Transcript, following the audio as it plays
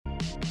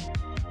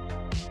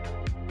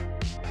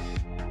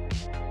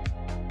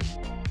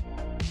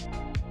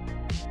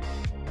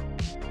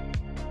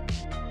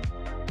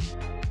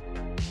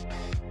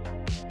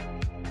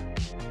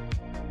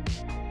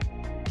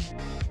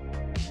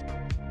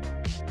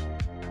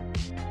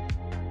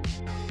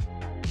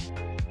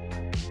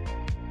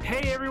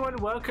Hey everyone,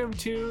 welcome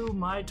to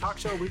my talk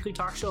show, weekly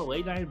talk show,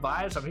 Late Night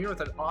Vibes. I'm here with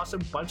an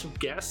awesome bunch of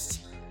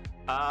guests.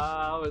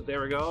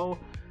 There we go.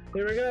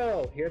 Here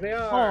they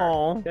are.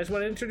 Hello. You guys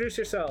want to introduce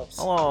yourselves?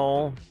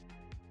 Hello,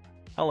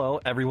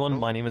 everyone.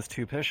 My name is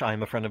Tupish.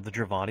 I'm a friend of the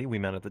Dravati. We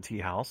met at the tea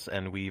house,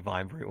 and we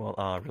vibe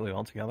really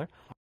well together.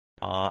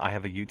 I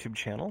have a YouTube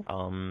channel.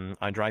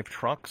 I drive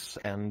trucks,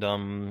 and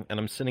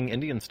I'm sitting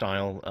Indian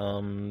style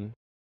in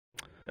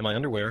my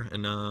underwear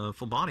and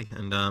full body,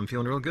 and I'm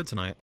feeling real good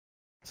tonight.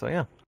 So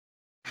yeah.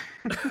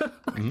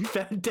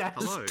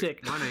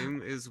 Fantastic. Hello, my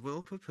name is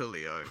Will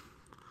Papilio.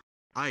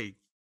 I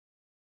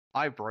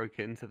broke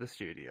into the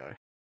studio.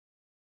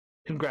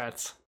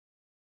 Congrats.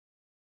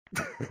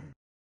 And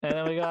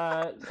then we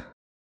got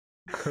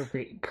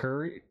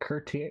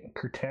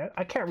Curtan.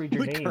 I can't read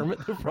your name.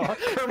 Kermit the Frog.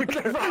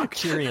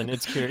 Kirian.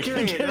 It's Kirian.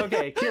 Kirian.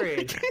 Okay,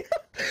 Kirian.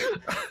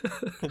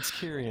 It's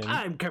Kirian.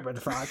 I'm Kermit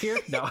the Frog here.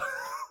 No.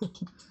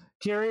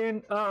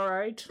 Kirian. All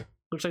right.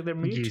 Looks like they're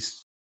mute.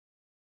 Yes.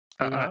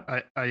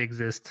 I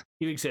exist.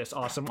 You exist.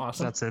 Awesome.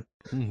 That's it.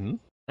 Mm-hmm.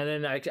 And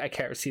then I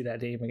can't see that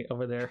name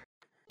over there.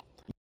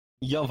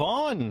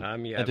 Yvonne.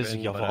 I'm It is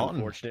Yevon, but Yvonne.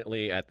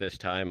 unfortunately at this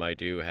time I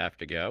do have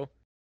to go.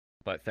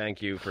 But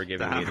thank you for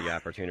giving me the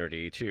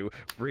opportunity to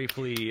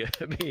briefly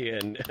be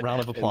in. Round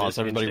of applause,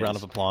 everybody! instance. Round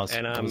of applause.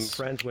 And I'm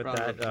friends with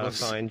that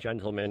fine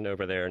gentleman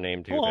over there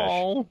named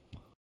Tupish.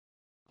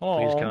 Oh.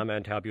 Please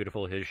comment how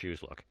beautiful his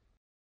shoes look.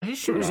 His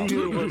shoes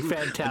do look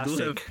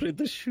fantastic. I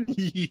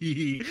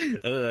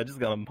just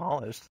got them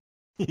polished.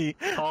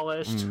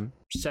 Polished,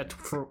 set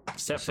for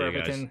See you guys.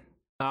 everything.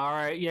 All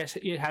right, yes,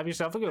 you have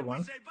yourself a good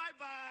one.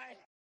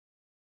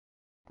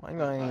 Bye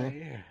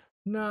bye.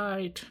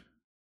 Night.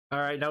 All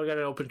right, now we got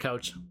an open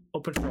couch,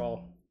 open for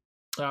all.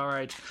 All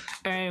right.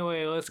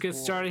 Anyway, let's get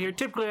started here.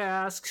 Typically, I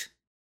ask,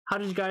 how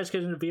did you guys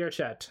get into VR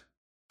chat?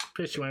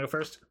 Chris, you want to go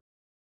first?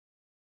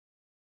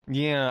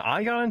 Yeah,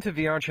 I got into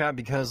VR chat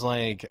because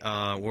like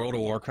World of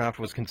Warcraft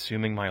was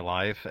consuming my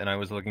life, and I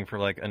was looking for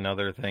like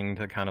another thing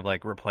to kind of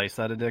like replace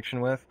that addiction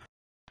with.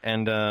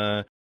 And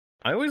I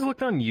always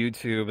looked on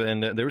YouTube,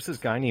 and there was this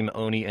guy named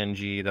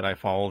OniNG that I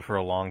followed for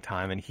a long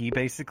time, and he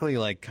basically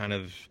like kind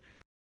of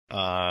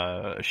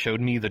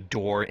showed me the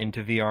door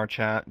into VR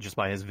chat just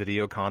by his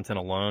video content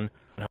alone.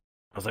 And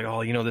I was like,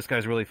 oh, you know, this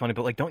guy's really funny,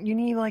 but like, don't you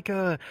need like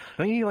a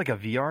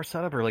VR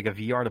setup or like a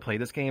VR to play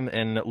this game?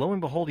 And lo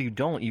and behold, you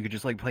don't. You could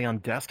just like play on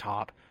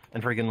desktop.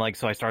 And freaking like,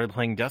 so I started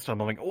playing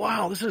desktop. I'm like,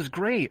 wow, this is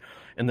great.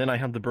 And then I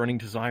had the burning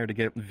desire to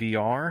get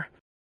VR.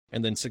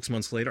 And then 6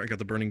 months later, I got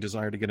the burning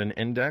desire to get an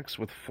Index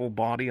with full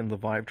body and the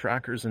Vive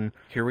trackers. And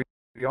here we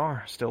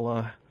are,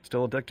 still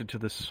addicted to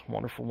this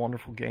wonderful,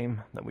 wonderful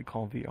game that we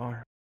call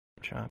VR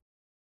chat.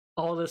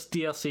 All this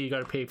DLC you got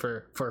to pay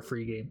for a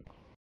free game.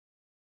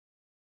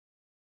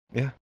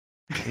 Yeah.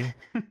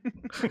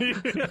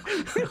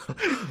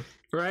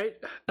 Right?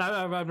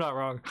 I'm not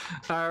wrong.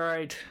 All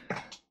right.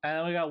 And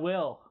then we got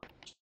Will.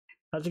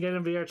 How'd you get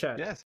in VR chat?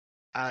 Yes.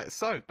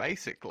 So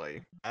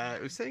basically,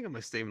 it was sitting on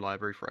my Steam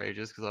library for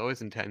ages because I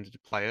always intended to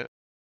play it.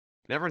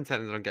 Never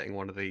intended on getting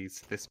one of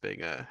these, this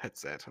being a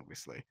headset,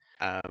 obviously.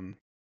 But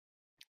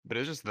it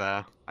was just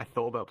there. I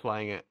thought about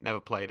playing it, never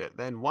played it.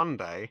 Then one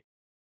day,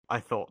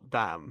 I thought,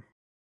 damn,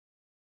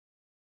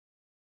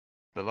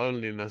 the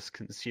loneliness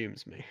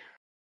consumes me.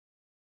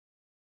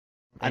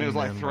 And it was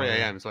like 3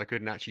 a.m, so I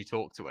couldn't actually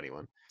talk to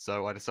anyone.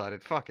 So I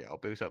decided, fuck it, I'll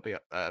boot up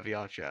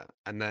VR chat.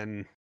 And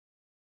then,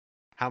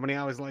 how many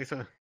hours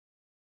later?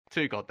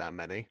 2 goddamn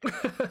many.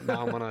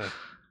 Now I'm on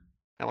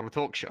a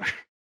talk show.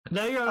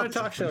 Now you're on a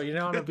talk show. You're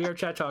now on a VR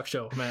chat talk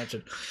show.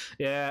 Imagine.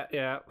 Yeah.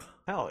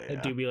 Hell yeah.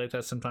 It do be like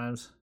that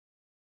sometimes.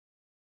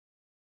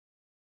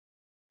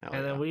 Hell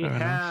And yeah. then we Fair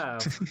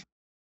have. enough.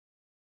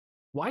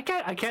 Why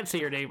can't I can't say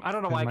your name? I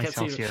don't know why I can't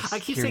say Myself, your yes. I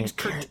keep saying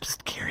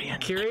Kirian.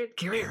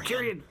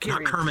 Kirian.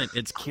 Not Kermit,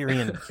 it's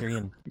Kirian.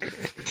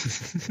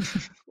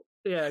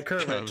 Yeah,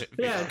 Kermit. Kermit,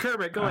 Yeah, yeah.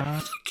 Kermit. Go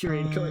ahead.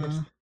 Kirian, go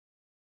ahead.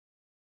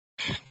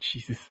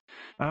 Jesus.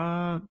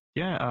 I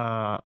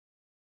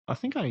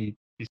think I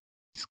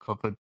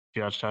discovered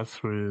VR chat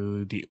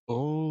through the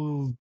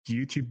old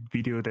YouTube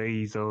video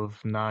days of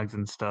Nags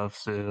and stuff.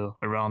 So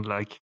around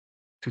like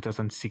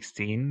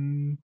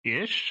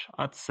 2016-ish,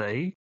 I'd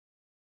say.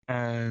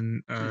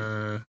 And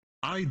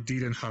I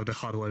didn't have the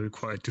hardware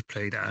required to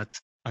play that.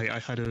 I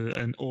had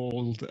an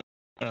old,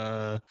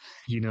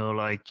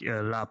 gaming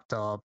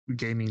laptop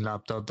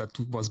that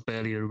was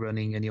barely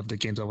running any of the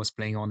games I was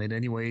playing on it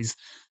anyways.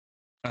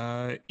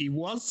 It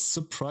was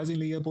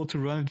surprisingly able to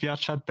run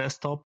VRChat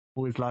desktop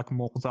with like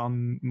more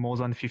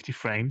than 50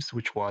 frames,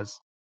 which was,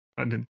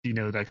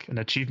 like an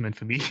achievement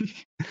for me.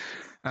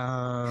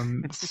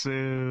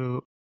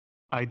 So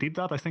I did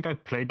that. I think I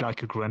played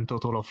like a grand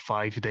total of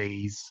 5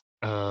 days,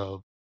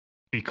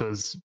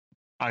 because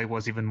I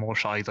was even more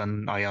shy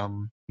than I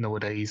am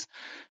nowadays,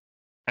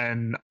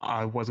 and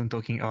I wasn't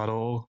talking at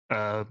all.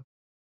 I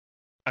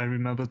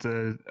remember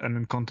an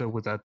encounter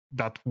with that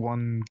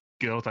one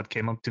girl that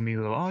came up to me.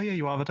 Oh yeah,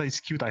 your avatar is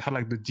cute. I had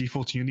like the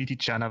default Unity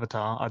Chan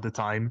avatar at the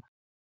time,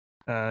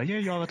 Yeah,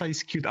 your avatar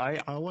is cute.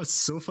 I was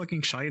so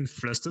fucking shy and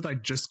flustered. I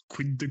just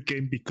quit the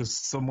game because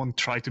someone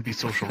tried to be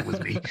social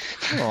with me.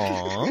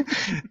 Aww.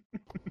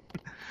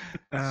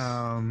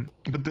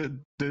 But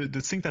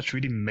the thing that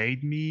really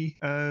made me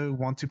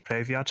want to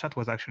play VR chat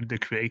was actually the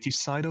creative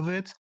side of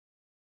it.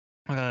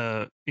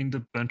 In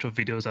the bunch of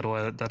videos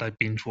that I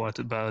binge watched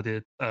about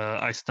it,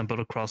 I stumbled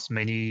across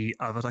many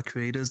avatar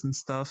creators and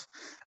stuff.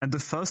 And the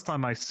first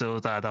time I saw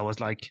that, I was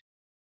like,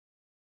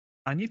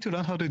 I need to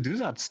learn how to do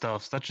that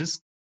stuff. That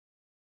just,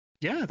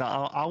 yeah,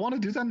 I want to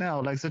do that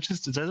now. Like that's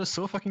just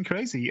so fucking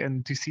crazy.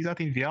 And to see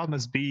that in VR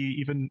must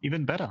be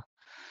even better.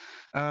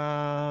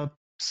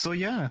 So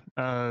yeah,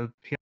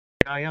 here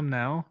I am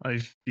now.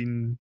 I've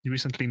been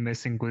recently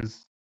messing with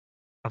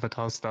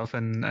avatar stuff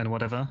and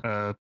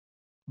whatever.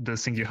 The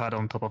thing you had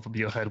on top of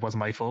your head was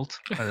my fault.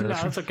 No,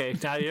 it's okay.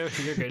 Now you're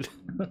good.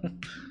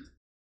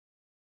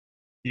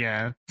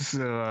 Yeah.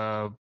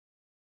 So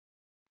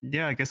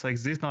yeah, I guess like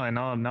this now I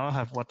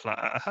have what, like,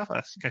 I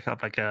think I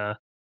have like a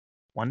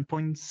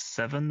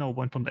 1.7 or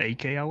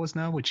 1.8k hours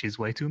now, which is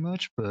way too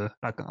much, but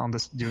like on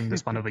this during the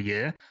span of a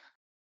year.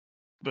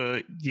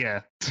 But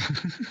yeah.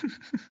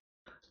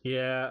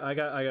 Yeah, I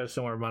got a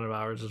similar amount of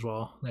hours as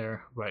well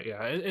there, but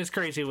yeah, it's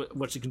crazy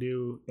what you can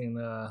do in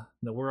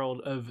the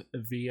world of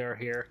VR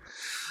here.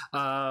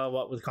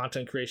 What with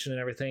content creation and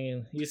everything.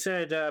 And you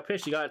said,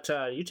 Pish, you got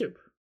YouTube.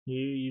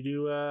 You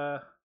do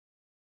the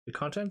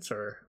contents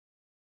or?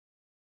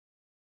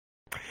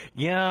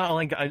 Yeah,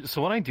 like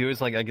so what I do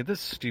is like I get this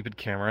stupid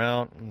camera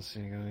out. Let's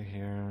see, go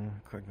here,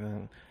 click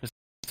that.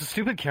 It's a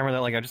stupid camera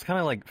that like I just kind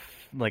of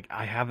like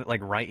I have it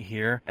like right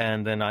here,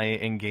 and then I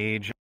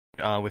engage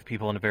with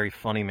people in a very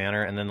funny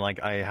manner, and then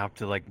like I have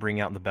to like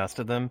bring out the best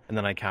of them, and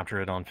then I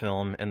capture it on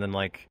film, and then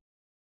like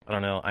I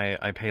don't know,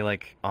 I pay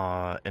like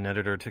an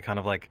editor to kind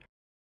of like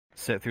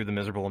sit through the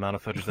miserable amount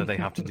of footage that they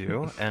have to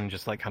do, and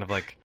just like kind of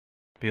like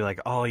be like,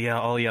 oh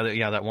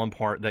yeah, that one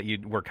part that you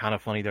were kind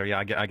of funny there. Yeah,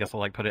 I guess I'll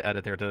like put an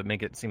edit there to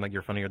make it seem like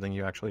you're funnier than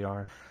you actually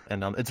are.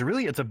 And it's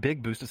a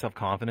big boost of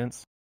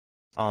self-confidence.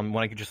 When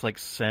I could just like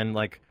send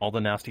like all the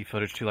nasty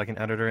footage to like an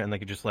editor, and they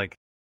could just like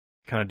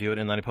kind of do it,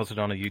 and then I post it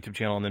on a YouTube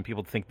channel, and then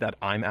people think that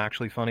I'm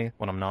actually funny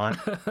when I'm not.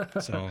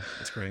 So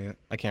it's great.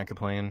 I can't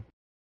complain.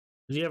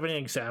 Do you have any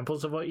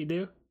examples of what you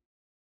do?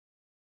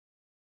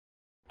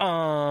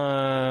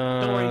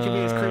 Don't Don't worry, you can be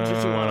as cringe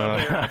as you want on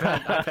here.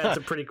 I've had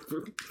some pretty.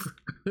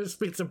 There's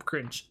been some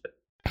cringe.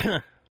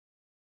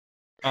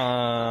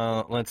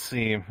 Let's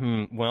see.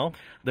 Well,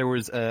 there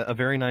was a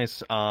very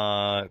nice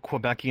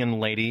Quebecian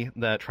lady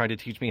that tried to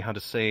teach me how to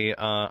say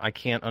I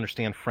can't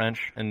understand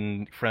French,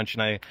 and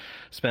I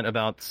spent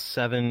about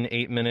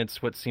 7-8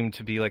 minutes, what seemed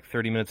to be like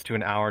 30 minutes to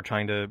an hour,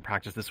 trying to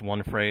practice this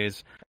one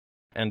phrase.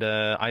 And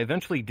I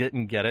eventually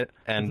didn't get it,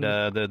 and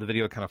the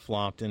video kind of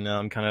flopped, and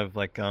I'm kind of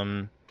like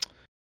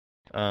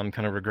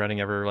kind of regretting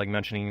ever like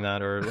mentioning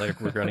that, or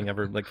like regretting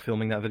ever like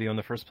filming that video in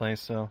the first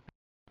place. So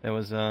it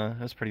was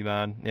pretty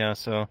bad. Yeah,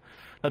 so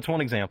that's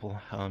one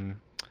example,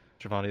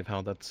 Giovanni, of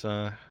how that's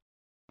how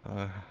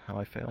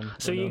I failed.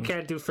 So you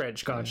can't do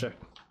French, gotcha.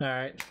 All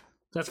right,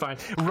 that's fine.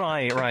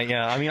 Right,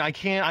 yeah. I mean, I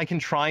can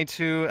try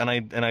to, and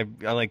I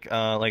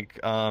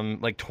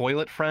like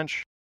toilet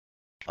French.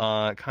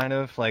 Kind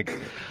of like,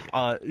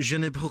 je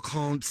ne peux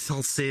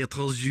censé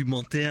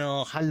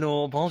transhumenter,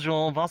 hello,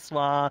 bonjour,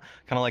 bonsoir,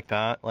 kind of like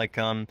that, like,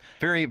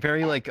 very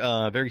like,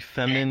 very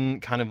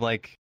feminine, kind of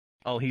like,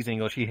 oh, he's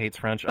English, he hates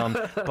French,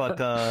 but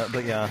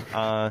yeah,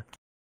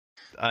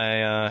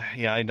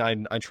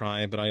 I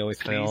try, but I always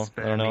fail.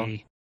 I don't know.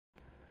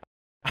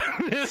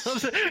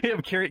 Yeah,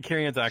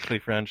 Kirian's actually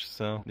French,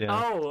 so yeah.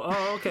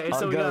 Oh, okay.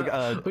 So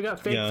we got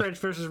fake French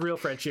versus real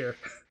French here.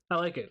 I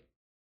like it.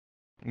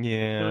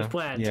 Yeah, it was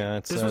planned. Yeah,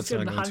 this was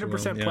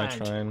 100%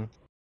 planned.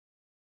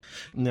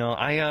 No,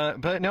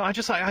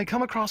 I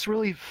come across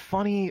really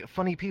funny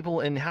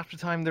people, and half the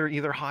time they're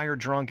either high or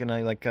drunk, and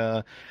I like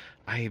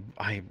I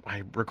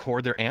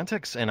record their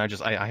antics, and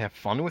I have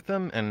fun with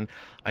them, and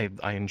I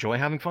enjoy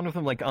having fun with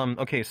them. Like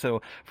okay,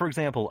 so for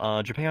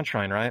example, Japan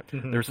Shrine, right?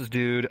 There's this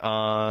dude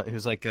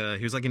who's like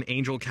he was like an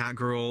angel cat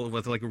girl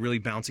with like a really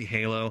bouncy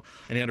halo,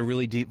 and he had a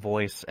really deep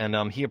voice,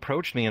 and he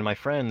approached me and my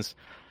friends.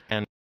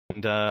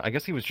 And I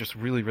guess he was just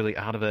really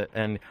out of it,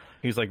 and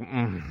he's like,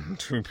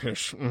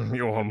 Tupish,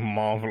 you're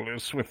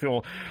marvelous with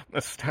your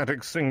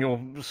aesthetics and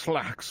your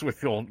slacks,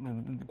 with your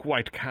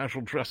white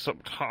casual dress-up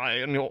tie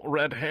and your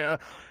red hair.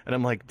 And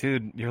I'm like,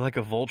 dude, you're like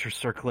a vulture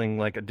circling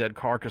like a dead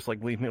carcass,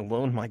 like, leave me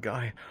alone, my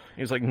guy.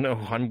 He's like, no,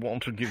 I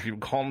want to give you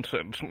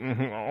content.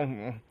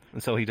 And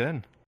so he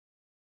did.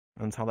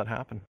 That's how that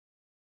happened.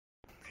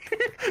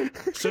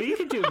 So you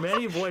can do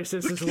many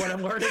voices is what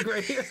I'm learning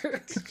right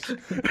here.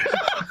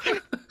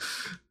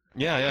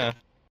 Yeah.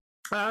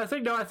 I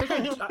think I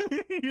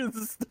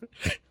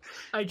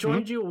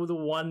joined you the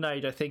one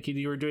night. I think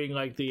you were doing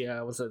like the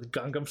was it the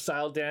Gangnam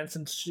style dance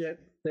and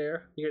shit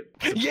there. Yeah,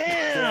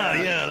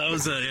 that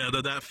was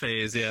that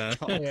phase. Yeah.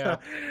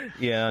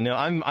 Yeah. No,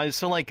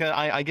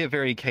 I get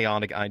very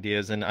chaotic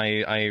ideas, and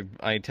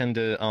I tend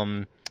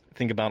to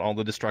think about all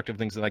the destructive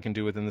things that I can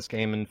do within this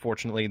game, and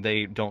fortunately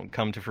they don't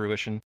come to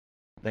fruition.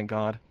 Thank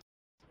God.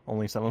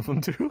 Only some of them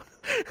do.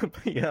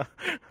 But yeah.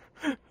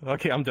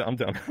 Okay, I'm done.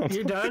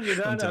 You're done? You're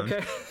done? done.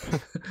 Okay.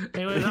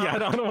 Anyway, Yeah, I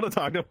don't want to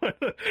talk about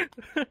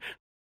it.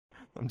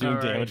 I'm doing All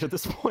right. damage at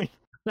this point.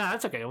 No,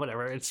 that's okay.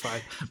 Whatever. It's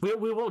fine.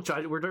 We won't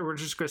judge. We're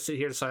just going to sit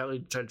here and silently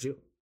judge you.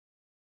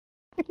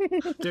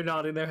 They're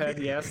nodding their head.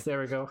 Yes, there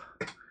we go.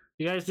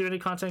 You guys do any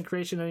content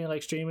creation, any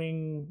like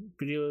streaming,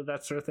 video,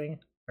 that sort of thing?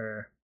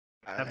 Or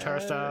Avatar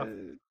stuff?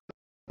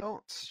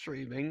 Not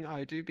streaming.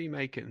 I do be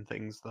making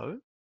things though.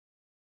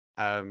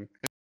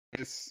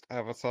 This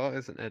Avatar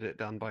is an edit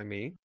done by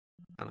me,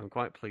 and I'm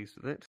quite pleased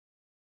with it.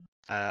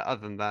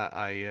 Other than that,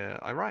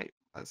 I write.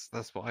 That's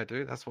what I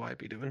do. That's what I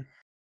be doing.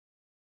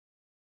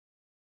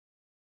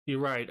 You're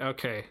right.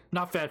 Okay.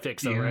 Not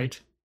fanfics though, Yeah. right?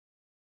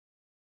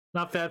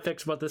 Not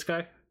fanfics about this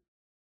guy?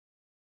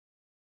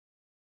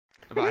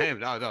 About him?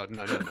 No.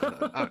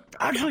 Oh,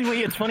 Actually, wait,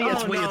 it's funny. Oh,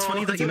 It's no.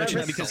 funny that you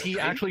mentioned that because he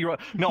actually wrote.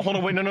 No, hold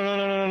on, wait, no.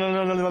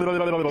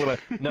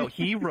 No,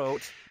 he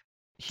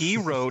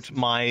wrote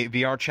my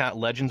VR chat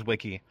Legends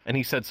wiki, and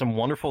he said some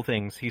wonderful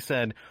things. He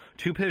said,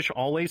 "Tupish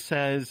always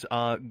says,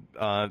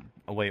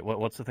 wait,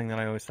 what's the thing that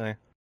I always say?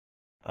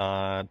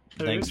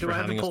 Thanks do for I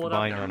have to having us pull it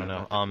goodbye." up?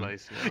 No.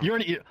 You're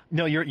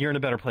You're in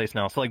a better place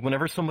now. So like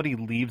whenever somebody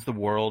leaves the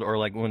world, or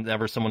like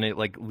whenever someone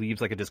like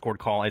leaves like a Discord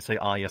call, I say,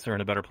 "Ah, yes, they're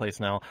in a better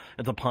place now."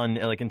 It's a pun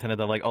like intended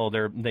that like, oh,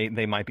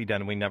 they might be dead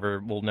and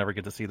we'll never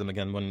get to see them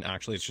again. When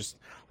actually it's just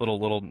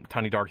little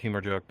tiny dark humor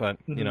joke. But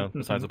you know,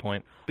 besides the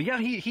point. But yeah,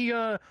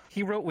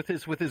 he wrote with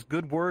his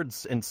good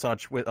words and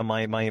such with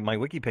my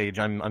wiki page.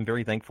 I'm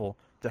very thankful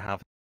to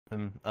have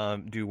him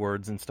do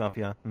words and stuff.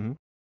 Yeah. Mm-hmm.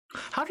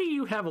 How do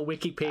you have a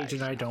wiki page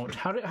and I don't?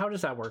 How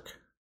does that work?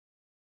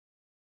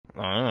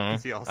 I don't know.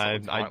 See, I'll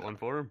write one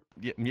for him.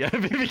 Yeah,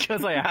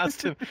 because I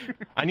asked him.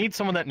 I need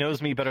someone that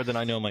knows me better than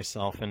I know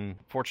myself, and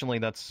fortunately,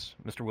 that's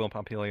Mr. Will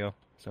Papilio.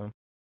 So,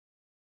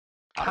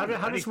 How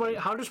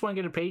does one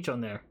get a page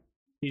on there?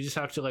 You just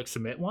have to like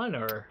submit one,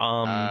 or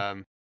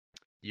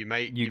You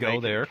make go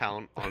make there. an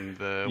account on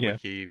the Yeah.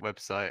 wiki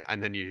website,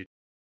 and then you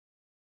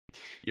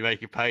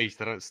make a page.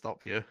 They don't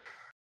stop you.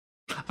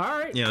 all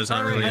right. Yeah, there's not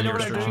all right, really I any know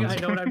what I'm doing. I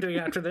restrictions. know what I'm doing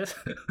after this.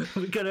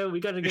 we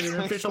gotta get an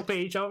official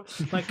page out.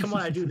 Like, come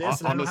on, I do this,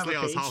 and I don't have Honestly, a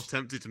I was page. half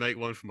tempted to make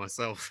one for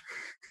myself.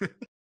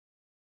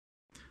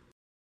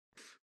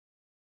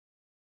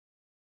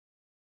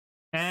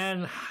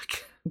 And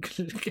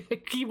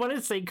you want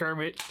to say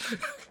Kermit?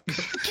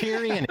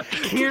 Kirian,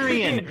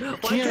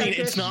 Why can't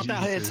it's I- not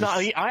that. It's not.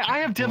 I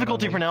have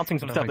difficulty pronouncing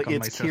some stuff, but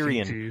it's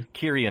Kirian.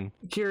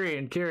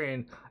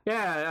 Kirian.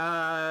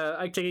 Yeah,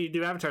 I take it you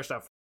do Avatar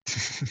stuff.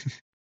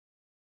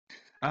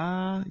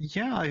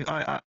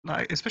 Yeah,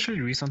 I especially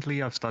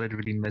recently I've started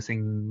really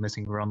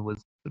messing around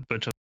with a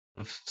bunch of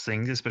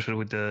things, especially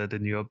with the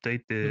new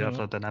update, the Mhm.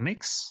 Avatar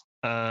Dynamics.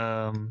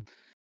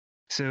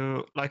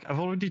 So like I've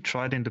already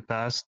tried in the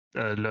past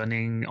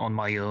learning on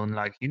my own,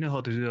 like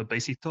how to do a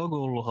basic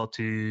toggle, how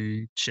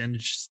to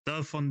change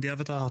stuff on the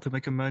avatar, how to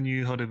make a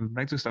menu, how to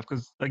make the stuff.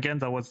 Because again,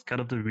 that was kind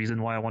of the reason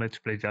why I wanted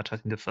to play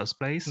VRChat in the first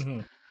place.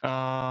 Mhm.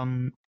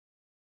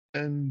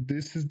 And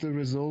this is the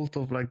result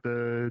of like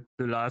the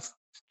last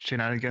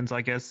shenanigans,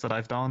 I guess, that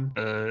I've done.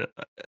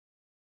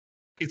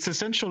 It's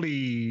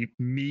essentially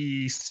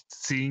me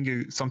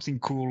seeing something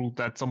cool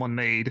that someone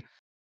made,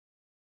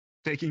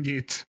 taking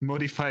it,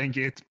 modifying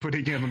it,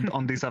 putting it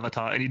on this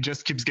avatar, and it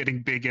just keeps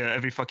getting bigger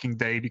every fucking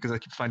day because I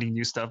keep finding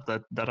new stuff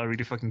that are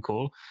really fucking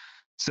cool.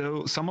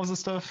 So some of the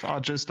stuff are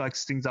just like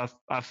things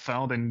I've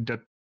found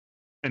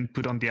and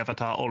put on the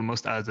avatar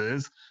almost as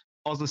is.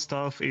 Other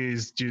stuff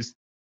is just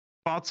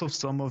parts of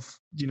some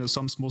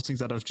small things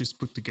that I've just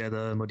put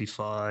together,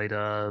 modified,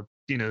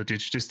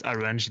 just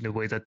arranged in a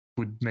way that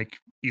would make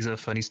either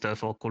funny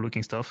stuff or cool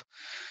looking stuff.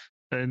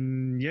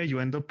 And yeah, you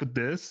end up with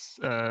this.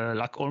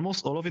 Like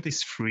almost all of it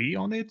is free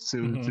on it, so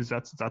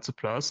that's a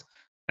plus.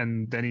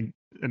 And then it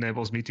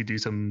enables me to do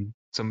some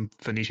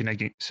funny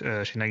shenanigans.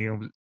 I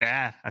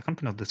can't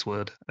pronounce this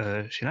word.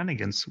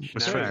 Shenanigans.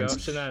 With There we go.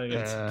 friends.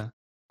 Shenanigans.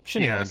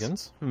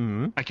 Shenanigans.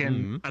 I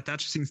can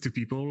attach things to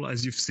people,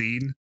 as you've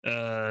seen.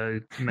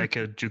 Make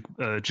a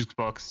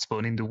jukebox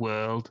spawn in the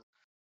world.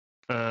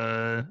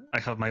 I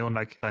have my own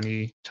like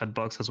funny chat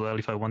box as well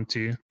if I want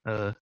to.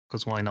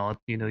 Because why not?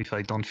 If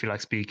I don't feel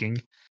like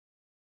speaking.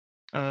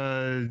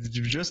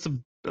 Just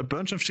a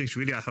bunch of things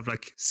really. I have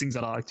like things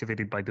that are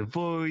activated by the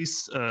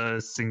voice,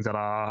 things that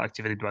are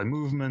activated by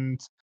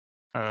movement.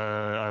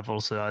 I've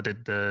also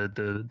added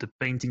the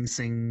painting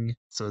thing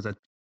so that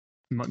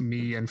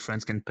me and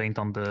friends can paint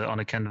on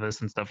a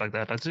canvas and stuff like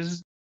that. I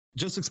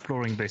just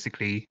exploring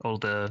basically all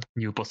the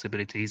new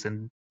possibilities,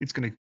 and it's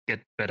gonna get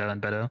better and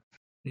better.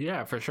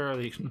 Yeah, for sure.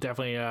 You can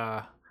definitely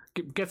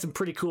get some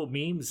pretty cool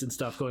memes and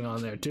stuff going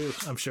on there too,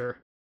 I'm sure.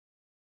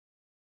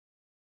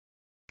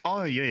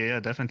 Oh yeah,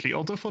 definitely.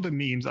 Although for the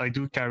memes, I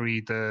do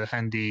carry the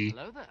handy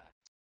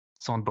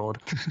soundboard.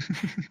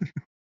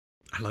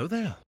 Hello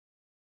there.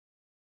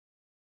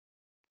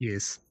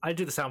 Yes. I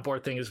do the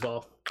soundboard thing as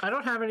well. I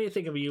don't have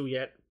anything of you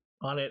yet,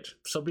 on it.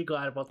 So be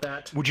glad about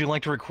that. Would you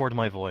like to record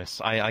my voice?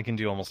 I can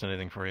do almost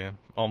anything for you.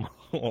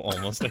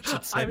 Almost, I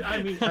should say.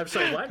 I mean, I'm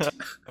sorry. What?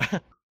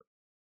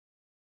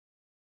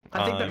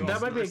 I think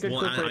that might be a good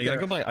Well, clip right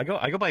there.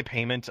 I go by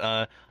payment.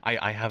 I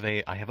have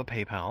a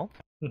PayPal.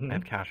 Mhm. I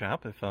have Cash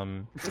App if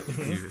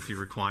you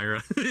require.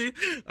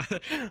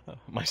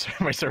 my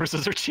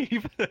services are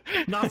cheap.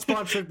 Not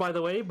sponsored, by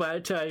the way,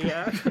 but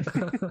yeah.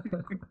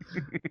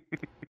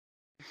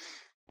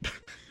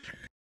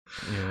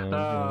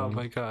 Oh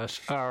my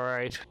gosh. All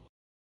right.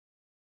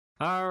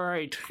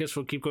 Guess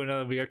we'll keep going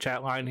down the VR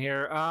chat line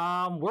here.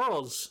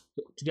 Worlds.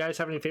 Do you guys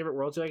have any favorite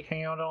worlds you like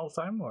hang out all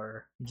the time,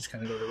 or you just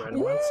kind of go to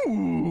random ones?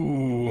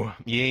 Ooh,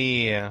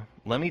 yeah.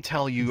 Let me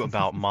tell you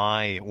about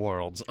my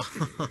worlds.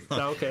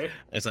 Okay.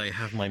 As I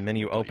have my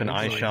menu open,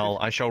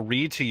 I shall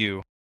read to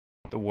you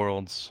the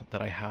worlds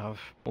that I have.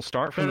 We'll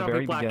start from the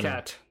very Black beginning.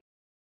 Cat.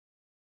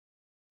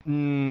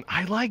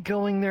 I like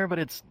going there, but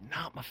it's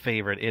not my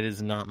favorite. It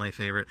is not my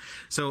favorite.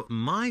 So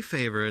my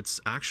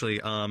favorites, actually,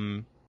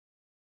 it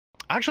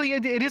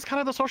is kind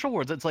of the social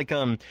worlds. It's like,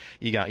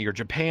 you got your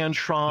Japan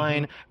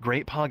Shrine,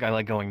 Great Pug. I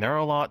like going there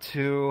a lot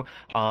too.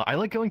 I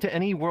like going to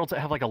any worlds that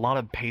have like a lot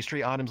of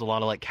pastry items, a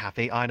lot of like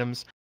cafe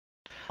items.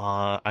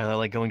 I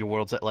like going to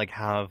worlds that like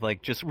have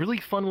like just really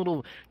fun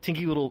little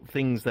tinky little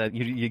things that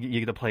you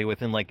get to play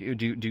with and like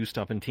do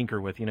stuff and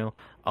tinker with, you know.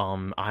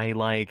 I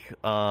like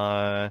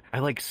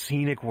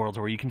scenic worlds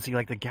where you can see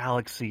like the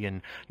galaxy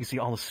and you see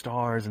all the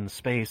stars and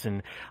space,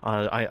 and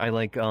I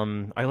like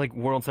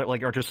worlds that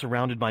like are just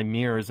surrounded by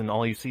mirrors and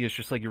all you see is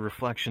just like your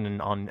reflection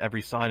on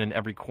every side and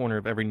every corner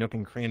of every nook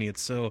and cranny.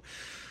 It's so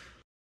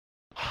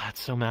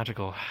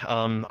magical.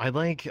 I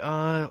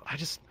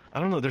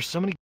don't know. There's so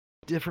many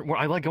different.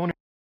 I like going to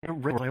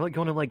I like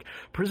going to like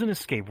prison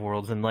escape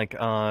worlds and like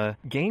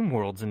game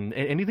worlds and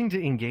anything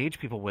to engage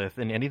people with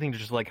and anything to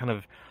just like kind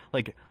of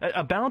like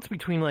a balance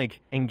between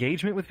like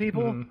engagement with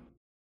people,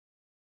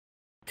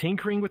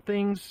 tinkering with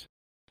things,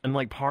 and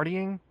like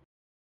partying.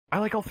 I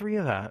like all three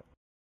of that.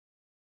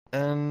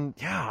 And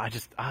yeah, I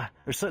just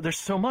there's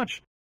so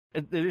much.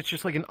 It's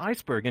just like an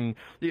iceberg, and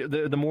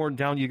the more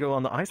down you go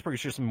on the iceberg,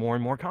 it's just more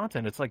and more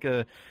content. It's like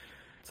it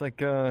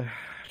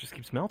just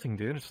keeps melting,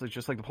 dude. It's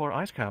just like the polar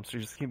ice caps. You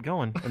just keep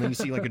going, and then you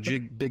see like a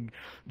big,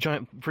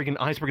 giant freaking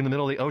iceberg in the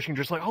middle of the ocean.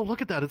 Just like, oh,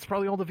 look at that! It's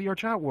probably all the VR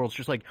chat worlds,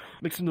 just like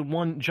mixed into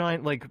one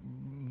giant like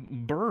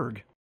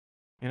berg,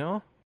 you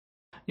know?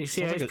 You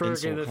see Sounds like an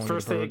iceberg, and the insult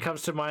first calling thing it that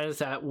comes to mind is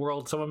that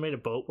world. Someone made a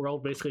boat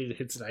world. Basically, it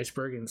hits an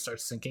iceberg and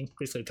starts sinking.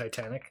 Basically,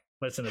 Titanic,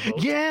 but it's in a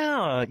boat.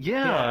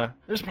 Yeah.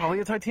 There's probably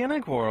a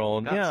Titanic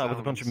world. That Yeah, with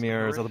a bunch of sounds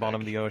mirrors at the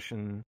bottom of horrific. the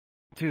ocean,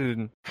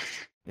 dude.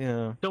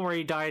 Yeah. Don't worry,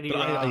 you died. You,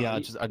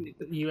 But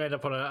you end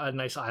up on a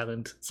nice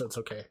island, so it's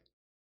okay.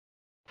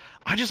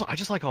 I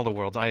just like all the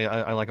worlds.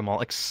 I like them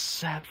all,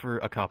 except for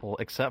a couple.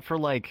 Except for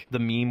like the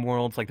meme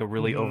worlds, like the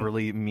really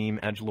overly meme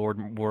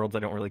edgelord worlds. I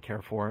don't really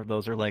care for.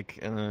 Those are like,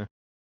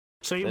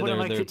 So you wouldn't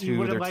like they're you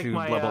wouldn't like too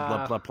my blah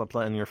blah blah blah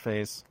blah in your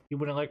face. You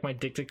wouldn't like my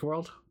dick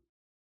world?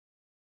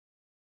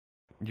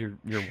 Your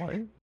what?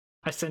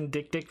 I send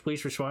dick.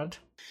 Please respond.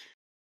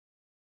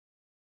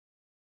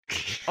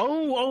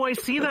 Oh, I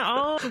see that.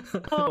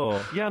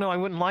 Oh, yeah. No, I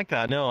wouldn't like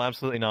that. No,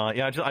 absolutely not.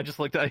 Yeah, I just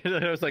looked at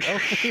it. I was like, oh,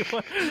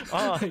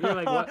 what? You're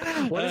like,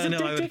 what is a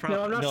dick?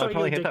 No, I'm not showing I'd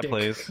probably you a hit that dick.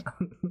 place.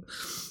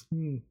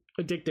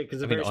 A dick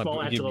is a very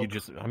small antelope.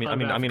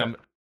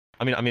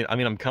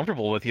 I'm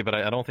comfortable with you, but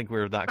I don't think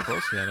we're that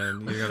close yet.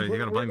 You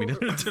gotta buy me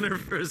dinner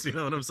first. You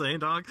know what I'm saying,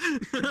 dog?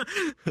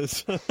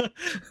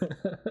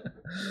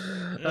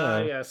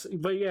 Yes,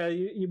 but yeah,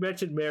 you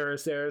mentioned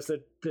mirrors. There's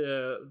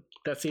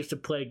that seems to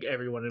plague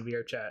everyone in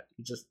VR chat.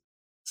 You just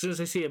as soon as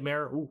I see a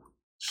mirror, ooh,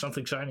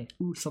 something shiny.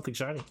 Ooh, something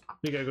shiny.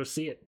 We gotta go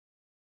see it.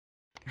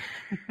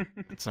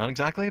 It's not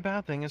exactly a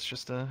bad thing. It's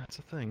just it's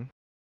a thing.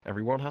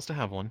 Every world has to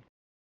have one.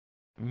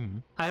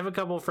 I have a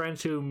couple of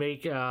friends who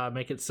make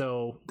it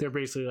so they're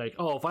basically like,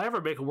 oh, if I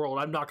ever make a world,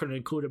 I'm not going to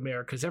include a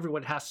mirror because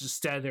everyone has to just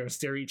stand there and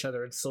stare at each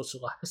other and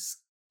socialize.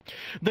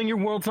 Then your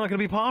world's not going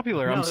to be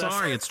popular. No, I'm that's-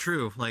 sorry, it's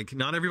true. Like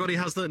not everybody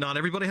has the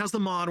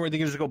mod where they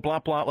can just go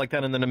blop blop like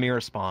that, and then a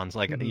mirror spawns.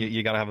 Like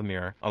you got to have a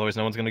mirror, otherwise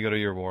no one's going to go to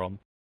your world.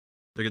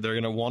 They're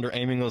going to wander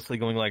aimlessly,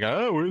 going like,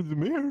 oh, where's the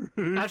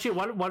mirror? Actually,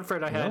 one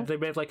friend I had, they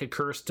made like a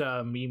cursed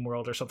meme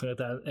world or something like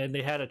that, and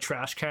they had a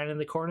trash can in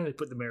the corner. They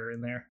put the mirror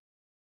in there.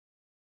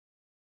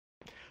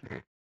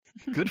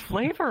 Good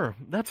flavor.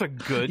 That's a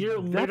good. You're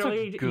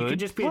literally you can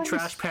just be a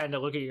trash pan to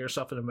look at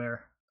yourself in the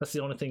mirror. That's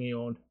the only thing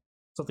you own.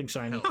 Something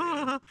shiny.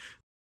 I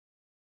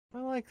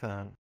like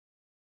that.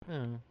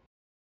 Yeah.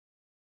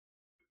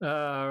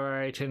 All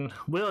right, and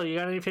Will, you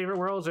got any favorite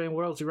worlds or any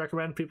worlds you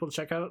recommend people to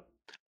check out?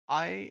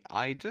 I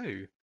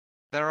do.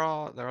 There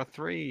are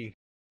three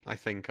I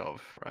think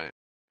of, right?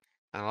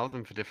 And I love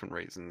them for different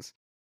reasons.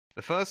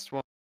 The first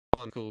one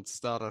called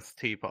Stardust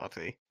Tea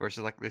Party, where it's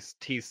just like this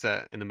tea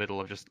set in the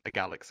middle of just a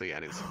galaxy,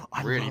 and it's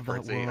I really love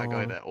that pretty. I go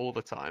world. there all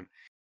the time.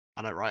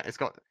 I know, right? It's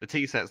got the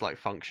tea set's like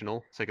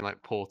functional, so you can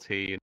like pour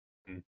tea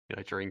and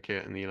drink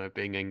it, and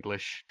being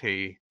English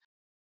tea,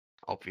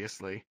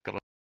 obviously got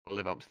to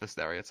live up to the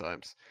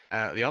stereotypes.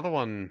 The other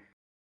one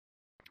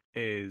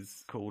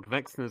is called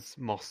Vexner's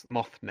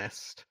Moth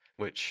Nest,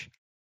 which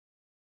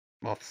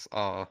moths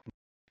are a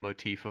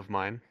motif of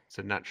mine,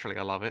 so naturally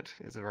I love it.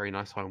 It's a very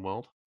nice home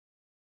world.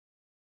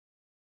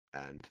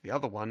 And the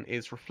other one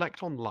is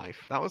Reflect on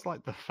Life. That was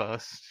like the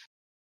first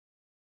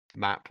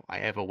map I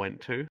ever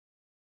went to,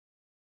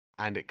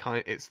 and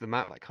it's the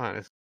map that kind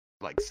of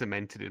like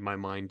cemented in my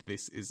mind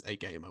this is a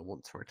game I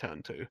want to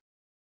return to.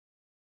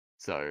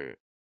 So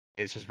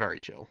it's just very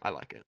chill. I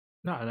like it.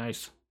 No,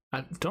 nice.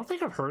 I don't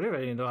think I've heard of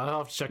it, though. I'll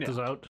have to check this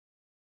out.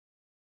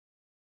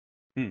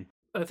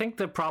 I think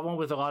the problem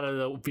with a lot of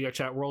the VR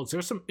chat worlds,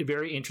 there's some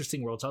very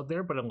interesting worlds out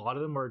there, but a lot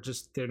of them are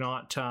just, they're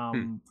not,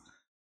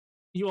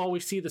 you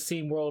always see the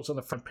same worlds on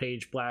the front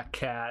page, Black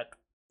Cat,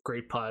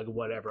 Great Pug,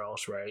 whatever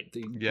else, right?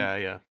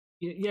 Yeah,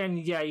 and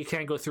you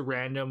can go through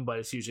random, but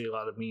it's usually a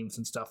lot of memes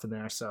and stuff in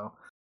there, so.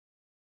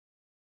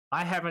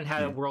 I haven't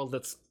had a world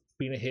that's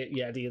been a hit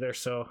yet either,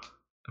 so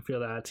I feel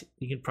that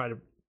you can probably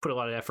put a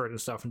lot of effort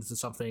and stuff into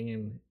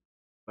something,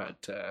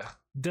 but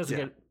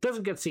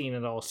doesn't get seen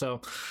at all.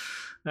 So,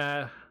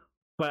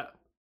 but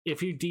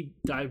if you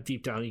dive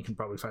deep down, you can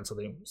probably find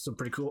some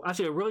pretty cool.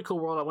 Actually, a really cool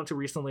world I went to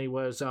recently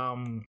was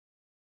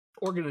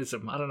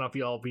Organism. I don't know if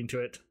you all been to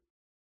it.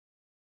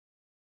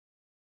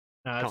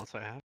 Can't say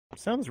I have.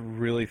 Sounds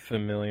really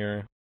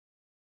familiar.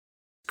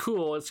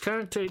 Cool. It's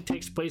kind of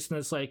takes place in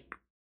this like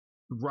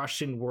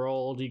Russian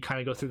world. You kind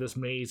of go through this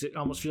maze. It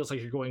almost feels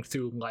like you're going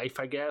through life,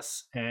 I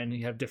guess, and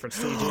you have different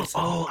stages.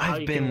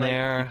 I've been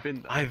there.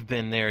 I've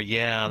been there.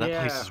 Yeah, that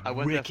place is I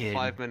went wicked. there for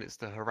 5 minutes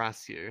to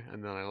harass you,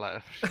 and then I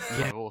left.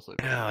 I've also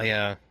been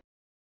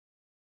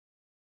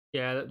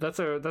yeah. That's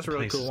a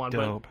really cool one.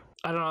 Dope. But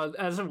I don't know.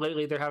 As of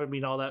lately, there haven't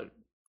been all that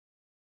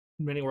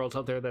many worlds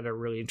out there that are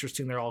really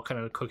interesting. They're all kind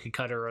of cookie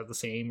cutter or the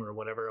same or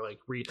whatever, like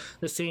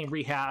the same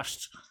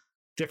rehashed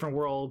different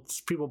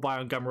worlds people buy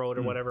on Gumroad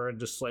or whatever and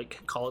just like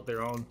call it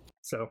their own.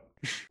 So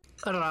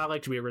I don't know, I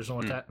like to be original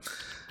with that.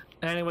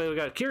 Anyway, we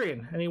got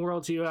Kirian. Any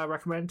worlds you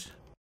recommend?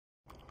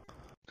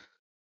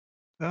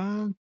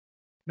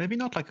 Maybe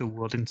not like a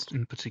world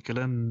in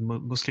particular,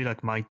 mostly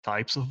like my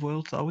types of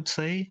worlds, I would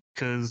say,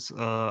 because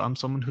I'm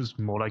someone who's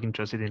more like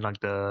interested in like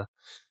the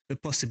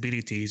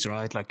possibilities,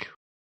 right? Like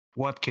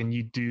what can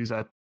you do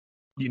that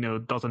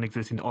doesn't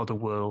exist in other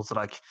worlds?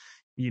 Like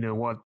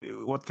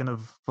what kind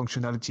of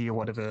functionality or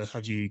whatever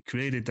have you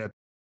created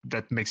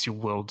that makes your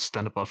world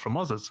stand apart from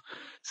others?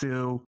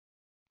 So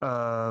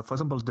for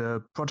example,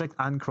 the Project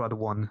Ancrad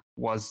one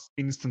was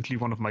instantly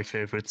one of my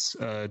favorites,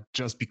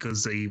 just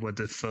because they were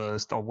the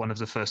first or one of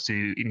the first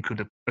to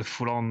include a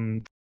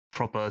full-on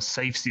proper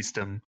save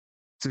system.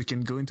 So you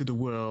can go into the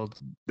world,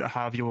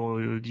 have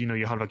you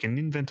have like an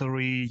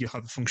inventory, you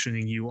have a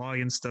functioning UI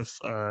and stuff,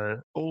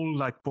 all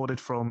like ported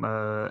from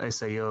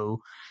SAO.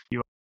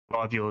 You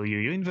have your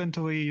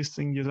inventory,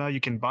 you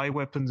can buy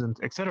weapons and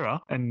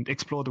etc. and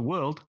explore the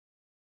world.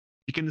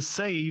 You can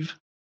save,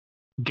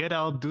 get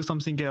out, do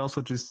something else,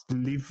 or just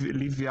leave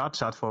VR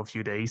chat for a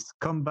few days,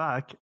 come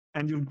back,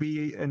 and you'll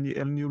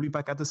be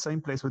back at the same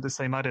place with the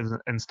same items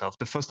and stuff.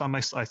 The first time I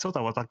saw that,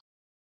 I was like,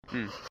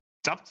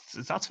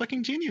 that's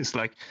fucking genius.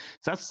 Like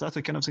that's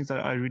the kind of things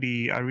that I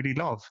really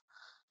love.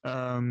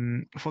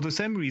 For the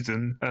same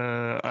reason,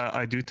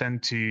 I do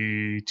tend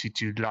to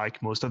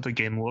like most of the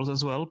game worlds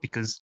as well,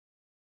 because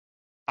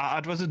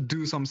I'd rather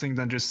do something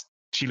than just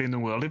chill in the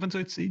world, even though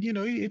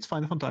it's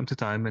fine from time to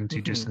time and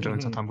to just enjoy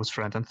some time with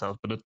friends and stuff.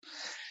 But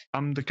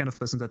I'm the kind of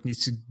person that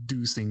needs to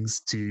do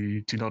things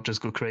to not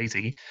just go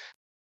crazy.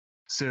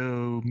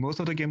 So most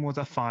of the game worlds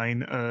are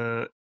fine,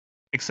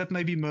 except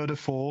maybe Murder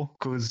 4,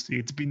 because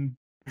it's been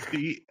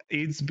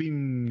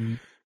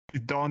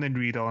done and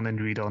redone and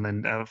redone,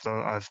 and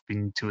I've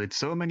been to it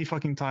so many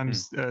fucking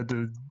times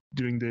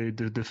during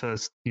the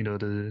first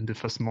the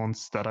first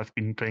months that I've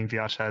been playing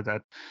VR chat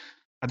that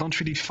I don't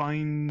really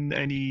find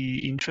any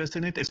interest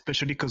in it,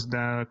 especially because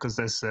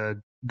there's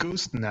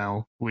Ghost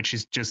now, which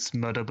is just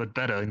Murder but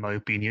better in my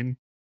opinion.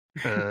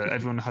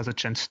 Everyone has a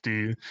chance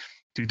to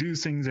do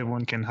things.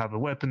 Everyone can have a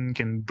weapon,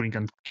 can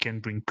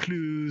bring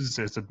clues.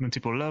 There's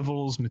multiple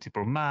levels,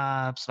 multiple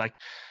maps. Like,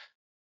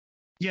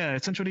 yeah,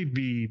 essentially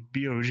be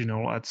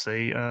original. I'd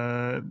say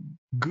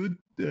good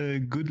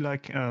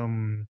like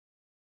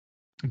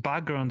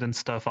background and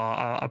stuff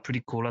are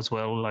pretty cool as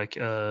well. Like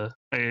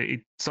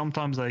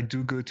sometimes I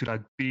do go to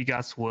like big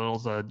ass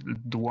worlds,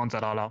 the ones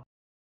that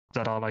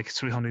are like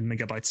 300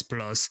 megabytes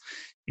plus,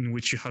 in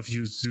which you have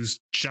used those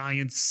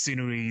giant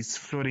sceneries,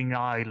 floating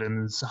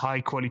islands,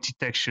 high quality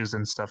textures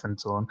and stuff and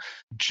so on,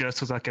 just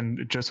so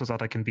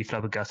that I can be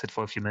flabbergasted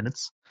for a few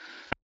minutes.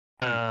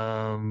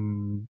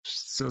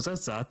 So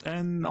that's that.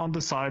 And on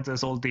the side,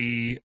 there's all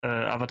the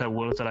avatar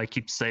worlds that I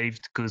keep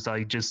saved, because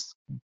I just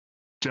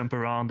jump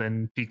around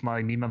and pick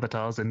my meme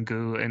avatars and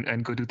go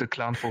do the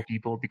clown for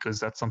people, because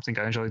that's something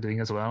I enjoy doing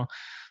as well.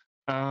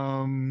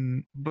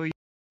 But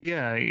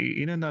yeah,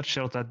 in a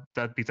nutshell,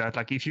 that be that.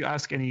 Like, if you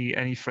ask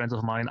any friends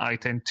of mine, I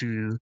tend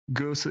to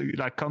go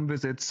like come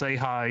visit, say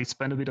hi,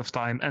 spend a bit of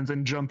time, and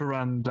then jump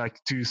around like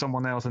to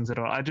someone else,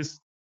 etc.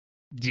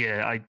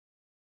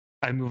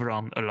 I move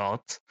around a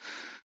lot.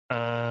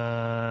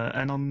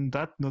 And on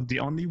that note, the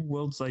only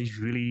worlds I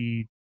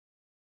really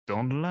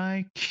don't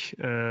like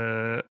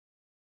are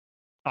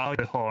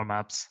the horror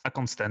maps. I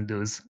can't stand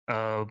those.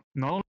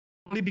 Not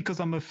only because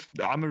I'm a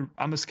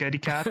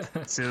scaredy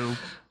cat, so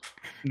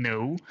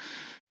no,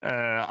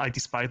 I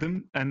despise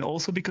them, and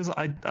also because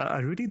I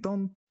really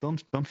don't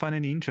find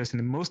any interest in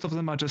them. Most of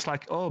them are just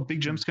like, oh,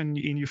 big jump scare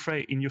in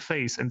your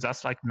face, and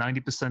that's like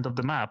 90% of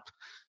the map.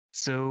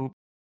 So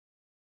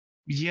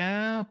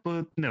yeah,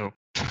 but no.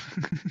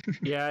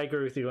 Yeah, I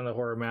agree with you on the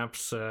horror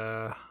maps.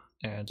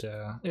 And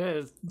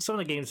yeah, some of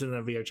the games in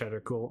the VR chat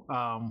are cool.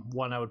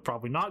 One I would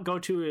probably not go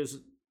to is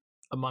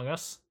Among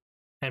Us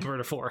and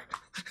Murder 4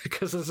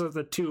 because those are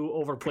the two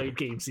overplayed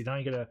games. You know,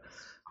 you gotta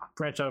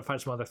branch out and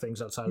find some other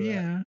things outside of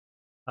that.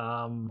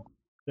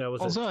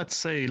 Also, I'd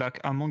say like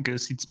Among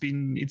Us, it's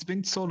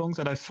been so long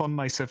that I found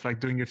myself like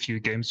doing a few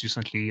games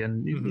recently,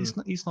 and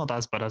it's not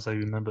as bad as I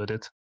remembered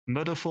it.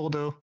 Murder 4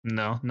 though,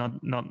 no,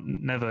 not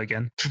never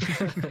again.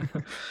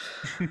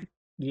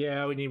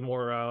 Yeah, we need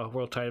more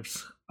world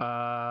types.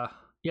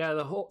 Yeah,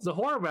 the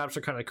horror maps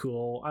are kind of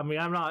cool. I mean,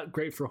 I'm not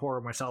great for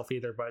horror myself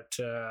either, but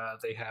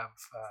they have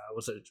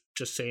was it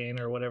Just Saying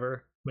or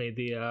whatever made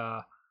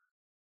the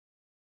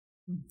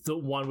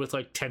one with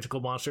like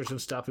tentacle monsters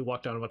and stuff. We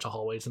walk down a bunch of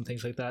hallways and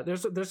things like that.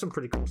 There's some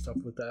pretty cool stuff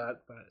with that,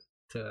 but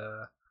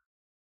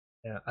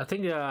yeah, I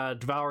think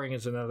Devouring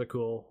is another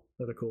cool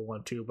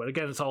one too. But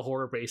again, it's all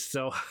horror based,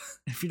 so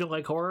if you don't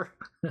like horror,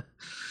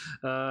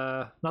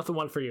 not the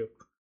one for you.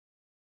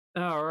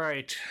 All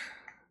right,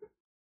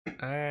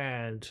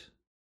 and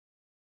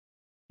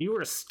you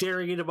were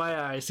staring into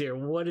my eyes here.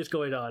 What is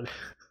going on?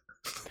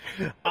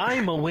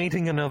 I'm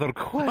awaiting another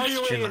question. Oh,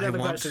 you're waiting another I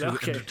want question. to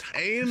Okay.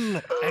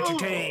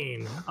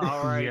 Entertain.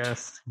 All right.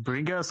 Yes,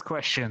 bring us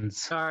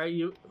questions. All right.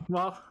 You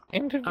I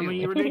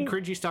mean, you were doing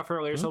cringy stuff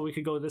earlier, so we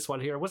could go with this one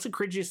here. What's the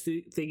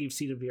cringiest thing you've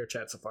seen in VR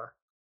chat so far?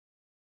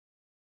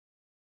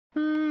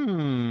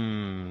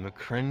 The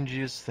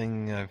cringiest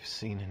thing I've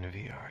seen in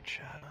VR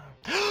chat.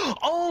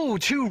 Oh,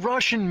 two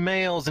Russian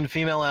males and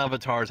female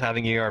avatars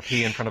having ERP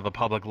in front of a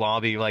public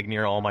lobby, like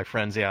near all my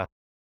friends. Yeah.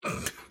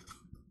 Look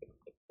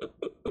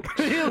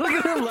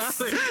at him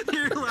laughing.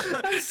 You're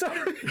laughing. I'm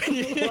sorry.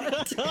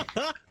 What?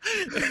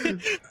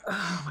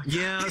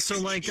 Yeah, so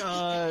like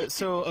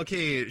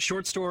okay,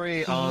 short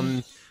story,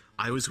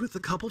 I was with a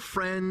couple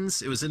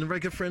friends. It was in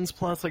like a Friends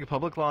Plus, like a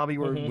public lobby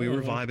where we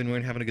were vibing, we were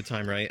having a good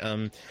time, right?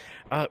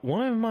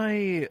 One of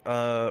my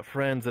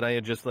friends that I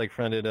had just like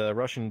friended, a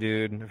Russian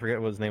dude, I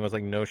forget what his name was,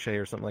 like Noshe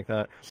or something like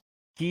that.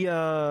 He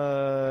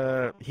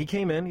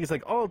came in, he's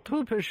like, oh,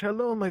 Tupish,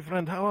 hello, my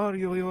friend, how are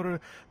you?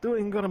 You're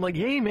doing good. I'm like,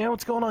 hey, man,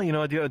 what's going on? You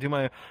know, I do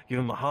my, give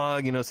him a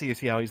hug, you know, see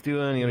how he's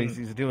doing, you know,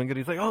 he's doing good.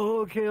 He's like,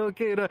 oh, okay,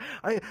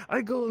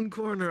 I go in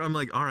corner. I'm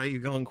like, all right, you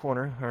go in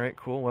corner. All right,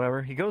 cool,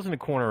 whatever. He goes in the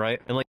corner, right?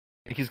 And like,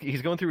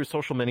 he's going through his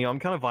social menu. I'm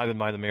kind of vibing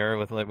by the mirror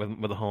with the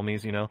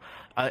homies, you know.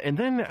 And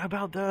then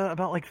about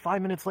like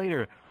 5 minutes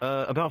later,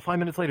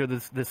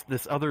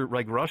 this other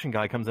like Russian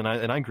guy comes in,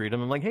 and I greet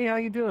him. I'm like, hey, how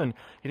you doing?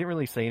 He didn't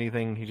really say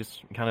anything. He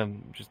just kind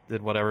of just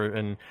did whatever.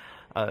 And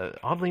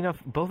oddly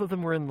enough, both of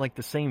them were in like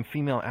the same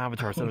female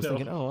avatar. So I was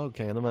thinking, oh,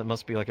 okay, that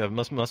must be like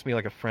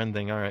a friend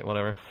thing. All right,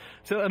 whatever.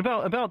 So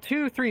about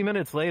 2-3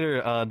 minutes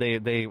later,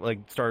 they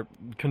like start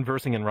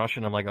conversing in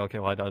Russian. I'm like, okay,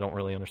 well, I don't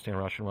really understand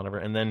Russian, whatever.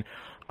 And then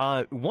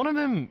one of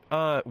them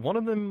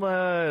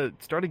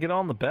started to get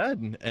on the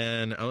bed,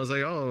 and I was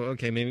like, oh,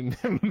 okay,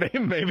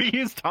 maybe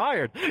he's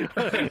tired. You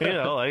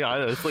know, like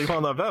I sleep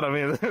on the bed. I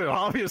mean,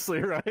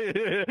 obviously,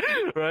 right?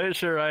 Right,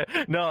 sure, right.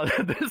 No,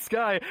 this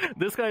guy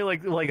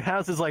like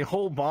has his like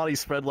whole body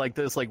spread like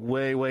this, like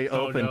way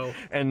open. No.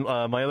 And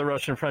my other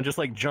Russian friend just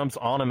like jumps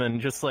on him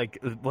and just like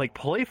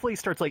playfully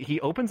starts, like,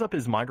 he opens up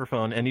his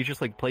microphone and he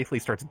just like playfully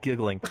starts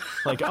giggling,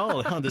 like,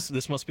 oh,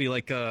 this must be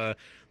like a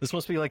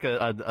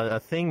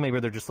thing. Maybe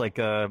they're just like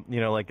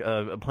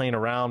playing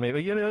around.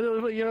 Maybe you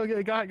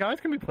know guys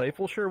can be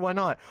playful, sure, why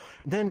not?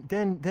 Then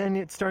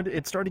it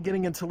started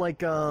getting into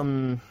like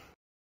you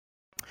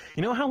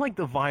know how like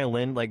the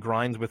violin like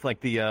grinds with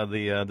like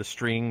the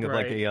string,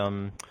 right. Like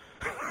a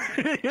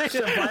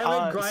The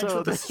violin grinds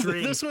with the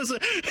string. This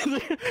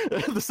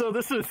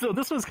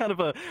was kind of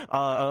a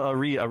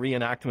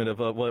reenactment of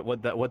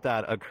what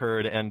that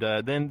occurred, and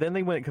then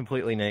they went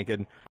completely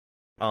naked.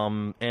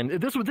 And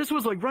this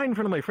was like right in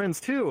front of my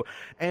friends too,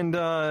 and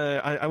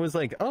I was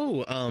like,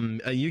 oh,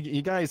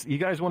 you guys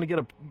want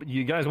to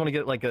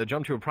get like a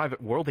jump to a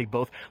private world? They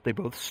both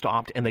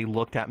stopped and they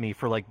looked at me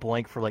for like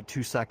blank for like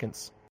 2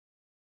 seconds.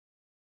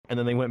 And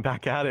then they went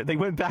back at it.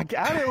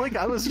 Like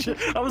I was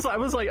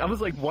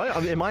like, what?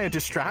 Am I a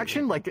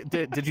distraction? Like,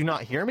 did you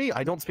not hear me?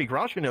 I don't speak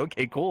Russian.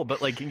 Okay, cool.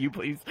 But like, can you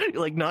please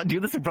like not do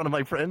this in front of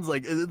my friends?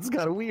 Like, it's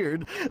kind of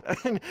weird.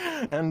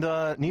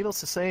 And needless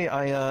to say,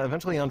 I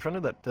eventually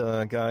unfriended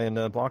that guy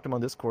and blocked him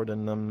on Discord.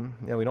 And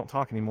yeah, we don't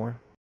talk anymore.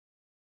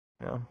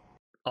 Yeah.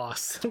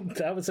 Awesome.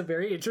 That was a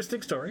very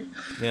interesting story.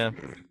 Yeah.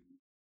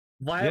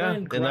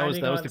 Violin and that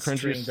was the string,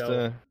 cringiest.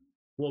 though,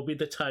 will be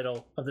the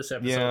title of this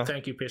episode. Yeah.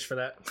 Thank you, Pish, for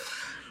that.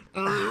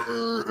 like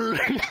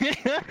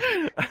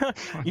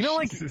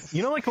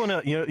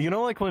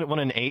when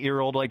an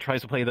 8-year-old like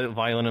tries to play the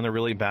violin and they're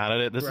really bad at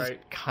it. This is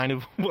kind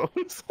of what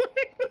it's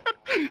like.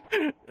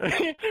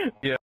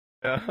 Yeah.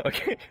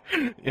 Okay.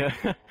 Yeah.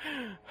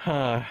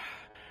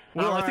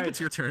 Well, I think it's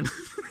your turn.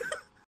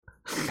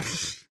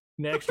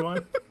 Next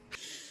one.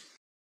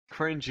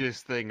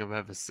 Cringiest thing I've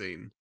ever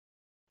seen.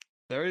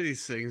 There are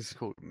these things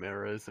called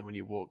mirrors, and when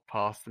you walk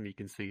past them, you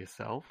can see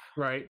yourself.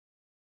 Right.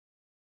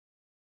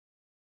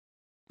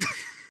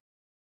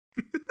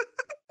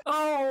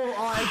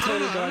 I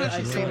totally got it.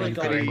 I totally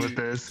got it. With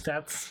this.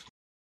 That's.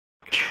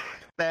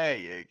 There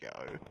you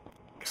go.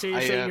 So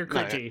you're saying you're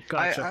cringy.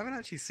 Gotcha. I haven't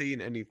actually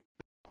seen any.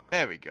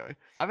 There we go. I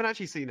haven't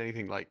actually seen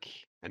anything like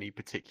any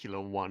particular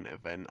one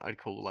event I'd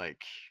call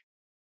like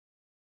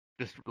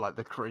just like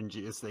the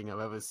cringiest thing I've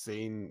ever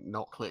seen,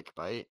 not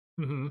clickbait.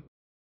 Mm-hmm.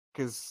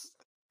 Because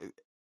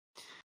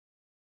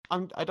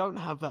I don't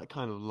have that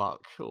kind of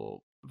luck,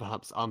 or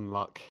perhaps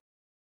unluck.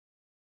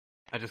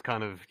 I just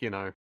kind of,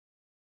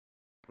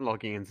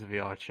 logging into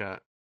VR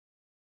chat.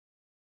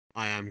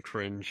 I am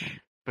cringe,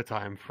 but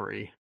I am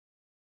free.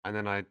 And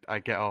then I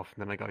get off,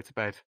 and then I go to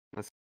bed.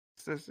 That's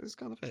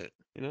kind of it,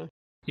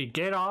 You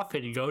get off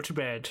and you go to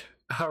bed.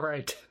 All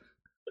right.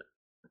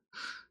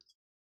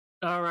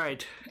 All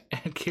right.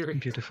 And Kiri.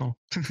 Beautiful.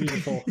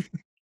 Beautiful.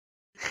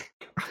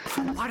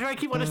 Why do I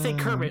keep wanting to say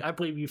Kermit? I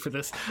blame you for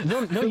this.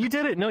 No, you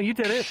did it. No, you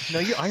did it. No,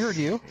 I heard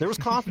you. There was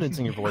confidence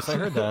in your voice. I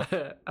heard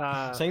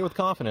that. Say it with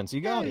confidence. You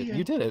got it.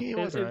 You did it.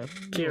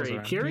 Kiri.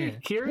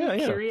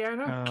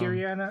 Kiriana?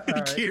 Kiriana? All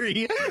right.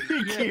 Kiri.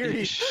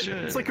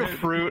 It's like a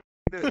fruit.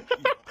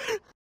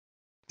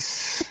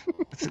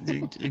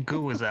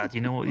 Go with that.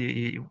 You know what?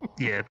 You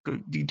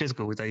just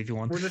go with that if you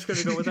want. We're just going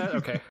to go with that?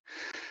 Okay.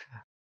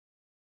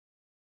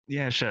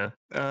 Yeah, sure.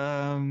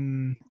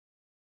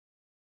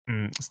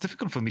 It's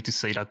difficult for me to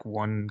say like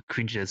one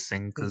cringiest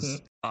thing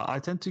because I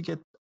tend to get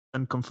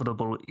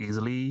uncomfortable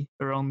easily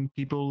around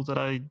people that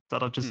are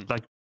just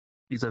like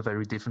either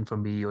very different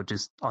from me or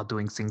just are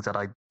doing things that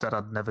I'd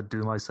never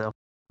do myself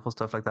or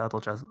stuff like that,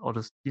 or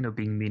just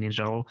being mean in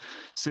general.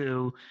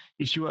 So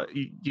if you are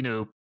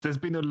there's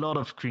been a lot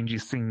of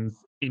cringy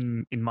things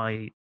in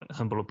my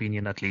humble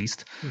opinion, at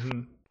least.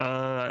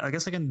 I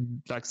guess I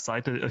can like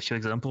cite a few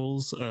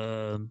examples.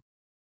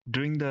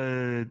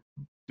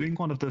 During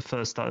one of the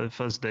first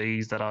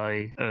days that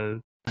I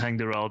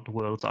hanged around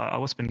worlds, I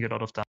was spending a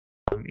lot of time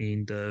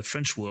in the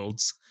French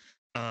worlds.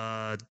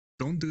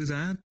 Don't do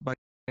that, by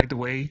the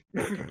way.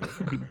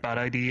 Bad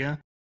idea.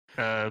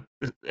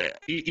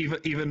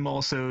 Even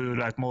more so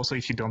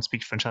if you don't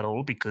speak French at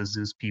all, because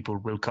those people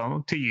will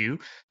come to you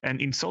and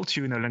insult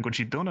you in a language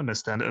you don't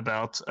understand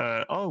about,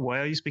 why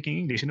are you speaking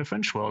English in a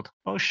French world?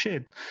 Oh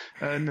shit.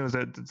 No,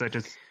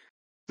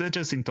 they're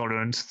just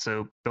intolerant,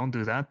 so don't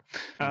do that.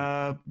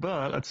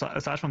 But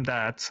aside from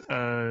that,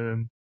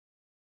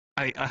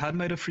 I had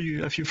made a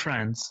few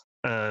friends,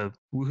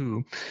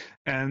 woohoo,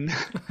 and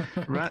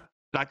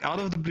like out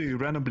of the blue,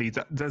 randomly,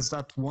 there's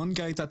that one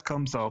guy that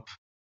comes up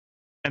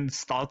and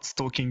starts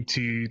talking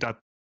to that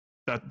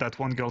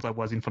one girl that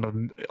was in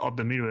front of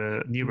the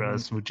mirror near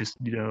us, who just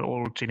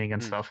all chilling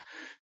and stuff.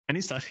 And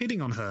he starts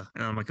hitting on her,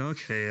 and I'm like,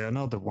 okay,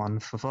 another one,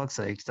 for fuck's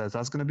sake.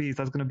 That's gonna be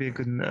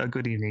a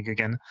good evening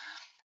again.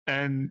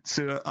 And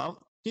so,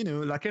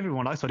 like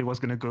everyone, I thought it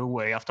was going to go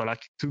away after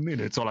like 2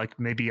 minutes, or like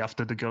maybe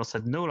after the girl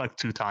said no like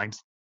 2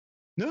 times.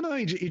 No,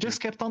 he just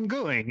kept on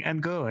going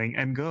and going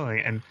and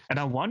going. And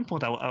at one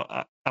point,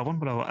 I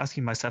was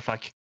asking myself,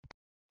 like,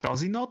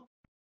 does he not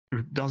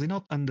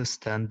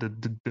understand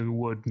the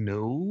word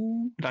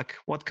no? Like,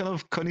 what kind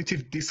of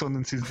cognitive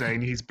dissonance is there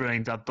in his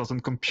brain that doesn't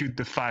compute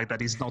the fact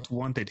that he's not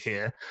wanted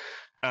here?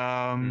 So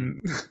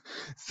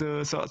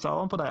at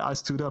one point I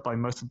stood up. I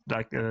mustered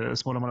like a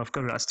small amount of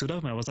courage. I stood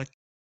up and I was like,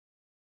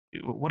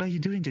 "What are you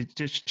doing?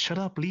 Just shut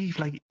up, leave!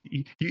 Like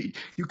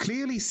you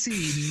clearly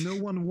see no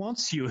one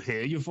wants you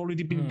here. You've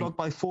already been blocked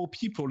by 4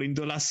 people in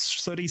the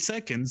last 30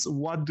 seconds.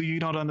 What do you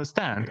not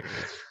understand?"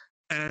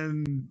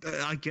 And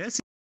I guess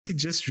he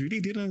just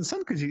really didn't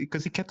understand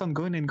because he kept on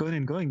going and going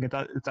and going. And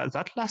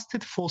that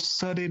lasted for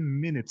 30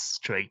 minutes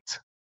straight.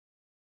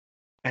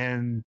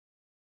 And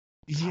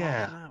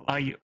yeah,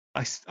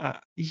 I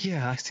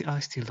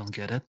still don't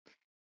get it.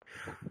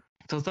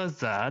 So there's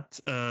that.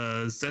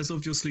 There's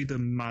obviously the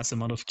mass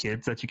amount of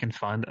kids that you can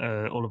find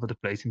all over the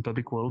place in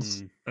public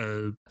worlds.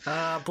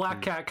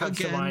 Black Cat comes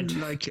to mind.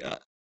 Like,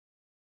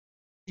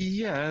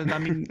 yeah, I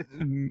mean,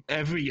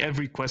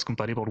 every Quest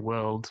compatible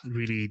world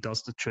really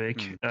does the trick.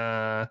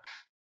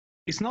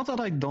 It's not that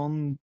I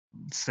don't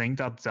think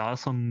that there are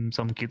some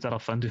kids that are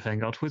fun to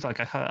hang out with. Like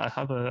I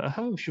have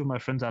a few of my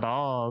friends that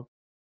are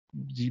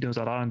that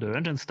are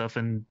underage and stuff,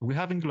 and we're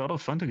having a lot of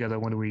fun together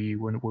when we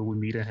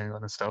meet and hang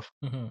out and stuff.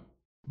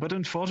 But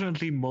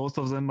unfortunately, most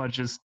of them are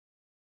just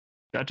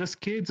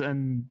kids,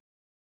 and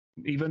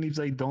even if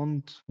they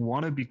don't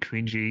want to be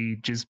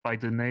cringy, just by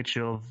the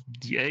nature of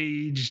the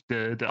age,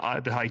 the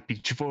high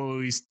pitched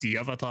voice, the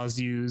avatars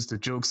used, the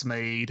jokes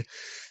made,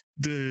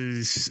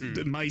 the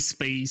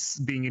MySpace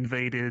being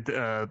invaded,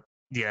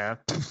 yeah.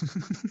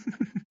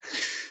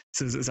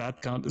 So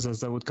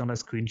that would count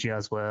as cringy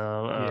as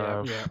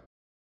well. Yeah.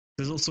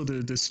 There's also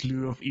the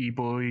slew of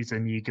e-boys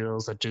and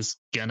e-girls that just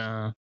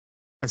gonna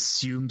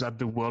assume that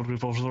the world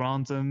revolves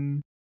around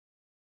them.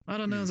 I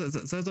don't know.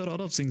 There's a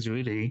lot of things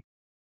really.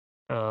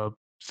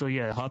 So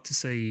yeah, hard to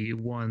say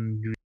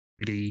one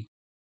really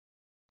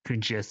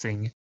cringy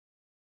thing.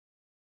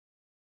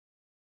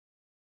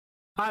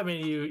 I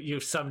mean, you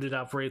summed it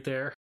up right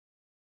there.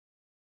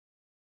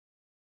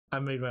 I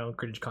made my own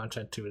cringe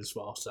content too as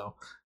well, so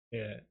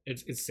yeah,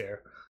 it's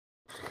there.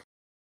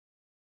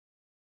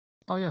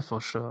 Oh yeah, for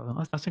sure.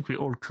 I think we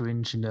all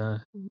cringe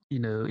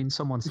in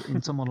someone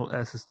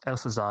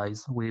else's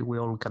eyes. We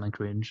all kind of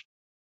cringe.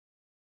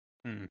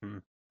 Mm-hmm.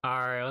 All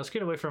right, let's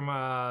get away from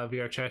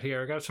VR chat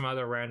here. I got some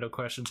other random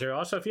questions here.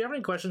 Also, if you have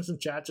any questions in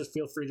chat, just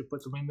feel free to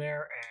put them in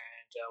there,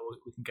 and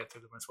we can get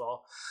through them as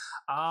well.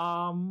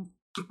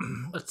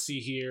 Let's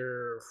see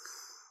here.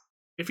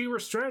 If you were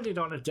stranded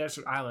on a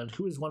desert island,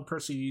 who is one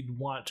person you'd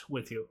want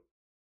with you?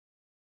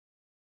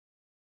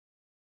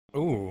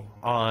 Ooh,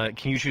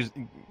 can you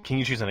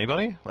choose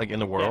anybody like in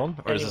the world,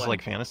 or is this anyone.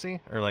 like fantasy,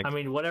 or like? I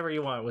mean, whatever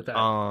you want with that.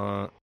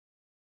 Oh.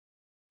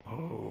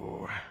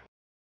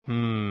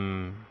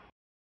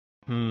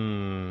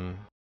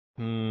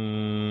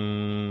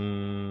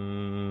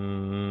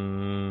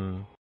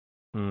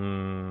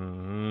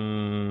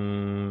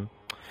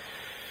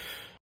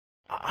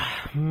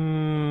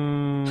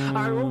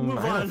 Alright, we'll move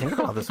I gotta on. think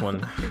about this one.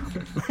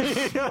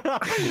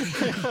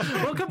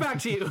 We'll come back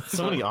to you.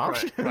 So many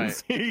options.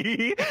 Right.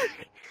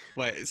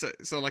 Wait,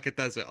 so like a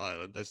desert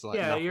island. There's like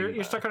Yeah, nothing you're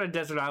there. stuck on a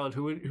desert island.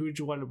 Who would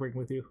you want to bring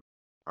with you?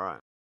 All right.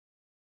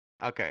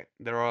 Okay,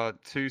 there are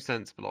two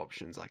sensible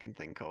options I can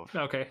think of.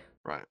 Okay.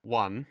 Right.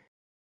 One,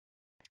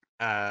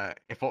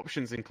 if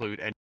options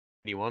include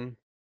anyone,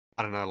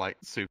 I don't know, like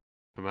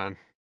Superman,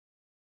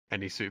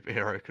 any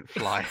superhero can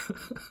fly,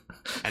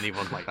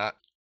 anyone like that.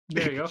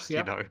 There you go. Just,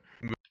 Yep. You know,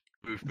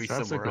 move me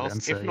That's a somewhere good else.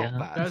 answer, If not yeah.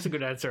 that, That's a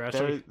good answer,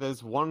 actually.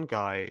 there's one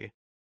guy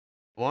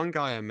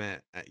I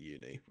met at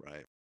uni,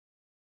 right?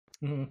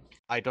 Mhm.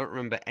 I don't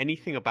remember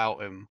anything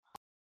about him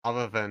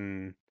other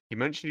than he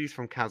mentioned he's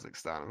from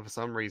Kazakhstan, and for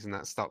some reason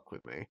that stuck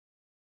with me.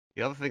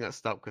 The other thing that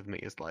stuck with me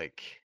is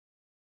like,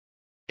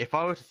 if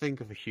I were to think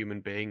of a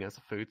human being as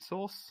a food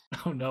source,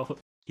 Oh no.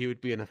 he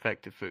would be an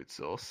effective food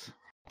source.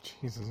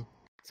 Jesus.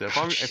 So if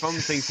I'm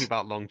thinking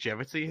about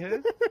longevity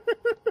here,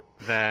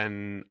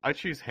 then I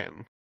choose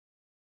him.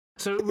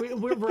 So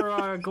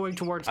we're going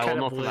towards I will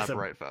not cannibalism.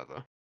 elaborate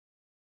further.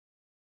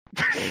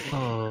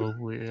 Oh,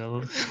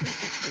 Will.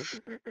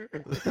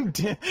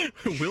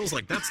 Will's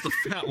like, that's the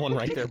fat one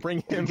right there.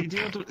 Bring him.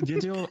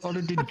 Did you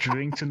already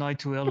drink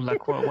tonight, Will?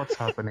 Like, what's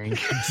happening?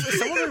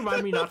 Someone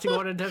remind me not to go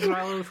on a desert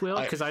island with Will,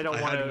 because I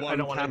don't want to. I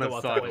don't want to go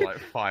out that way. like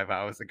 5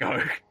 hours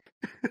ago.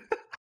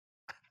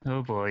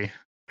 Oh boy.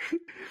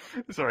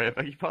 Sorry, I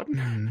beg your pardon.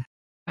 Hmm.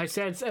 I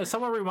said,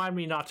 someone remind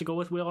me not to go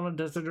with Will on a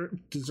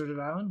deserted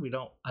island.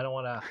 I don't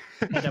want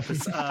to end up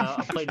with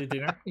a plate of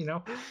dinner. You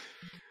know.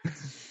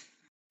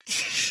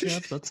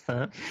 Yep, that's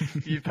fair.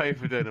 You pay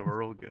for dinner,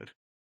 we're all good.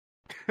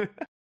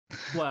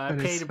 Well, I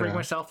That pay is to bring fair.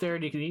 myself there,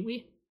 and you can eat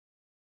me.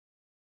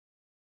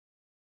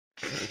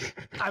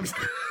 I'm.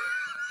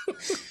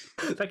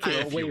 That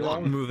came out way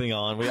wrong. Moving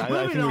on. I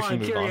Moving think we on, should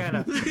move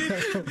on.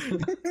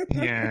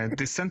 Kiriana. Yeah,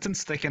 the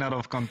sentence taken out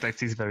of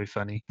context is very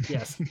funny.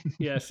 Yes.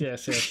 Yeah,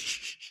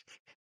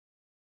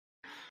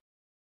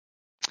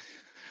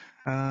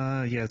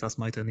 that's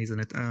my turn, isn't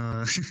it?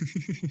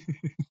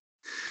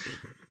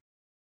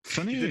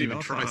 Funny You didn't even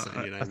enough, try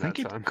saying your I name think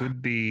that it time.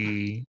 could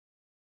be.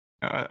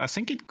 I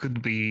think it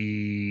could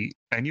be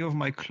any of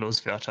my close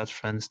VRChat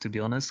friends, to be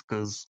honest,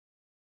 because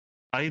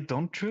I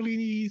don't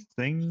really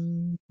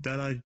think that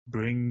I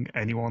bring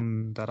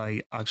anyone that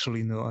I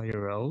actually know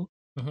IRL.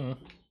 Mhm.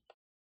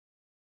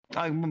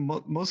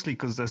 Mostly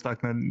because there's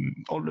like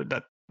all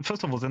that.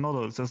 First of all,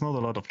 there's not a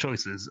lot of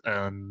choices,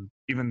 and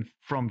even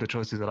from the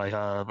choices that I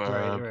have,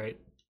 Right.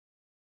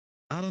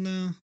 I don't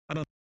know.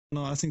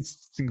 I think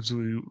things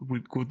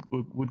would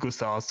go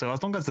south. So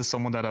as long as there's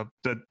someone that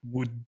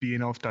would be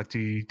enough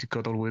to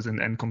cuddle with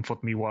and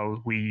comfort me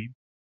while we,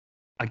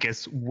 I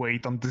guess,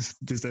 wait on this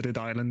deserted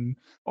island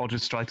or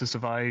just try to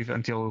survive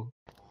until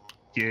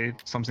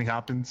something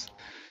happens.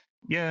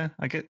 Yeah,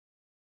 I get.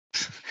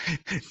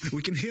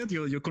 We can hear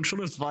your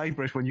controllers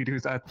vibrate when you do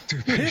that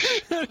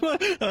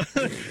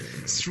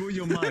through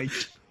your mic.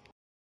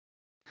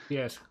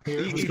 Yes. Here,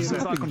 It's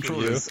let's our do that.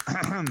 controllers.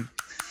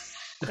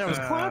 I was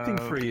clapping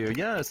for you.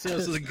 Yes,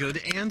 this is a good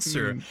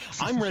answer.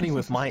 I'm ready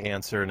with my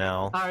answer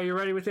now. Are you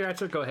ready with your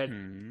answer? Go ahead.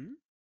 Hmm.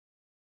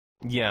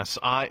 Yes,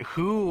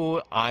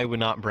 who I would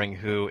not bring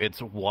who.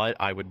 It's what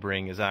I would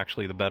bring is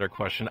actually the better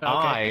question. Okay.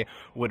 I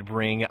would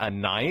bring a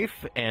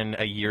knife and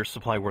a year's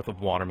supply worth of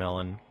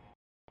watermelon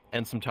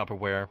and some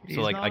Tupperware,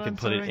 so like I could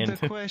put it into.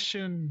 the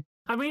question.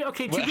 I mean,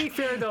 okay. To be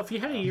fair, though, if you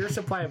had a year's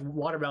supply of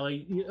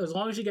watermelon, as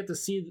long as you get the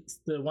seeds,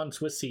 the one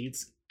Swiss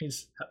seeds, you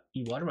just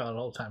eat watermelon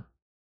all the time.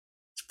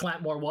 Just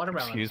plant more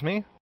watermelon. Excuse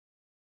me.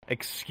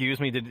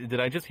 Did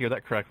I just hear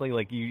that correctly?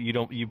 Like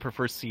you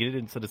prefer seeded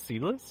instead of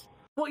seedless?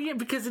 Well, yeah,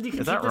 because then you can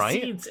Is take that the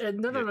right? seeds and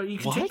no, you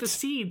can take the What?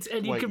 seeds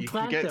and you can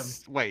plant them.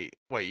 Wait,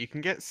 you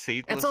can get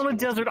seedless. It's on a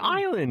desert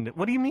watermelon? island.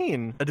 What do you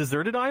mean? A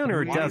deserted island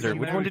or a Why is desert?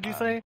 Which one did you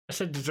say? I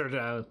said dessert.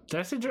 Did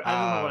I say dessert? I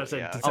don't know what I said.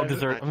 Yeah. Did Oh, I-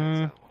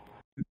 dessert.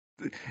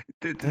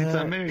 It's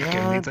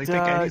American. It's like take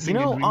anything you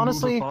know, and remove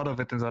honestly, a part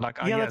of it, and they're like,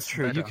 yeah, yes, that's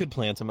true. You better. could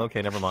plant them.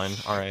 Okay, never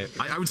mind. All right.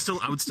 I would still.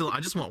 I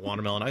just want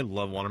watermelon. I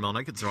love watermelon.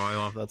 I could throw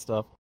off that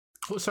stuff.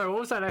 Oh, sorry,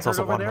 what was that I It's heard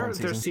also over there?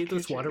 watermelon There's season.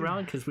 seedless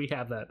watermelon because we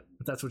have that.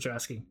 If that's what you're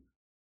asking.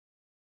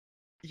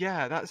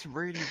 Yeah, that's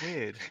really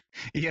weird.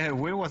 Yeah,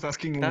 Will was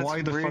asking That's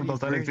why the fuck really, does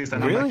that really exist,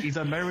 and I'm Really? like, he's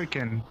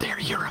American. They're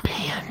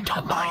European.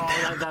 Don't mind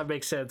Oh, them. that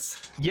makes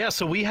sense. Yeah,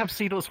 so we have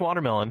seedless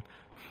watermelon.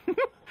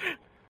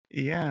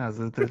 Yeah,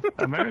 the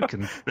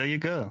Americans. There you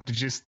go.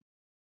 Just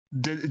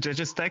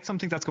take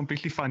something that's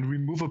completely fine,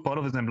 remove a part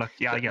of it, and I'm like,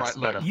 yeah, Right, yes,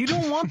 look, better. You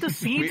don't want the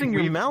seeds in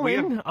your we melon,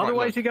 have- right,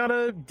 otherwise look. you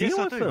gotta Yes, deal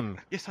I with do. them.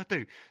 Yes, I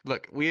do.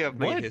 Look, we have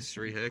made What?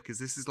 history here because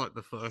this is like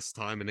the first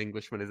time an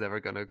Englishman is ever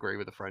going to agree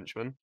with a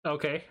Frenchman,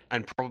 Okay.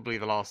 and probably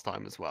the last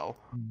time as well.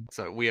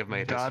 So we have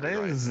made That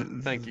history. is,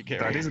 right? Thank you, Kiri.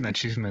 that is an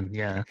achievement.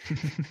 Yeah.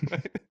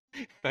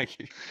 Thank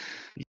you.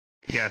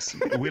 Yes,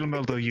 we'll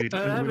murder you.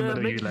 We'll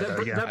murder you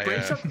later. Yeah. That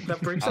brings up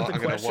the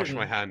I'm going to wash question.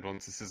 my hand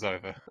once this is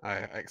over. I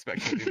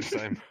expect you to do the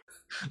same.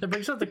 That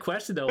brings up the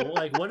question though.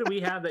 Like, what do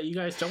we have that you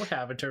guys don't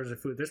have in terms of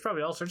food? There's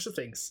probably all sorts of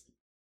things.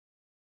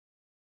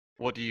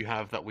 What do you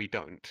have that we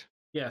don't?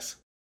 Yes.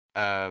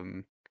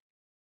 Well,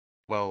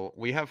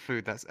 we have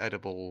food that's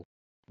edible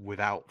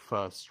without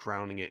first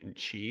drowning it in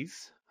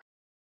cheese.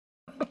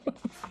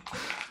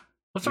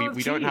 What's wrong with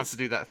We don't have cheese? to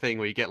do that thing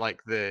where you get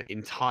like the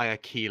entire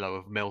kilo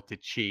of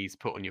melted cheese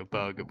put on your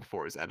burger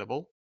before it's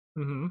edible.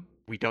 Mm-hmm.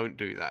 We don't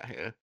do that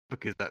here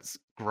because that's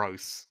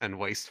gross and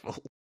wasteful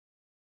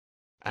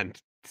and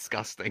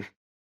disgusting.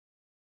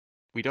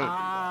 We don't.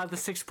 Ah, the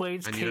Six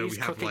Blades And, you know, K's we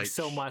have, cooking like-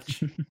 so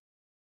much.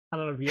 I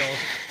don't know if y'all.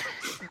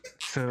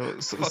 So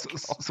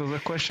the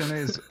question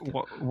is,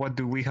 what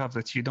do we have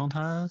that you don't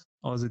have,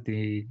 or is it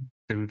the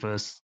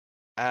reverse?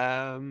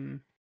 Either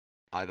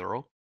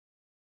or.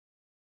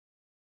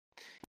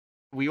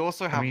 We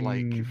also have mean,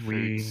 like food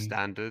we-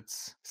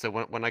 standards. So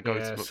when I go to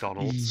Yes.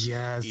 McDonald's,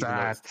 Yes, even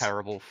though it's that.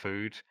 terrible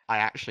food, I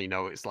actually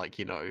know it's like,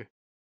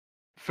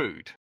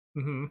 food.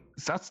 Mm-hmm.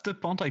 That's the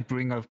point I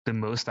bring up the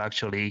most,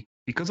 actually,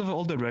 because of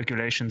all the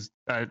regulations.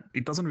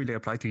 It doesn't really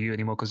apply to you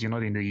anymore because you're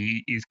not in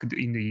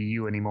the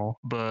EU anymore.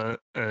 But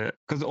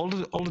because all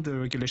of the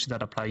regulations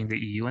that apply in the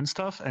EU and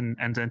stuff, and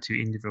then to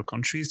individual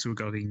countries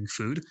regarding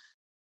food,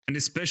 and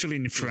especially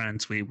in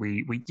France, we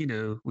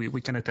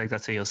kind of take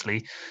that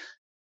seriously.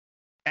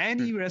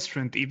 Any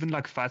restaurant, even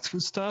like fast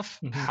food stuff,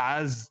 Mhm.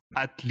 has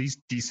at least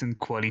decent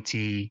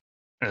quality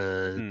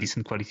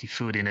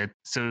food in it.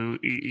 So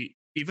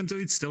even though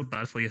it's still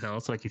bad for your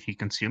health, like if you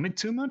consume it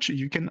too much,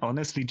 you can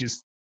honestly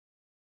just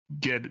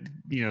get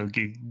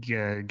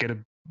a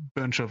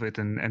bunch of it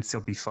and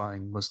still be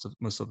fine most of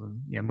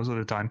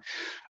the time.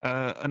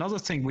 Another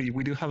thing,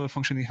 we do have a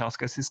functioning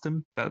healthcare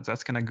system.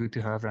 That's kind of good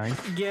to have, right?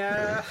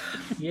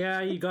 Yeah,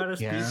 you got us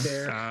beat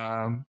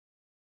there.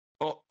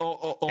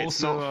 It's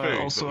not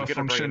food, but we're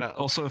gonna bring it up.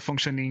 Also a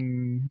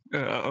functioning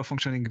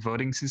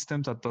voting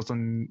system that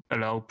doesn't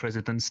allow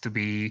presidents to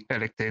be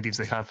elected if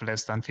they have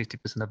less than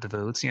 50% of the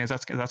votes. Yeah,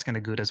 that's kind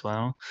of good as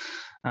well.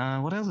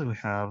 What else do we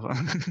have?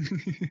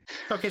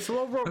 Okay,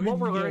 so what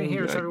we're learning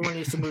here is everyone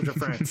needs to move to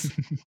France.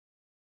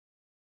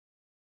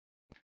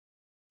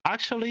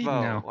 Actually,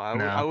 Well, no.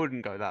 I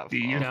wouldn't go that far.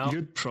 No.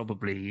 You'd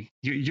probably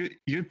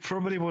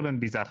wouldn't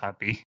be that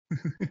happy.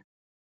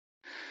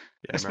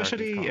 Yeah, Americans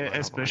can't learn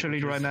especially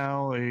other right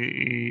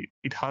languages. now,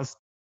 it has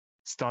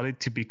started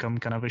to become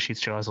kind of a shit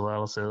show as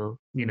well. So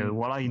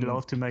while I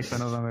love to make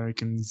fun of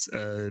Americans,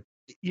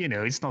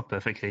 it's not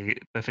perfectly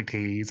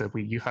easy.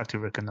 You have to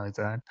recognize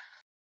that.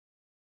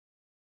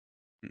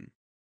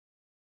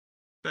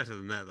 Better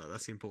than that, though.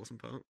 That's the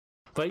important part.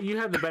 But you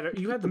had the better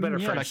Yeah,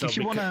 French. like if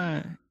you though,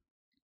 because- wanna,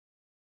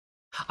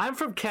 I'm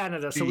from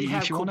Canada, so we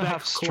have if you wanna Quebec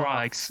have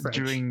strikes French.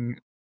 during.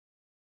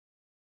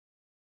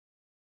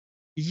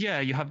 Yeah,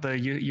 you have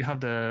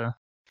the.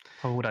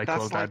 How would I call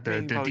That's like that?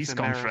 being The both discount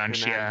American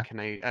French,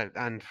 and yeah.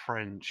 and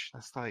French.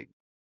 That's like,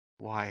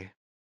 why?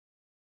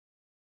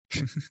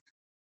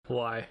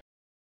 Why?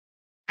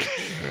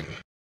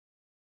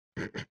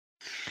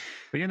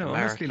 But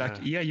honestly, like,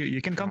 America, yeah,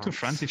 you can come to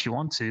France France. if you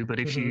want to, but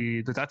if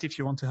you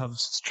want to have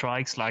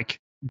strikes like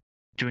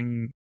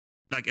during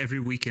like every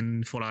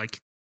weekend for like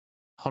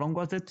how long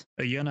was it?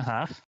 A year and a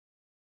half.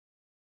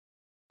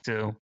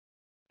 So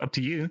up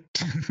to you.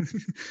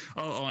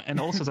 And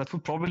also that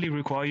would probably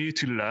require you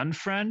to learn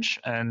French,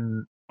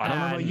 and I don't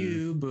know about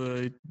you,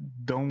 but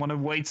don't want to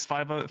waste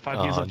five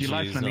years of your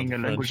life jeez, learning not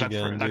a language French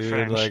again, like dude.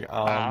 French. Like,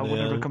 oh, I wouldn't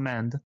man.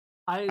 recommend.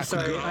 I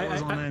could go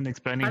hours on end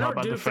explaining I how don't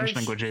bad do the French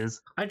French. language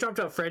is. I dropped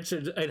out French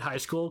in high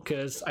school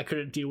because I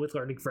couldn't deal with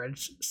learning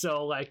French.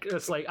 So like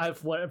it's like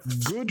I've what?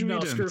 Good No,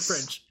 riddance. screw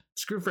French.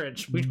 Screw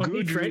French. We don't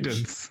need Good French.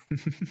 riddance.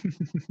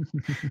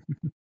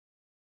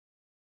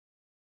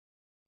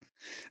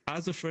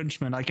 As a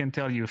Frenchman, I can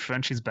tell you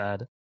French is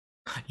bad.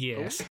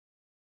 Yes.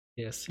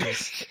 Yes.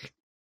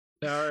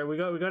 All right, we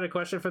got a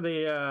question for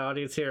the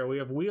audience here. We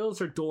have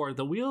wheels or door.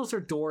 The wheels or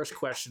doors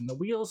question. The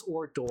wheels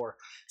or door.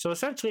 So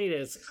essentially, it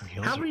is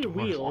Wheels how or many doors?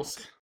 wheels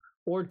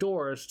or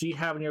doors do you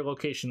have in your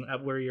location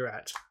at where you're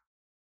at?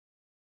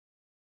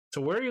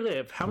 So where you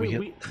live, how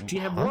many do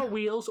you have more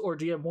wheels or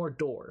do you have more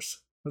doors?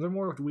 Are there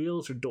more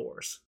wheels or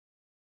doors?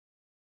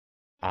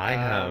 I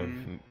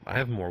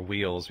have more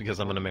wheels because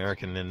I'm an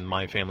American and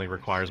my family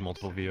requires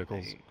multiple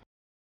vehicles.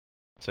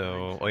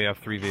 So you have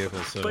 3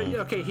 vehicles. So But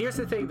okay, here's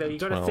the thing though. You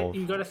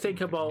 12. gotta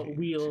think about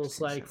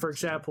wheels. Like for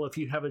example, if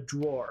you have a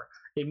drawer,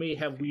 it may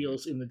have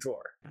wheels in the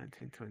drawer.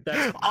 1920.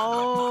 That's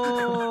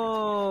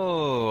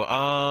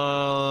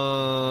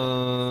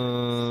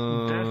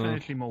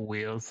Definitely more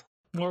wheels.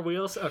 more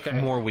wheels. Okay.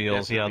 more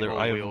wheels. Yeah, Definitely more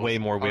I have wheels. way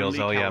more wheels.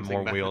 Only Oh yeah, counting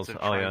more methods wheels. of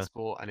Oh yeah.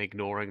 transport and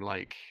ignoring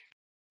like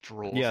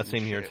drawers. Yeah, and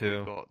same here, shit, too.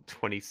 We've got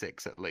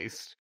 26 at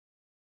least.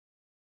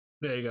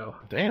 There you go.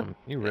 Damn,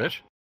 you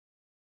rich?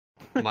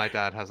 My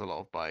dad has a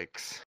lot of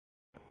bikes.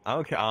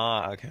 Okay.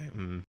 Okay.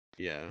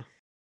 Yeah,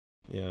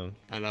 Yeah.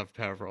 and I have a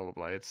pair of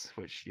rollerblades,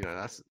 which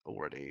that's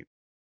already.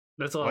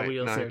 That's a lot of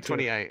wheels no, there too.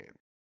 28.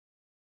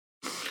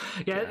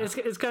 Yeah, it's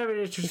kind of an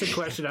interesting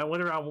question. I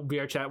went around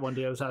VR chat one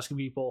day. I was asking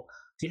people,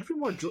 "Do you have any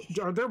more?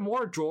 Are there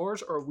more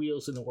drawers or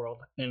wheels in the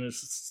world?" And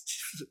it's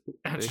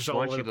answers all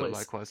Why over do the you look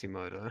place. like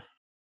Quasimodo?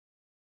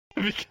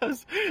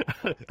 Because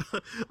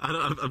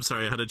I'm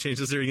sorry, I had to change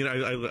this here.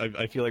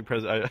 I feel like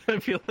I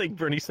feel like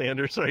Bernie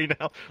Sanders right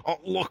now. Oh,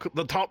 look,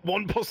 the top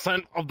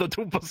 1% of the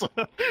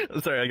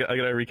 2%. Sorry, I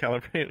gotta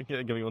recalibrate.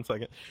 Give me 1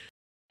 second.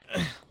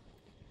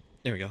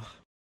 There we go.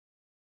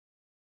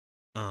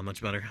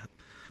 Much better.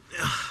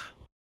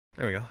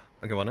 There we go.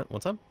 Okay,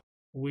 what's up?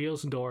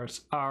 Wheels and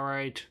doors. All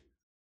right.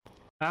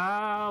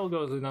 I'll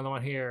go with another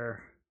one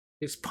here.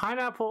 Is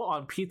pineapple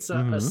on pizza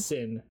a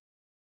sin?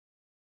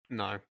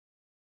 No.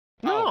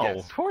 No, Oh,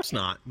 yes. of course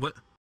not. What?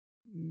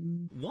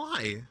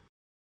 Why?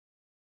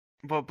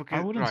 Well,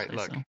 because wouldn't right, say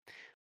look.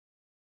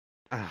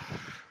 so.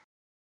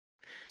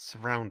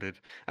 Surrounded.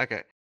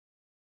 Okay.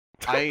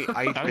 I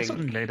I'll think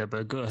something later,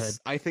 but go ahead.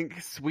 I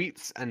think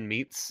sweets and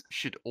meats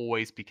should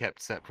always be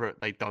kept separate.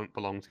 They don't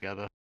belong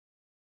together.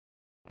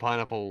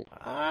 Pineapple,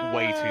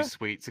 way too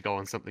sweet to go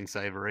on something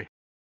savory.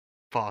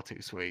 Far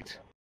too sweet.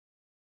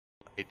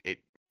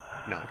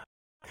 No.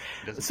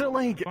 It doesn't So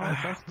belong.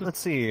 like, let's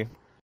see.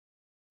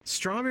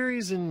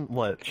 Strawberries and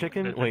what?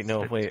 Chicken? Wait,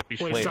 no, wait,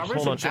 strawberries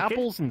hold on. and chicken?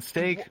 Apples and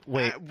steak.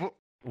 Wait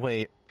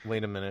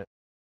a minute.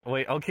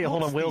 Wait, okay,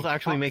 hold on. Will's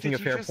actually making a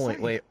fair point.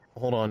 Say? Wait,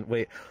 hold on.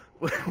 Wait.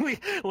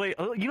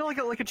 You know,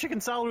 like a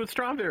chicken salad with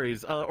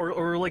strawberries, or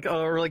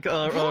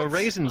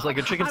raisins, like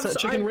a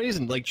chicken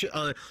raisin, like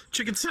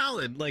chicken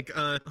salad, like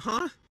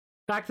huh?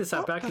 Back this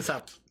up.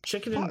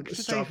 Chicken What and did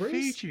they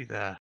strawberries. feed you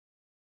there?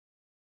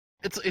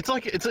 It's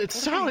like it's a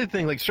salad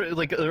thing, like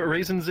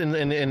raisins in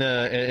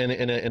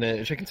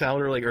a chicken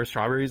salad, or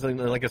strawberries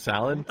like a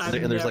salad. I've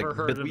and there's never like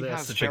heard bits of We this.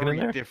 have of chicken in very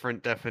there.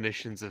 different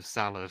definitions of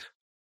salad.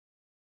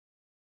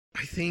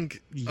 I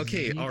think.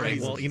 Okay, all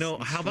right. Well,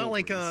 how about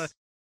like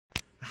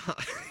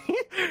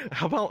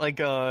how about like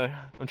I'm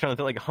trying to think,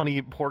 like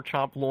honey pork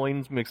chop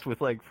loins mixed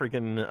with like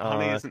freaking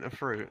Honey isn't a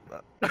fruit.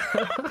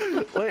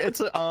 Wait,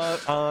 it's all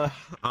right.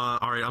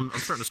 I'm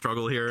starting to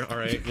struggle here. All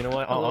right, you know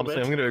what? Honestly,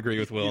 I'm going to agree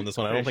with Will on this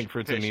one. I don't think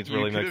fruits and meats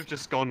really You could mix. have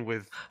just gone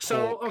with.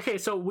 So pork okay,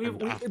 so we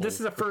and apple, this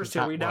is the first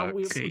because here. that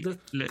works.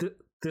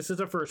 This is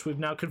the first. We've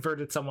now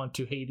converted someone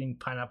to hating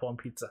pineapple on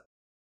pizza.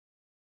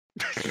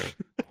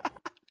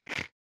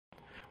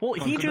 Well,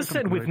 he just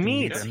said with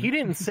meats. He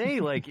didn't say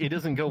like it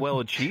doesn't go well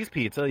with cheese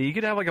pizza. You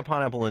could have like a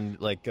pineapple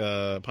and like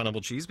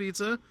pineapple cheese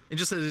pizza. It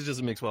just says it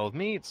doesn't mix well with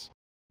meats,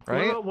 right?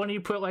 What about when you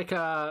put like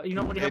when you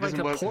have like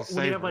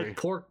when you have like savory.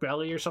 pork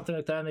belly or something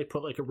like that, and they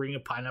put like a ring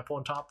of pineapple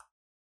on top?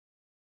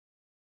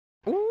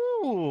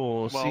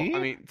 Ooh, Well, see? I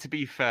mean, to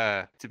be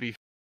fair,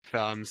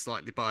 I'm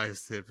slightly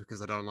biased here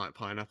because I don't like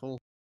pineapple.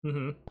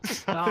 Mm-hmm.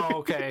 Oh,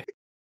 okay.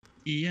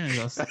 Yeah,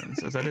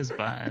 that is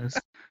biased.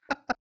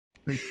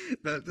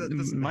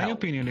 My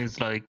opinion is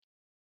like,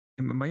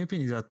 my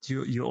opinion is that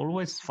you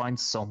always find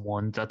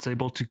someone that's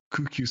able to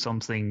cook you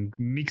something,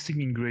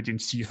 mixing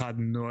ingredients you had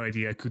no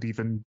idea could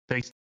even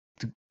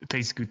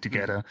taste good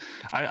together.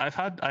 I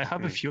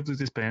have a few of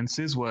those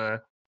experiences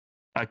where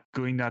I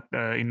going at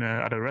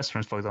a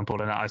restaurant, for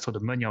example, and I saw the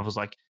menu. I was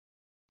like,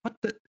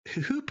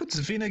 who puts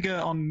vinegar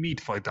on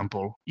meat, for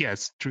example?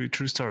 Yes, true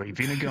story.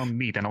 Vinegar on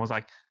meat, and I was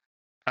like,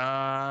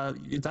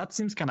 that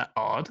seems kind of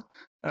odd.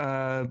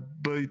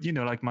 But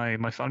like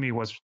my family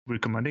was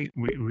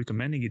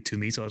recommending it to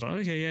me, so I was like,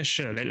 okay, yeah,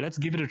 sure, let's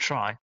give it a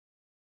try.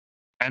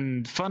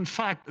 And fun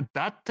fact,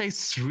 that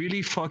tastes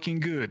really fucking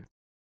good.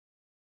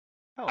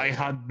 I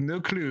had no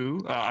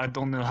clue. I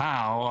don't know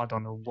how. I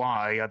don't know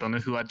why. I don't know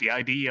who had the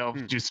idea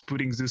of just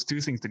putting those two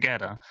things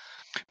together.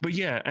 But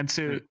yeah, and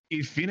so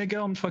if vinegar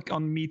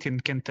on meat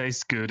can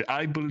taste good,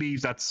 I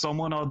believe that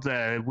someone out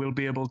there will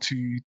be able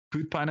to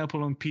put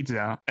pineapple on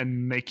pizza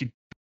and make it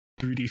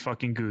really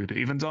fucking good.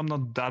 Even though I'm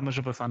not that much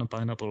of a fan of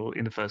pineapple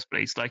in the first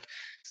place, like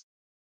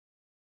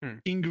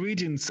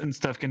ingredients and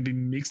stuff can be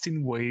mixed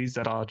in ways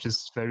that are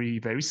just very,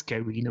 very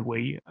scary in a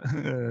way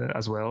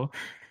as well.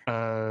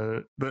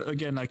 But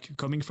again, like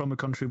coming from a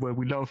country where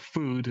we love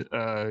food,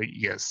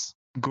 yes,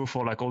 go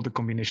for like all the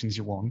combinations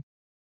you want.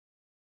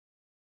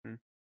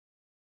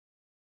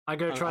 I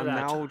gotta try I'm that.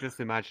 now just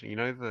imagining, you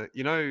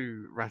know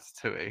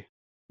Ratatouille,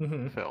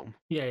 Mhm. the film.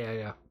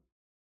 Yeah.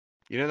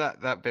 You know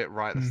that bit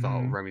right at the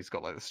start, where Mhm. Remy's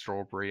got like the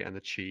strawberry and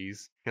the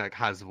cheese. He like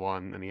has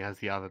one, and he has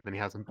the other, then he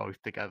has them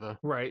both together.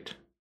 Right.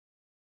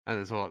 And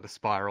there's all like the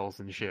spirals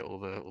and shit, all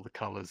the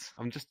colors.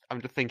 I'm just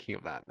thinking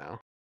of that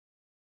now.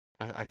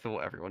 I thought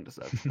everyone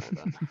deserved to know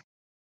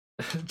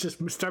that.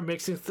 Just start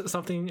mixing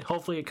something.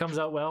 Hopefully, it comes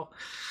out well.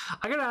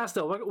 I gotta ask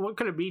though, what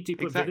kind of meat do you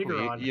put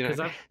vinegar on? You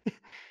know,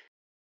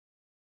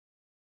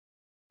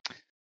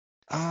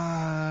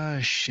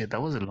 Shit,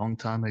 that was a long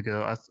time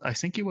ago. I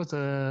think it was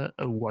a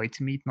white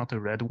meat, not a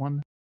red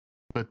one.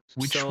 But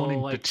which So, one in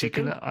like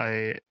particular?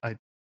 chicken?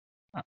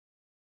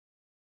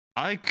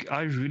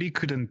 I really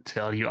couldn't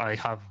tell you. I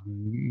have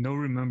no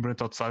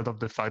remembrance outside of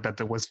the fact that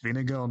there was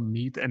vinegar on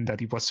meat and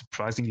that it was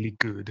surprisingly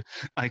good.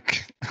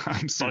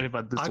 I'm sorry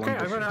about this Okay,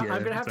 one.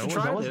 I'm gonna have to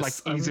try that was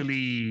this. like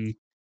easily.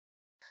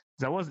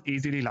 That was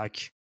easily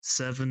like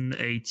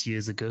 7-8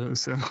 years ago.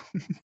 So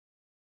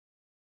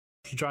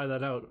Try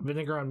that out.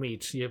 Vinegar on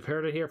meat. You've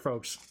heard it here,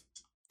 folks.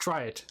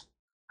 Try it.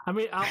 I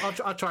mean,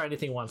 I'll try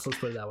anything once. Let's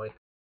put it that way.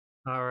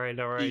 All right.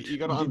 you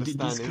got to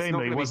understand.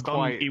 Disclaimer: it was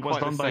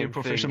done by a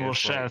professional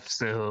chef.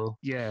 So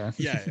yeah,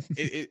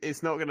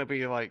 it's not going to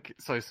be like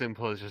so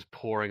simple as just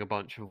pouring a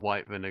bunch of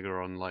white vinegar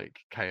on like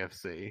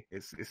KFC.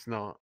 It's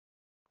not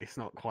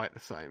quite the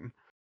same.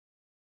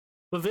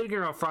 But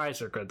vinegar on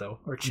fries are good though,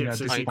 or chips. Yeah, or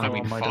this something. I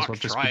mean, might as well fuck,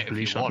 just try put it if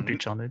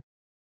bleach you on it.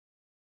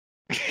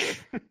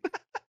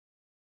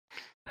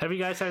 Have you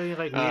guys had any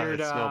like It'd weird,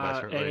 smell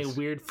better, at any least.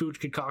 weird food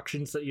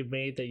concoctions that you've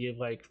made that you've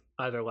like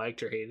either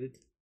liked or hated?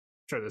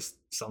 Try this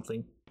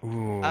something.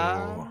 Ooh.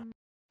 Um,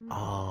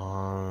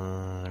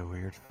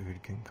 Weird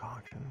food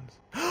concoctions.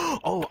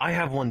 Oh, I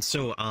have one.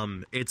 So,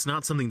 it's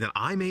not something that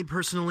I made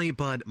personally,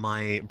 but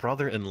my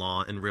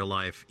brother-in-law in real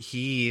life,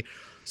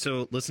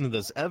 so listen to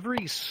this.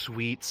 Every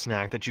sweet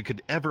snack that you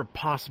could ever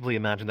possibly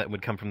imagine that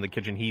would come from the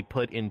kitchen, he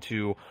put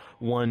into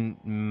one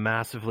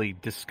massively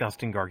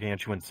disgusting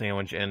gargantuan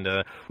sandwich, and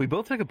we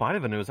both took a bite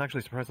of it, and it was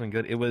actually surprisingly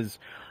good. It was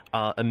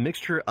a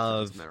mixture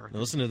of,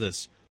 listen to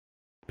this,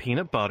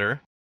 peanut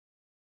butter,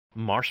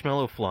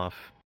 marshmallow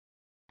fluff,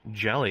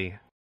 jelly,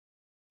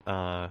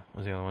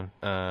 what's the other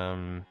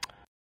one?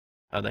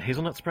 The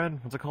hazelnut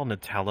spread, what's it called?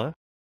 Nutella.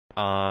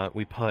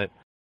 We put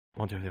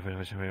did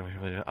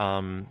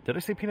I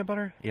say peanut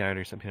butter? Yeah, I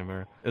already said peanut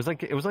butter.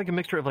 It was like a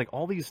mixture of like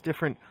all these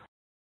different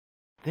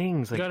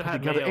things like You gotta put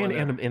have together, mayo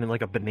in and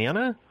like a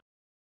banana.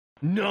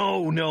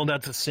 No,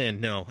 that's a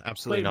sin. No,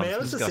 absolutely Wait, not.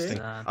 mayo's It's a disgusting.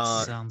 sin?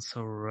 That sounds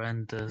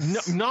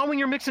horrendous. No, not when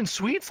you're mixing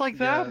sweets like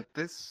that. yeah,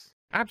 this.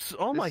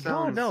 Oh This my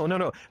god,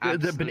 no.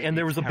 absolutely And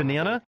there was a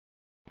banana. terrible.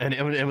 And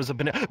it was a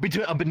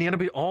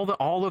banana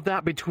all of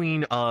that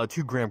between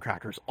 2 graham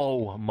crackers.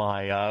 Oh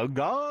my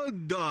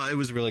god, it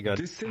was really good.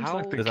 This seems How-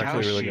 like the It's cow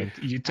actually really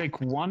shit. You take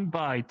one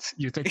bite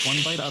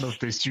out of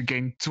this, you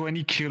gain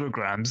 20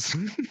 kilograms,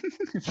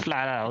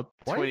 flat out.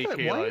 Why are you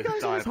 20 guys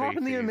kilos always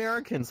hopping the diabetes.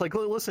 Americans? Like,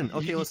 listen.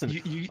 Okay, listen.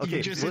 You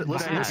Okay, just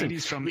listen.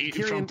 diabetes from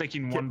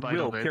taking one bite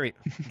of it.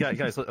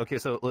 Guys. Okay,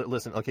 so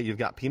listen. Okay, you've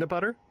got peanut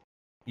butter,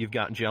 you've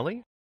got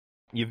jelly,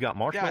 you've got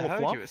marshmallow heard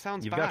fluff, you. It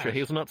sounds you've got your bad.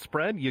 hazelnut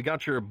spread, you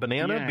got your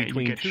banana Yeah, you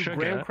between get 2 sugar,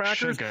 graham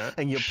crackers, sugar,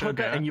 and you put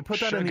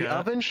that in the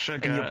oven,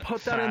 and you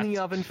put that in the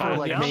oven for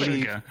like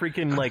maybe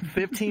freaking like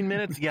 15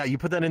 minutes. Yeah, you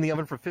put that in the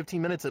oven for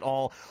 15 minutes. It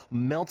all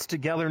melts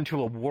together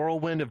into a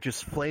whirlwind of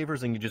just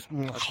flavors, and you just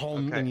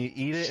and you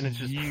eat it, and it's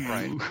just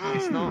Right.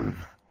 It's not.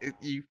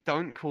 You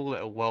don't call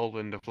it a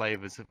whirlwind of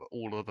flavors if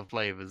all of the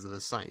flavors are the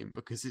same,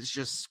 because it's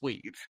just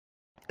sweet.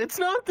 It's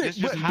not that. It's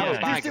just but, have a there's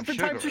bag of different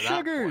sugar types of at that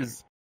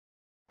sugars.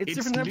 It's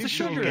different types of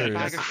literally sugars. a a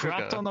bag of crap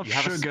sugar. ton of You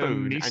have a sugar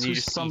spoon mixed and you with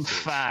just some eat it.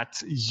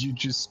 fat. You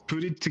just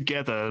put it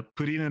together,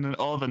 put it in an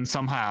oven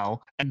somehow,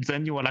 and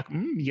then you are like,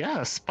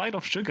 yeah, a spite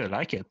of sugar,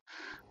 like it.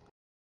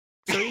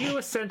 So you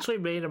essentially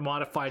made a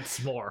modified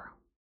s'more.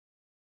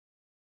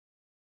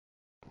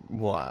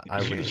 Well,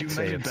 I You would made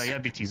say a it's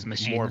diabetes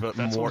machine. more of a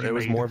That's what you It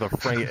was made. more of a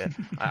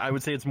I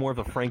would say it's more of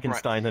a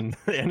Frankenstein than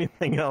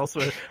anything else.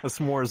 A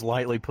s'more is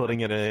lightly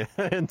putting it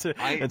into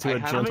I a have-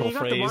 I gentle mean, you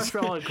got the phrase.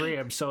 marshmallow and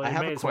graham, so I it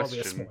have may a as well be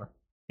a question. s'more.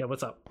 Yeah,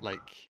 what's up? Like,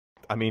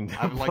 I mean, I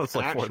have like it's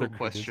an like 4 actual other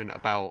question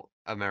about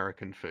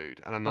American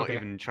food, and I'm not Okay.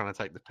 even trying to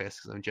take the piss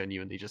because I'm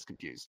genuinely just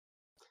confused.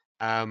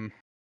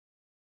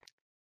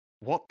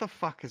 What the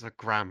fuck is a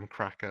graham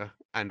cracker,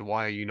 and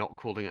why are you not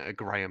calling it a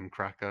graham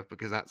cracker?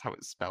 Because that's how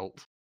it's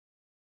spelt.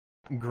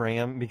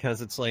 Graham,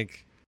 because it's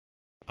like,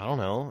 I don't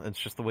know, it's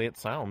just the way it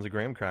sounds, a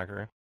graham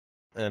cracker,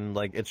 and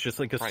like it's just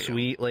like a Graham.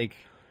 sweet like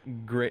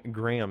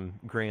graham,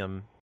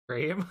 Graham?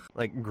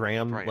 like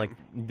graham, Graham. like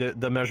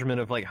the measurement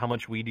of like how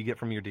much weed you get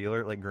from your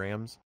dealer, like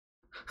grams.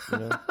 You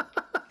know?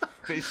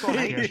 But it's got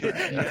H.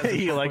 Yeah.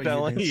 You like that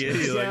one? Yeah,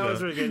 You like that was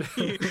that.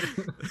 really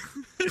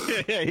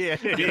good. yeah.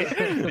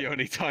 The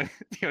only time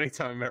the only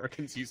time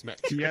Americans use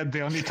metric. Yeah,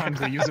 the only time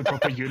they use a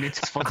proper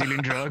unit is for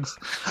dealing drugs.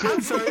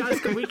 I'm sorry,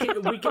 we can.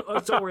 Oh,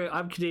 don't worry,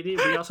 I'm Canadian.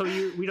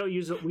 We don't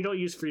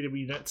use freedom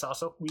units.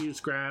 Also, we use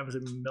grams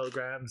and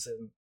milligrams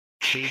and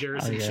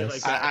liters and shit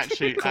like that.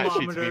 Actually, to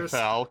be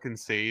fair, I'll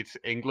concede.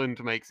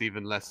 England makes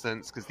even less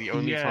sense because the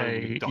only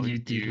time you don't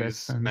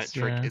use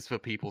metric is for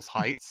people's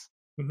heights.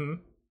 Mm-hmm.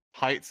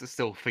 Heights are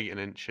still feet and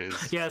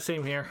inches. Yeah,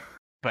 same here.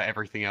 But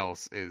everything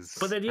else is.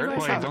 But then you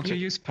guys don't you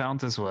use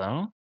pound as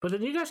well? But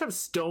then you guys have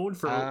stone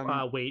for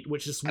weight,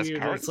 which is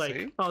weird. It's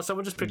like, oh,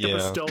 someone just picked up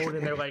a stone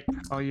and they're like,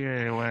 oh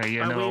yeah, well,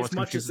 yeah, I no, weigh I as was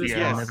much as confused. this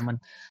Yeah, rock. never mind.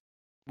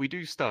 We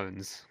do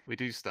stones.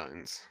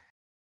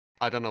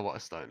 I don't know what a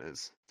stone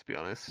is, to be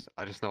honest.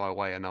 I just know I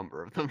weigh a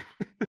number of them.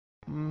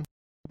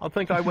 I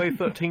think I weigh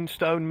 13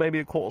 stone, maybe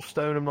a quarter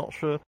stone. I'm not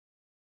sure.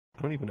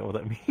 I don't even know what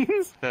that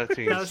means.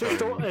 13 now, is your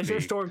stone.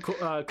 store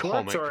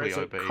correct, or is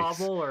it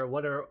cobble, or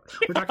what? We're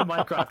talking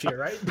Minecraft here,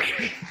 right?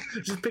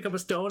 Just pick up a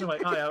stone and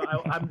like, oh yeah,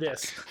 I'm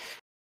this.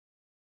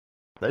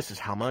 This is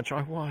how much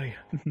I weigh.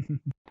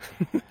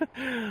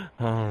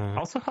 I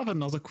also have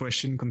another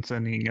question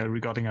concerning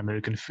regarding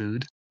American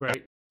food.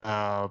 Right.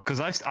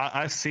 Because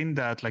I've seen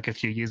that like a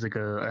few years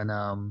ago,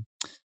 and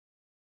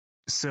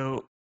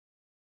so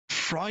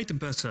fried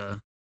butter.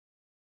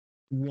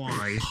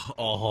 Why?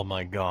 Oh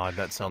my god,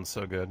 that sounds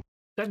so good.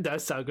 That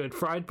does sound good.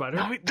 Fried butter.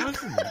 No, it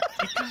doesn't.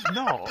 It does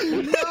not.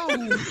 No.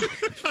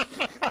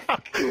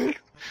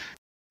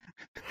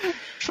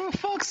 For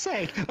fuck's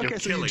sake! Okay,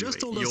 so you just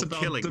told us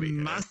about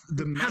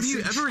the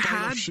massive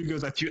of sugar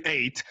that you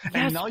ate,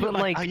 and now you're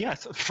like,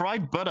 yes,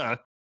 fried butter.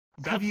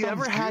 Have you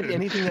ever had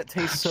anything that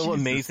tastes so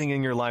amazing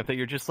in your life that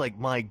you're just like,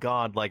 my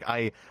god, like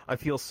I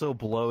feel so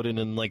bloated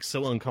and like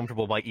so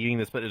uncomfortable by eating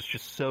this, but it's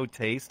just so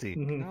tasty.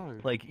 Mm-hmm. No.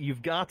 Like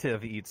you've got to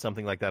have eaten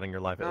something like that in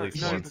your life at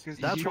least once.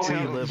 That's what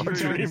why you live.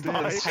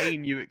 The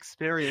pain you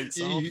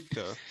experience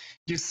after.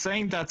 You're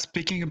saying that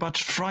speaking about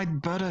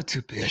fried butter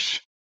to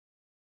Bish.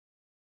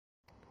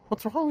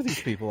 What's wrong with these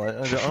people?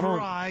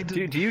 I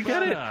don't. Do you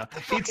get it?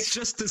 It's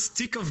just a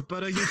stick of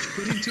butter you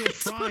put into a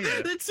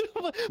fryer.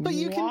 But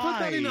you can put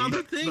that in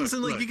other things,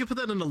 and like you can put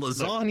that in a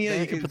lasagna.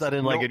 You can put that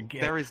in like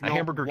a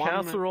hamburger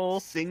casserole.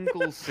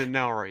 Single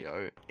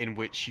scenario in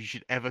which you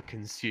should ever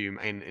consume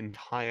an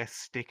entire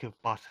stick of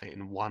butter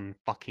in one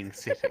fucking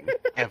sitting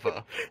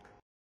ever.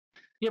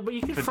 Yeah, but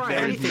you can fry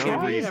anything. No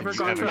Have you ever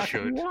gone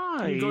to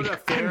Why? You go to a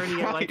fair and you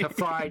get like a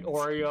fried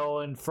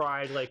Oreo and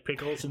fried like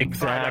pickles and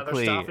fried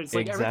other stuff. It's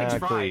like everything's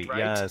fried, right?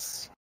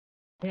 Yes.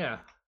 Yeah.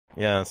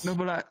 Yes. No,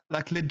 but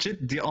like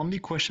legit, the only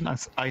question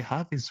I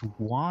have is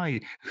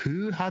why?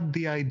 Who had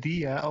the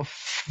idea of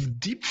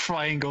deep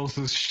frying all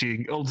those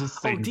things? Oh,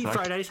 deep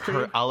fried ice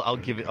cream. I'll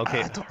give it.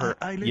 Okay.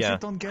 I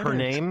legit don't get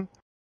it.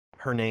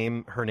 Her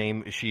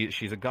name.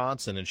 She's a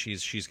godson, and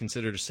she's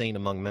considered a saint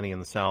among many in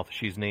the South.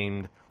 She's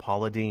named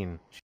Paula Deen.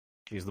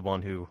 She's the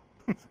one who.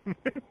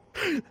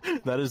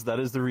 that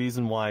is the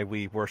reason why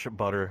we worship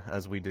butter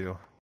as we do,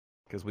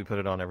 because we put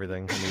it on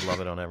everything and we love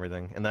it on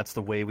everything, and that's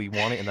the way we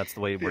want it, and that's the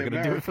way we're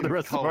gonna do it for the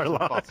rest of our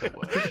lives.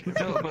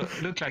 No,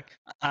 but look, like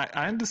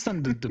I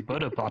understand the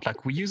butter part.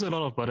 Like we use a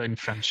lot of butter in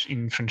French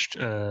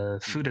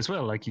food as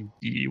well. Like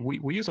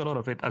we use a lot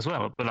of it as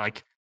well. But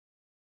like,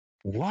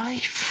 why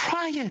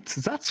fry it?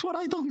 That's what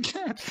I don't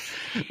get.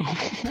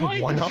 Why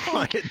not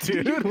fry it,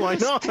 dude? Why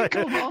not? Do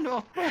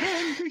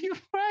you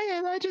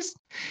fry it?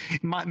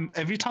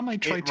 Every time I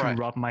try to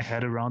wrap my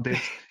head around it,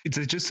 it's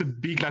just a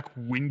big like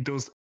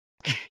Windows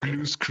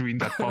blue screen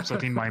that pops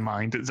up in my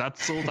mind.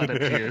 That's all that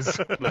it is.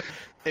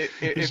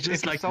 It's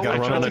just like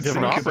gotta run on a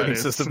different operating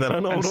system. Then I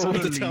don't know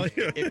what to tell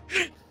you.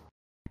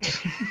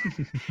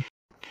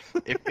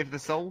 If the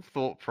sole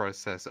thought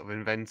process of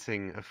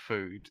inventing a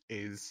food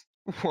is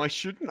why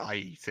shouldn't I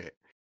eat it?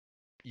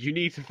 You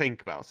need to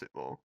think about it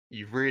more.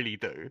 You really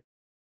do.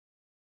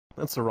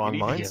 That's the wrong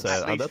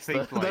mindset. That's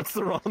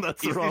the wrong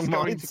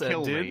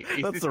mindset, dude.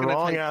 That's the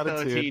wrong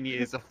attitude. 13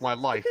 years of my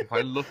life if I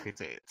look at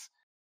it.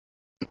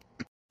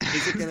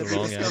 Is it going to be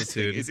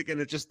disgusting? Is it going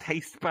to just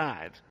taste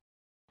bad?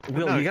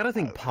 Will, no, you got to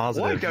think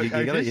positive.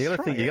 You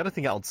got to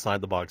think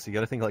outside the box. You got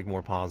to think like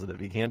more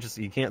positive. You can't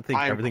think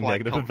everything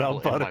negative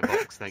about butter. In my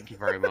box. Thank you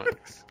very much.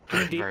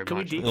 Thank you very much. Can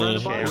we deep fry the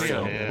box?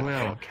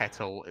 Well,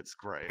 kettle, it's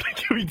great.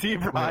 Can we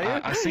deep fry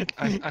it?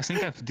 I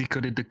think I've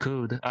decoded the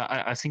code.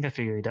 I think I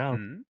figured it out.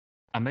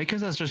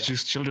 Americans are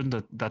just children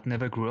that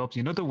never grew up.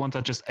 You know, the ones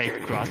that just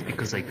ate grass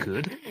because they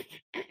could.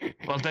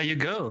 Well, there you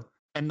go.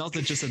 And now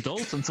they're just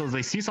adults, and so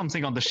they see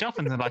something on the shelf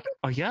and they're like,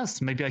 "Oh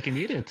yes, maybe I can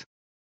eat it."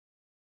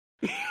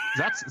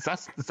 That's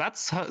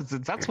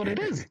what it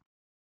is.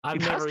 I've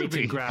never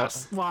eaten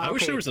grass. I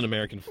wish there was an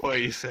American.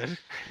 What you said?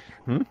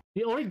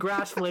 The only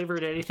grass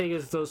flavored anything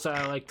is those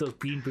like those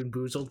bean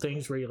bamboozled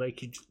things where you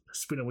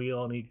spin a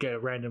wheel and you get a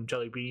random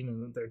jelly bean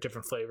and they're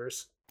different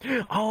flavors.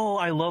 Oh,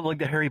 I love like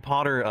the Harry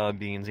Potter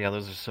beans. Yeah,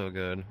 those are so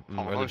good.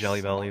 Or the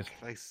Jelly Bellies.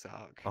 They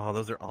suck. Oh,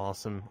 those are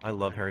awesome. I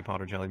love Harry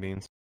Potter jelly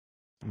beans.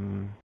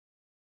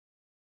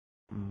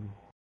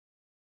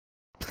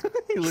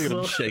 Look at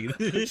him shaking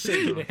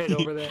the head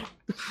over there.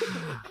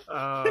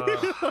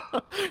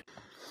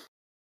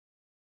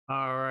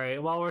 All right.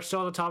 While we're still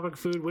on the topic of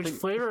food, which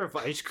flavor of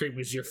ice cream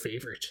is your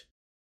favorite?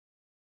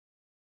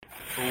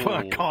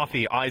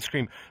 Coffee, ice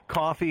cream.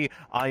 Coffee,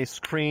 ice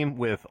cream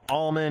with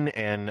almond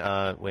and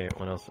wait,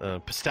 what else?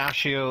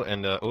 Pistachio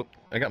and oh,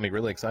 that got me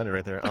really excited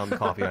right there.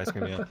 Coffee, ice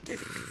cream, yeah.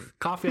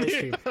 Coffee ice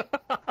cream.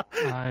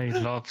 I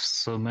love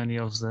so many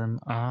of them.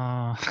 You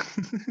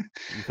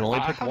can only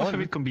I pick have a one.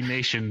 favorite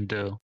combination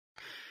though.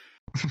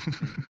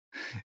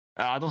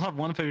 I don't have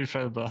one favorite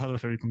flavor, but I have a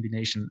favorite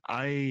combination.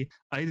 I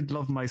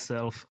love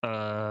myself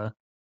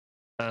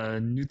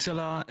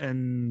Nutella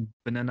and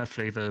banana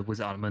flavor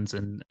with almonds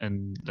and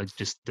like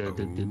just the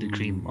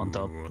cream on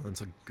top.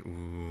 That's a,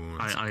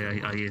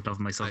 I love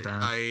myself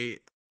that.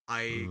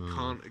 I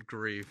can't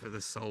agree for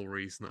the sole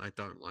reason that I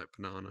don't like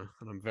banana,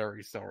 and I'm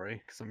very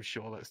sorry because I'm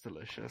sure that's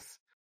delicious.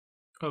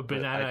 Oh, But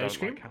banana I ice don't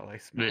cream? like how they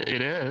smell.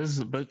 It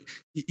is, but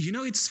you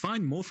know it's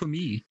fine. More for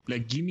me.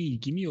 Like give me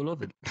all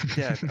of it.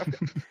 Yeah,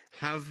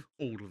 have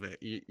all of it.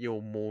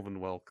 You're more than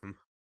welcome.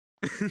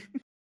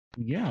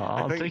 Yeah,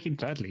 I'll think- take it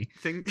gladly.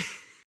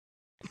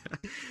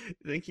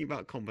 Thinking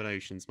about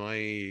combinations,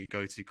 my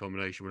go-to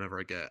combination whenever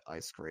I get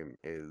ice cream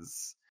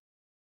is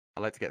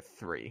I like to get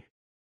 3.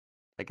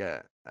 I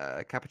get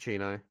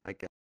cappuccino, I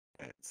get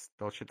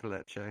dolce de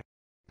leche,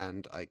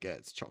 and I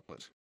get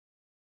chocolate.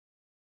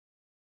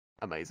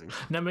 Amazing.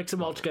 Now mix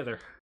them all together.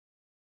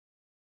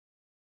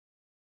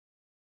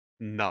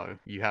 No,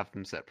 you have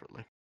them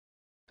separately.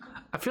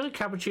 I feel like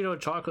cappuccino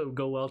and chocolate would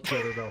go well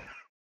together, though.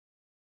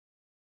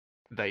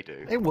 They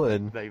do. it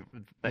would. They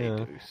Yeah.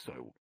 do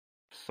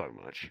so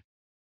much.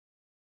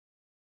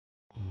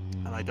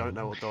 And I don't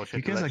know what dolce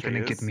You de guys are leche gonna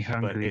is, get me but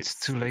hungry. It's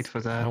too late for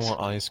I that. want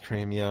ice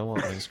cream. Yeah, I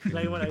want ice cream.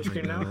 Now you want ice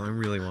cream now? I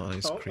really want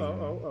ice Oh,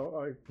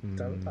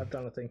 cream. I've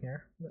done a thing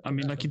here. I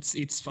mean, like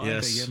it's fine.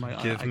 Yes, but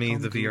yeah, give I me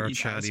can't the go VR eat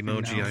chat ice cream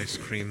emoji now. ice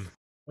cream.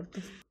 What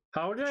the?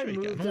 How did I Sure you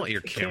move? can. I don't want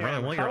your camera, I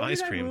want your How ice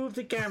did cream. I move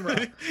the camera?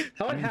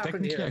 How I it mean, happened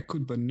technically I here?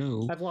 could, but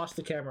no. I've lost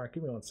the camera.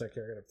 Give me 1 sec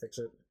here. I gotta fix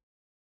it.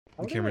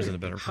 How The did camera's I- in a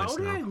better How place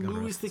did now. I Gotta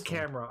lose rest the this one.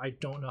 camera? I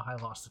don't know how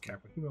I lost the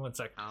camera. Give me 1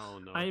 sec. Oh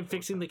no. I am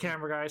fixing the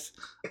camera, guys.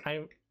 I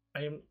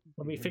am.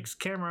 Let me fix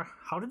camera.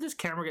 How did this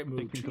camera get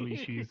moved? Technical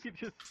issues.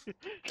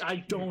 I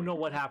don't know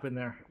what happened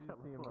there.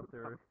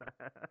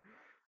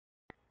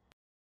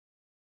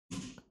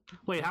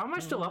 Wait, how am I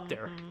still up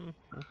there?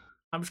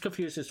 I'm just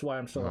confused as to why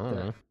I'm still up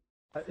there.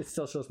 It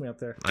still shows me up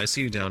there. I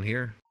see you down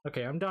here.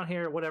 Okay, I'm down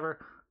here. Whatever.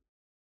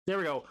 There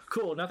we go.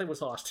 Cool. Nothing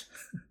was lost.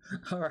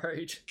 All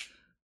right.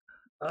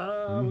 We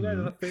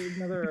got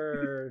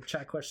another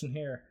chat question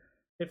here.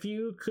 If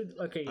you could,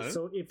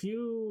 so if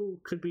you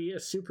could be a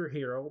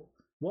superhero,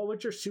 what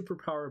would your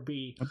superpower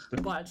be?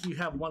 But you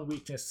have one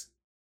weakness.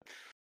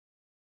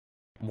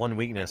 One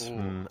weakness.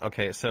 Ooh.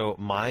 Okay, so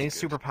my That's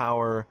good.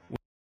 superpower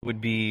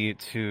would be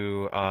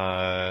to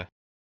my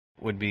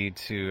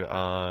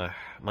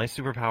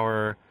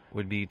superpower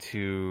would be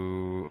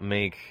to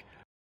make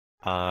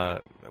my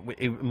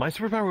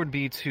superpower would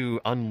be to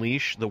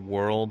unleash the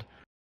world.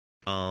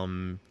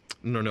 My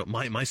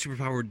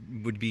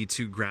superpower would be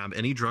to grab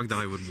any drug that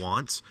I would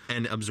want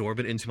and absorb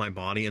it into my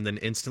body and then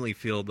instantly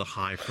feel the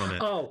high from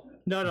it. Oh,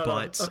 no.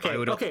 But Okay, I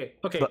would- okay.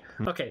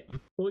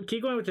 Well,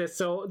 keep going with this.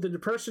 So the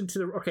person to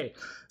the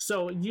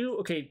so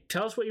you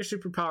tell us what your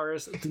superpower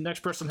is. The next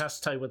person has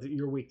to tell you what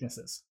your weakness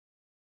is.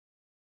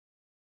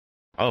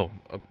 Oh,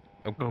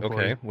 Oh,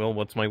 okay. boy. Well,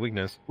 what's my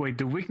weakness? Wait,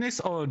 the weakness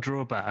or a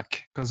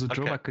drawback? Because the Okay.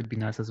 drawback could be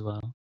nice as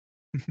well.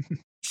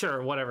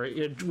 Sure, whatever.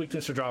 Your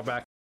weakness or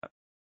drawback.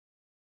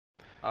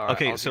 All right,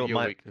 Okay, I'll so give you a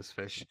my- weakness,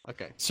 fish.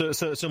 Okay. So my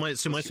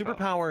What's your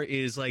superpower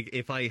is like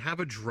if I have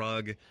a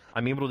drug,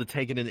 I'm able to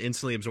take it and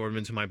instantly absorb it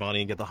into my body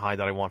and get the high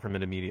that I want from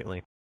it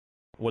immediately.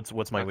 What's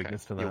my Okay,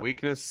 weakness to that? Your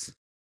weakness,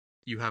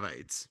 you have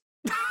AIDS.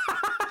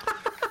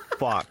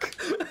 Fuck.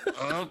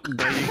 Oh,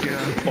 there you go.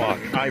 Fuck.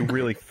 I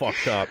really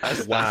fucked up.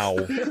 Wow.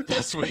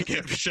 That's what you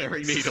get for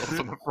sharing needles,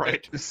 I'm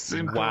afraid.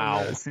 Simple,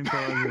 Wow. simple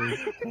as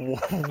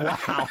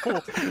Wow.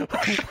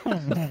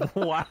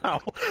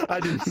 Wow. I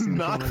did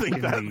not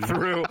think that Indeed.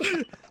 through.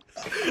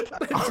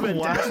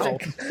 Wow.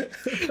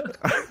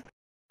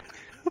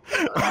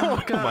 Oh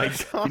my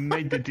gosh. god. You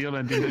made the deal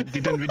and didn't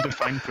read the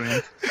fine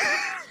print.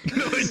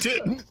 No, I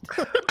didn't.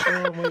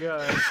 Oh my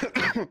gosh.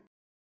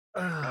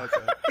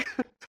 Okay.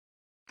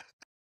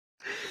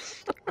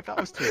 If that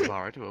was too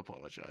far, I do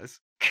apologize.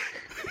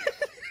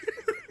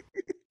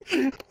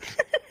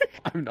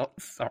 I'm not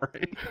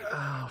sorry.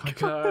 Oh my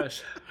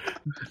gosh.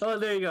 Oh,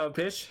 there you go,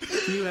 Pish.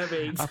 You have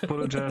AIDS.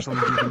 Apologize on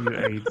giving you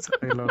AIDS.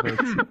 I love it.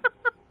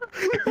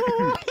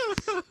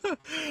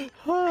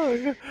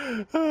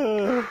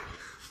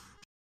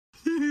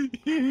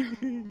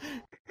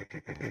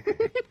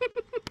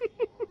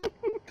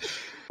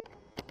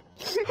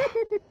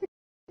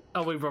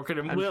 Oh, we broke it.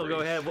 I'm Will, go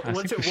free. ahead. I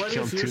What think we should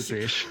kill is your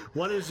two-fish.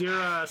 what is your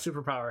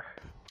superpower?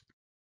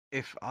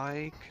 If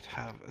I could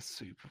have a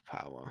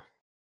superpower,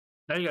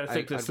 Now you gotta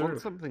think this I'd through.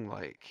 want something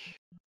like.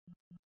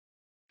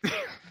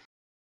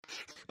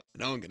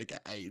 Now I'm gonna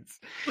get AIDS.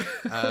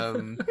 I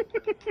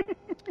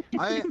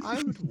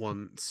would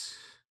want.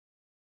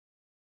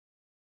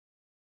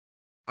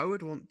 I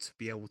would want to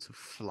be able to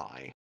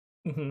fly.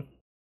 Mhm.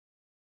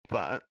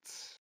 But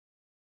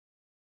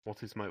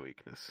what is my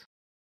weakness?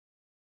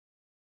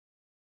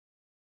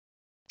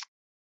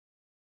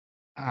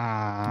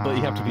 But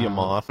you have to be a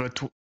moth.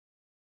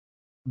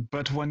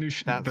 But when you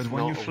That's but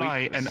when you not a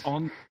fly and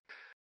weakness.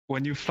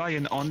 when you fly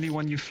and only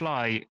when you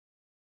fly,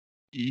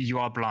 you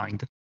are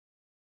blind.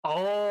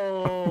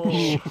 Oh.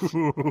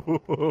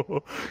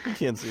 You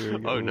can't see her.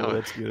 Oh, no.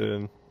 That's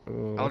good.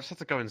 I'll just have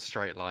to go in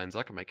straight lines.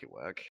 I can make it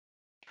work.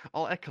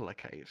 I'll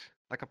echolocate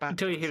like a bat.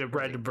 Until you hit a does.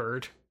 red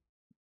bird.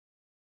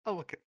 Oh,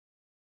 look.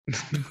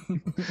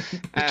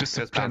 Just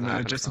a it's bound to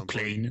happen at just a some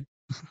point.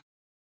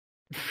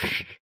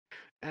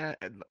 plane.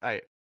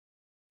 Hey,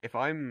 if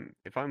I'm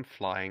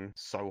flying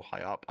so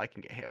high up, I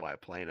can get hit by a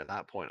plane. At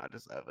that point, I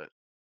deserve it.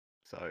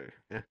 So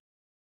yeah.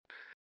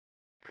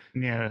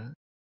 Yeah.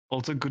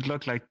 Also, good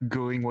luck like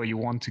going where you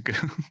want to go.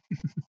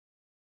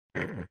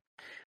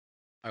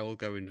 I will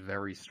go in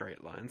very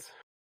straight lines.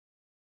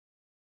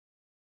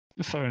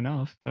 Fair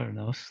enough. Fair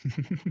enough.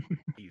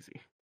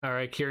 Easy. All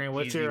right, Kirian,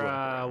 what's Easy your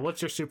workaround.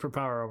 what's your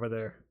superpower over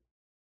there?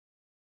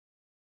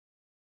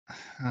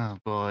 Oh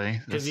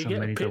boy, Because there's you so get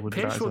many that would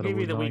Pitch will that I give you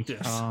would the like.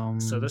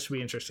 weakness, so this should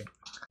be interesting.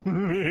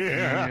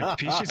 Yeah,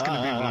 Peach is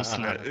gonna be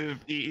ruthless.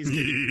 He's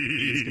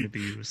gonna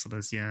be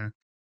ruthless. Yeah.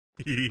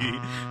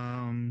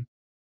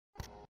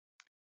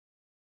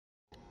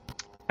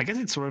 I guess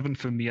it's relevant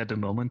for me at the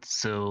moment.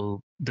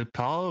 So the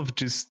power of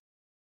just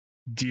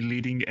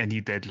deleting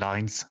any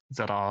deadlines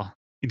that are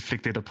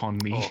inflicted upon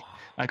me. Oh,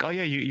 Like, oh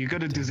yeah, you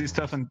got to do this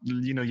stuff, and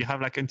you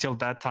have like until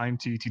that time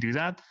to do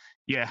that.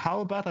 Yeah, how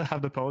about I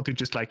have the power to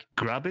just like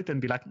grab it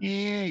and be like,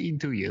 yeah, in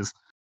 2 years.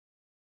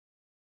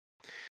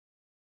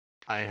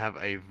 I have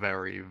a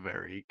very,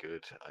 very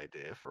good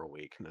idea for a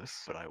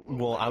weakness, but I will.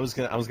 Well, let I you was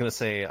say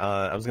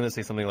gonna this.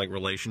 say something like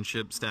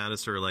relationship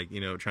status, or like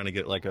trying to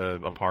get like a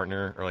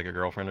partner or like a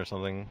girlfriend or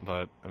something.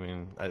 But I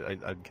mean, I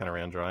kind of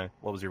ran dry.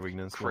 What was your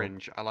weakness? Will?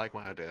 Cringe. I like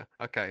my idea.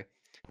 Okay,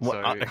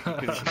 What- so you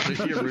can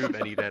completely remove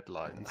any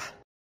deadlines,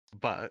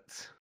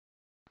 but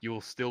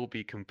you'll still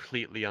be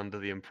completely under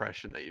the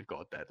impression that you've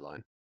got a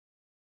deadline.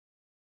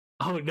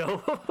 Oh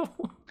no!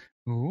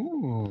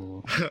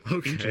 Ooh,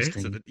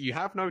 interesting. So that you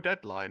have no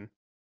deadline,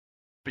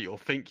 but you'll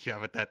think you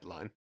have a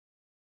deadline.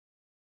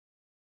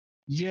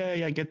 Yeah,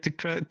 I get to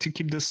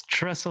keep the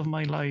stress of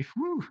my life.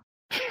 Woo!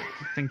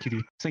 Thank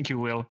you,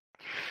 Will.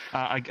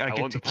 I get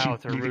want to the power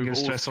keep to living remove a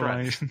all stress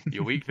stress. life.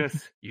 Your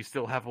weakness, you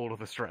still have all of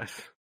the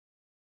stress.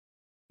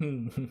 I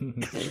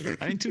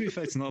mean, to be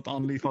fair, it's not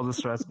only for the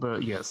stress,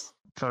 but yes,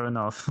 fair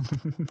enough.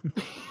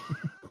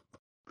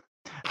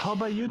 How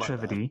about you, My bad.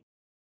 Trevedy?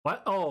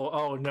 What?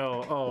 Oh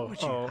no!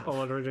 would you have?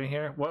 What are we doing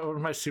here? What would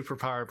my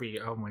superpower be?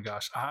 Oh my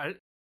gosh! Now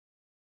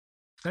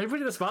you're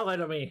putting the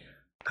spotlight on me.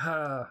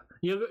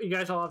 You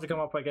guys all have to come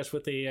up, I guess,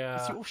 with the.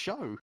 It's your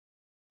show.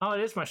 Oh,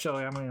 it is my show.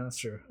 I mean, that's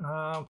true.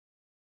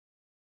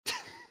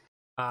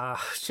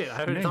 Shit! I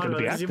haven't Yeah, thought gotta about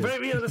be this. You active.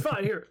 put me on the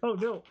spot here. Oh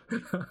no!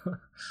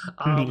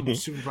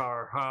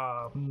 Superpower.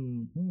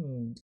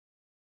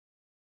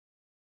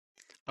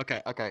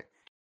 Okay.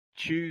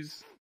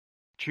 Choose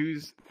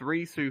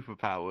 3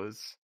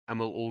 superpowers, and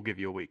we'll all give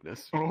you a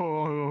weakness.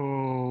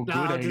 Oh, good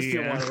No, idea. just do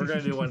one. We're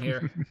gonna do one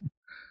here.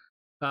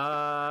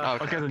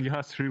 Okay, then you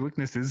have 3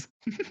 weaknesses.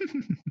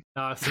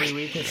 3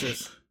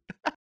 weaknesses.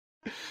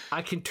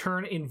 I can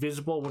turn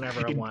invisible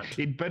whenever I want.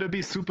 It better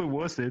be super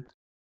worth it.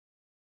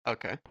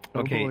 Okay.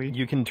 Okay, Oh boy.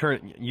 you can turn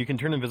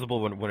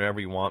invisible whenever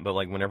you want, but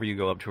like whenever you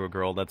go up to a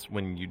girl, that's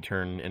when you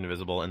turn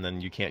invisible, and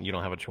then you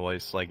don't have a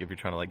choice. Like if you're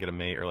trying to like get a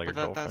mate or like a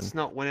But girlfriend. that's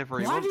not whenever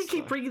he Why wants do you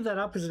keep though. bringing that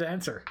up as an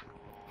answer?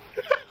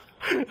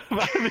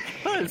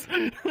 Because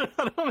I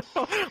don't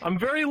know. I'm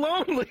very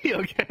lonely.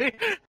 Okay.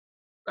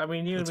 I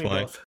mean, you That's and me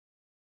why. both.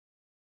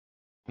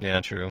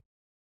 Yeah, true.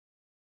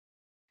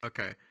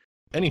 Okay.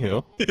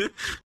 Anywho,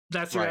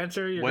 That's your Right.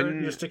 answer?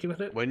 You're sticking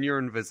with it? When you're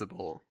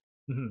invisible,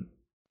 Mhm.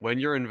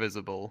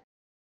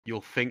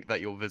 you'll think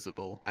that you're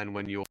visible, and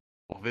when you're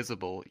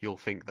visible, you'll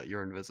think that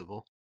you're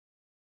invisible.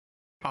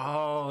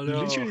 Oh,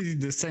 no. Literally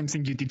the same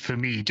thing you did for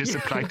me, just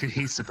applied to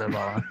his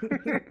superpower.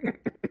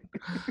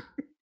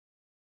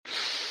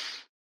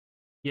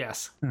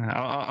 Yes.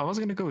 I was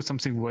gonna go with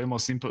something way more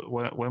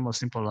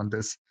simple on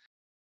this.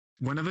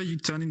 Whenever you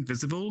turn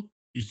invisible,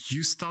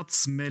 you start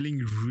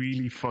smelling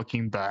really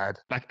fucking bad,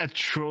 like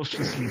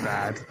atrociously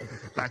bad,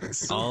 like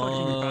so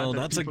fucking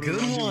bad. that's a people good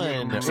around you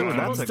one. will Some Ooh, run.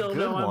 people that's a still good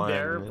know I'm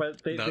there, one.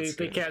 but they That's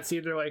good. can't see.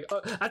 They're like, oh,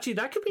 actually,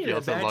 that could be an Yeah,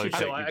 it's a advantage. low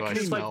So tech, I you could guys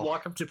just like smell.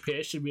 walk up to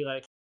Pish and be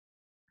like,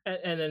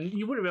 and then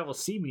you wouldn't be able to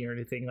see me or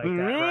anything like that,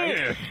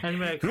 right? And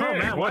be like, oh Yeah,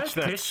 man, why watch does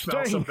that Pish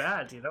smell so stain.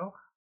 bad? You know?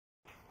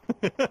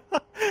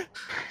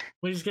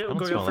 We just I don't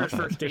go smell for that a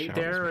bad. first Pish date smells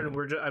there,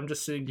 good. and I'm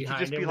just sitting You could behind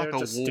just be him like there, a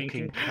just walking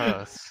stinking.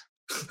 curse.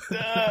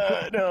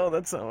 No,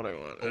 that's not what I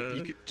want.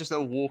 You could, just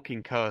a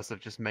walking curse of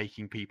just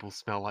making people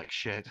smell like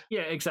shit.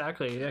 Yeah,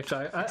 exactly. I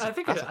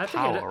think That's a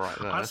power right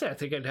there. honestly, I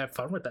think I'd have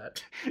fun with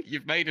that.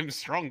 You've made him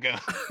stronger.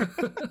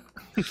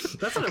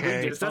 That's not a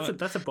weakness.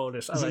 That's a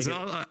bonus. I like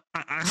it.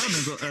 I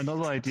have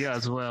another idea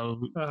as well.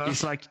 Uh-huh.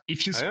 It's like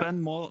if you Oh, yeah?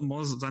 spend more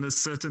than a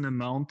certain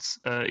amount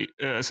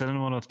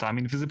of time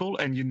invisible,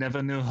 and you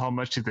never know how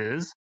much it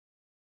is,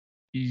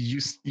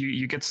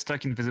 you get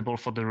stuck invisible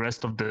for the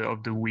rest of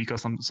the week or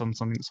something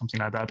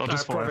like that, or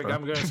just Perfect. forever.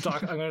 I'm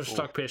gonna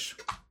stalk Pish.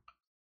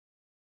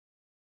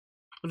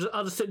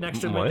 I'll just sit next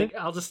to him. What?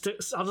 I'll just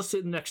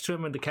sit next to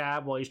him in the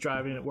cab while he's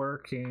driving at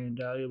work, and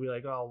he'll be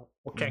like, "Oh,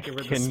 well, can't get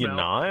rid of the Can you smell."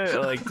 not?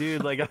 Like,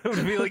 dude, like I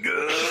would be like,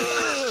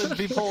 "Ugh,"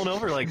 be pulling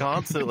over like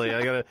constantly.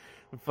 I gotta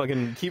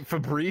fucking keep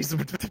Febreze.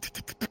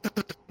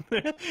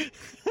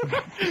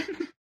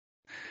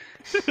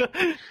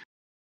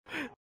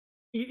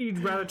 You'd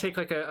rather take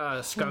like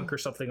a skunk or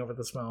something over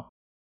the smell.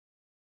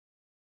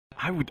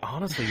 I would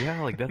honestly, yeah,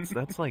 like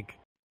that's like,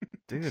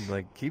 dude,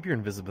 like keep your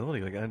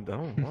invisibility. Like I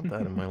don't want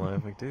that in my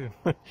life, like, dude.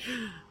 I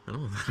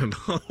don't want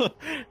that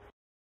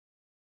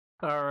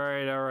All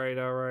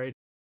right.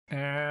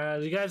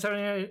 Do you guys have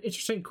any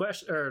interesting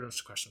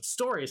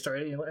stories?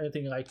 Sorry,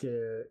 anything like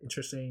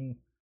interesting?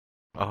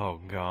 Oh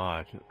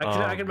god.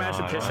 I can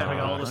imagine Pish having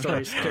all the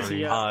stories because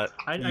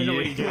I know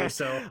what he does.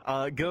 So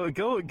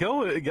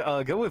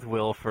go with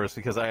Will first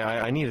because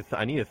I need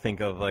to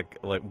think of like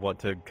what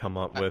to come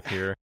up with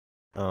here.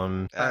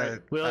 all right,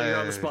 Will, you're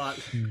on the spot.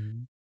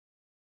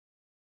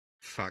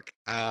 Fuck.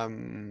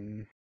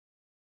 I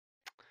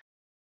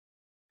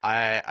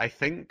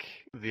think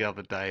the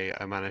other day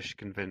I managed to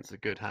convince a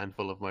good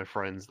handful of my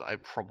friends that I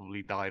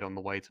probably died on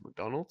the way to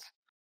McDonald's.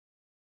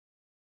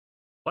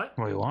 What?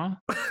 Wait, what?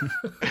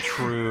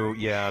 True.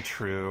 Yeah.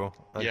 True.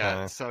 Okay.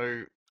 Yeah,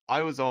 so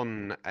I was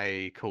on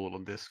a call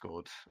on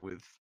Discord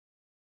with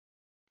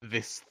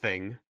this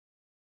thing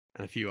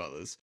and a few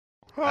others.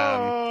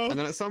 And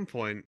then at some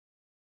point,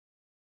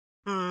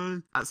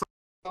 I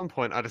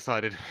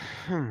decided,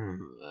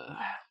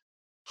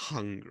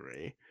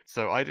 hungry.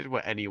 So I did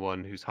what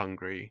anyone who's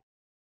hungry,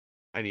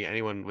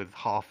 anyone with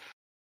half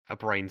a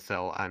brain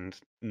cell and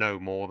no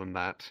more than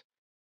that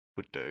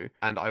would do,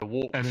 and I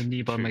walked And a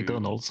nearby to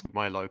McDonald's.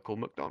 my local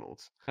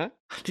McDonald's. Huh?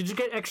 Did you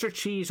get extra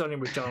cheese on your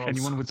McDonald's?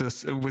 Anyone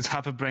with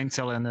half a brain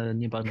cell and a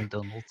nearby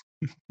McDonald's.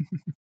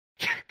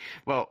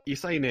 Well, you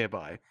say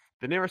nearby.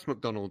 The nearest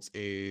McDonald's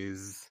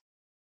is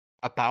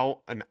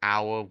about an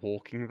hour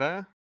walking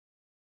there,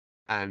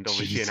 and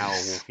obviously an hour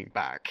Jesus. walking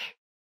back.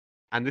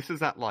 And this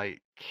is at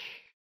like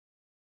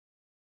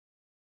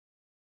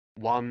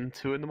 1,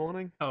 2 in the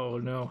morning. Oh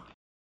no.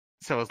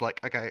 So I was like,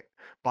 okay,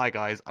 bye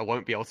guys. I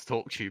won't be able to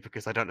talk to you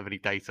because I don't have any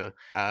data.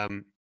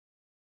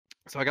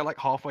 So I got like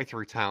halfway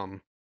through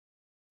town.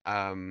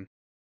 I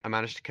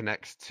managed to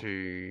connect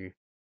to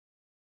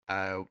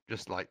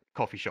just like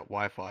coffee shop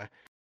Wi-Fi.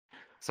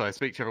 So I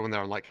speak to everyone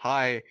there. I'm like,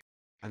 hi,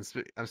 I'm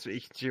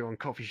speaking to you on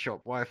coffee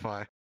shop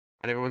Wi-Fi.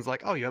 And everyone's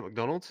like, oh, you at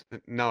McDonald's?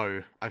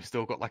 No, I've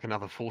still got like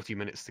another 40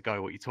 minutes to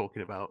go. What are you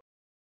talking about?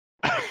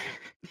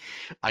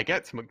 I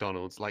get to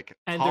McDonald's, like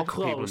And half they're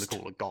the people in the closed.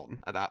 call are gone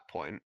at that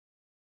point.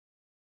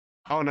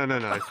 Oh no,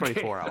 it's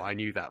 24 hour. I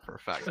knew that for a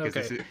fact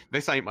because Okay.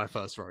 this ain't my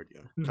first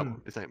rodeo. Come Mhm.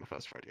 on, this ain't my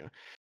first rodeo.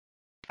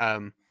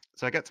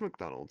 So I get to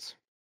McDonald's.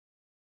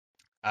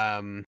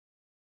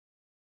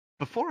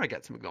 Before I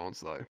get to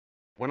McDonald's though,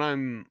 when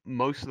I'm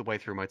most of the way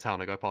through my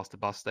town, I go past a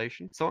bus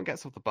station. Someone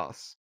gets off the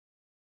bus,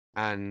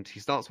 and he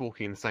starts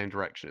walking in the same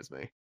direction as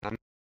me. I'm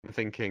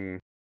thinking,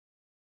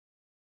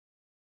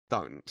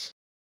 don't.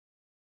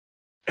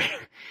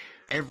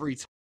 Every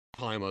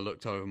time I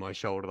looked over my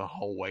shoulder the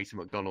whole way to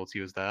McDonald's, he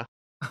was there.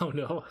 Oh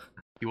no.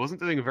 He wasn't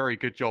doing a very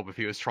good job if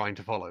he was trying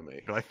to follow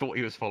me, but I thought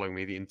he was following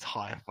me the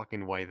entire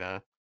fucking way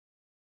there.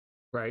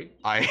 Right.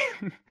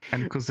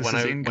 And because this When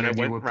is I England,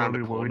 you went were round the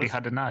probably already corner-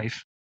 had a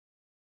knife.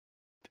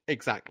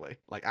 Exactly,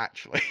 like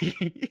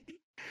actually.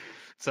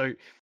 So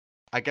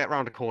I get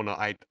round a corner,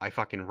 I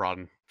fucking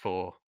run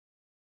for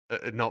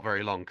not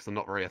very long because I'm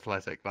not very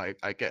athletic, but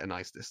I get a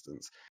nice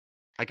distance.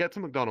 I get to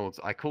McDonald's,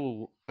 I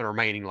call the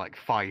remaining like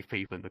 5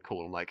 people in the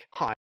call. I'm like,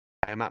 hi,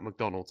 I'm at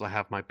McDonald's, I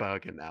have my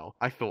burger now.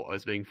 I thought I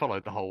was being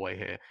followed the whole way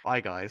here.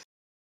 Bye guys.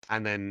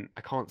 And then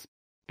I can't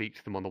speak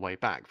to them on the way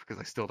back because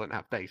I still don't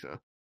have data.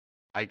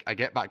 I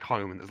get back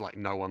home and there's like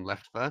no one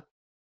left there.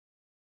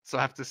 So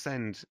I have to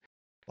send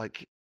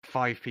like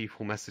 5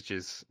 people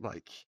messages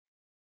like,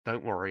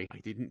 don't worry, I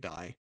didn't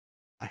die.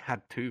 I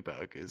had 2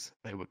 burgers.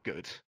 They were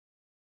good.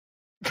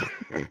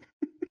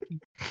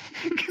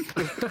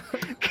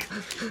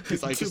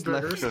 Because I Two just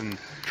burgers. left them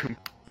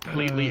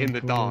completely in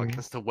the dark boy.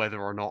 as to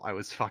whether or not I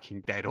was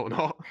fucking dead or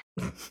not.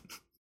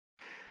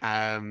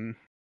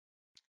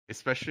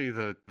 Especially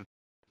the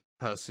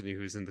person who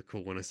was in the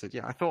call when I said,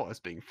 yeah, I thought I was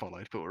being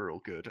followed, but we're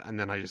all good. And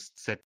then I just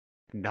said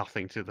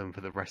nothing to them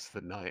for the rest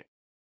of the night.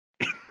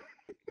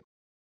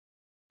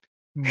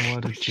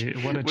 What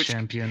a Which-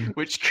 champion.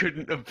 Which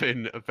couldn't have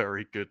been a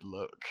very good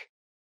look.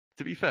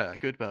 To be fair,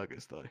 good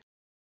burgers though.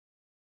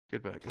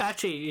 Good burger.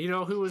 Actually, you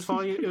know who was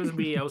following you? It was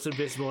me. I was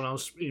invisible and I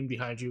was in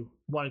behind you,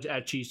 wanting to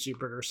add cheese to your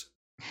burgers.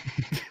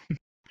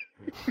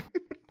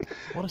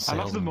 What a I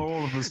love the salesman.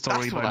 moral of the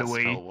story, That's what by that the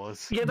way. spell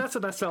was. Yeah, that's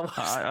what that spell was.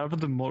 I love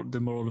the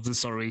moral of the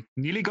story.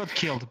 Nearly got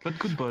killed, but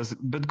good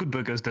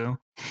burgers though.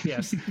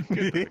 Yes.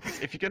 Good burgers.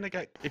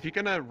 If you're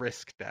gonna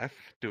risk death,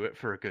 do it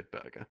for a good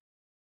burger.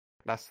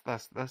 That's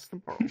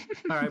the moral.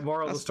 All right,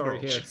 moral of the That's story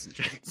moral, here. ladies and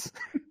gents.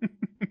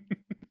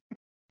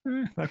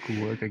 That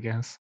could work, I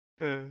guess.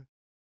 All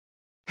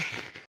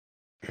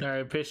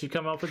right, Pish, you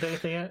come up with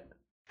anything yet?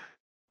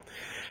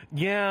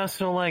 Yeah,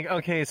 so like,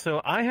 okay,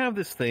 so I have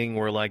this thing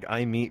where like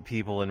I meet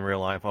people in real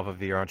life off of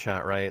VR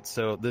chat, right?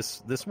 So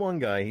this one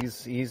guy,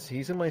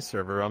 he's in my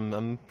server.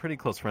 I'm pretty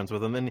close friends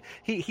with him, and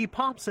he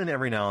pops in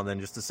every now and then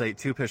just to say,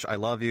 "Tupish, I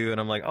love you,"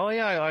 and I'm like, "Oh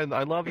yeah,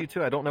 I love you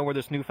too." I don't know where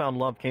this newfound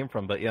love came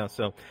from, but yeah,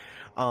 so,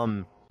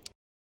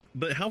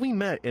 But how we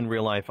met in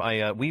real life,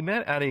 we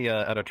met at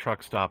a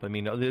truck stop. I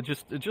mean,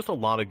 just a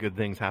lot of good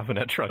things happen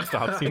at truck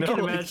stops. You know, I can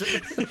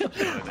imagine.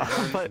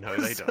 No,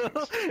 they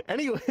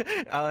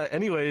don't.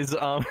 Anyways,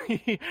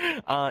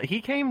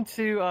 he came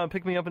to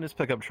pick me up in his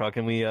pickup truck,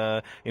 and we,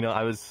 I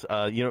was,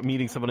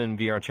 meeting someone in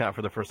VR chat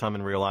for the first time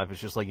in real life. It's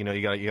just like, you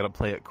gotta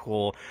play it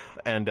cool,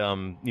 and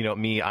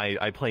me,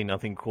 I play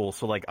nothing cool.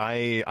 So like,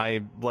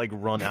 I like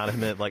run at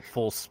him at like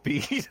full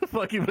speed,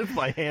 fucking with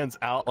my hands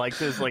out like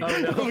this, like.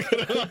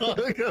 Oh,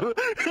 no.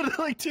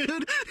 Like,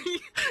 dude,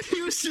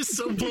 he was just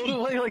so blown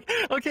away. Like,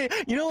 okay,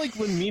 like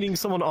when meeting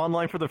someone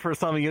online for the first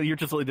time, you're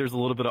just like, there's a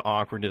little bit of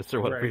awkwardness or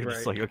whatever. Right, You're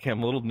just right. like, okay,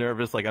 I'm a little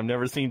nervous. Like, I've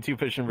never seen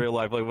Tupish in real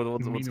life. Like,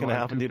 what's gonna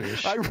happen, dude?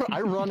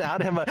 I run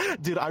at him,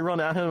 dude. I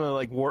run at him at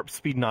like warp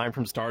speed 9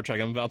 from Star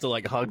Trek. I'm about to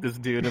like hug this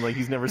dude, and like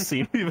he's never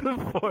seen me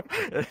before.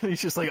 And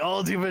he's just like,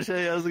 oh, Tupish,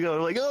 hey, how's it going?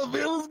 I'm like, oh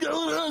man, what's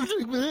going on?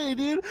 Hey,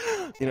 dude.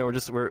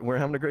 We're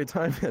having a great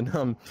time,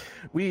 and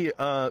we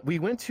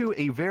went to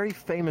a very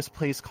famous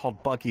place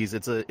called Bucky's.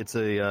 It's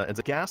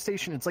a gas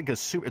station. It's like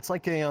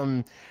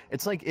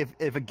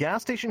if a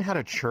gas station had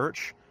a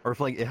church, or if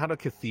like it had a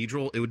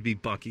cathedral, it would be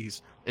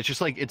Bucky's. It's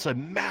just like, it's a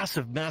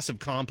massive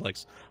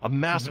complex, a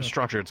massive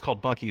structure. It's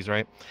called Bucky's,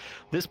 right?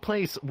 This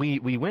place, we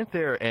went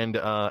there, and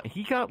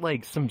he got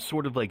like some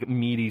sort of like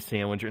meaty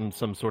sandwich and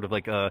some sort of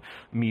like a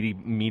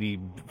meaty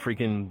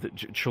freaking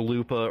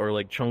chalupa or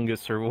like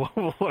chungus or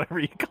whatever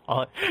you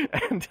call it.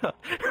 And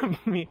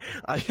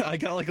I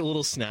got like a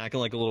little snack and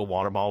like a little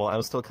water bottle. I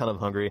was still kind of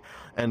hungry,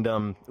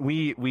 and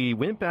we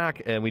went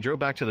back and we drove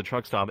back to the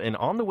truck stop. And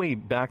on the way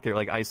back there,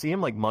 like I see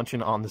him like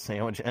munching on the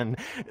sandwich, and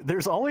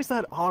there's always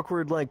that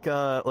awkward like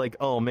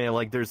oh man,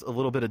 like there's a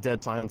little bit of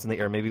dead silence in the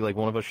air. Maybe like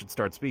one of us should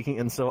start speaking.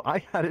 And so I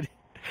had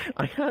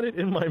it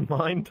in my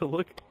mind to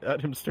look at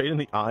him straight in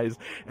the eyes,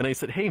 and I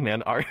said, "Hey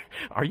man, are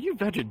you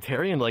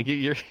vegetarian? Like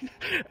you're?"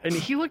 And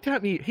he looked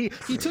at me. He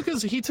took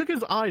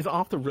his eyes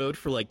off the road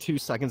for like 2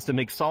 seconds to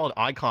make solid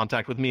eye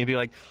contact with me and be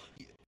like,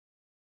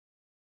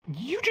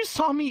 "You just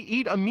saw me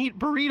eat a meat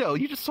burrito.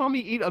 You just saw me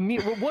eat a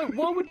meat.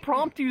 What would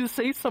prompt you to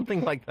say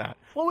something like that?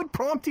 What would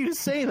prompt you to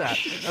say that?"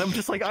 And I'm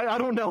just like, I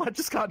don't know. I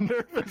just got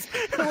nervous.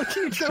 And like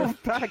he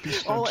drove back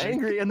all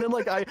angry, and then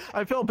like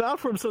I felt bad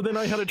for him. So then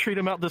I had to treat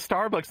him out to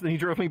Starbucks. And then he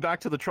drove me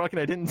back to the truck, and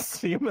I didn't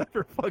see him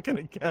ever fucking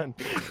again.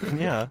 And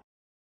yeah.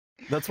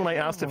 That's when I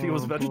asked if he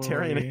was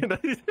vegetarian.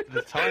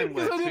 The time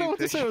where I didn't know what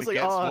to say. I was like,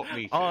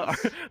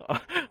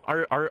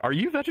 are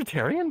you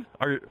vegetarian?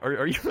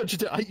 Are you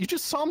vegetarian? You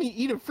just saw me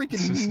eat a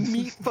freaking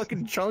meat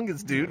fucking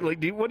chungus, dude. Like,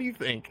 dude, what do you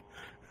think?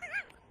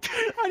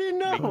 I didn't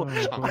know.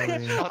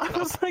 I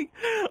was like,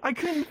 I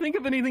couldn't think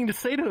of anything to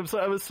say to him, so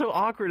I was so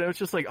awkward. I was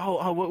just like,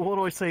 what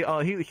do I say?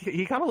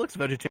 He kind of looks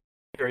vegetarian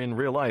in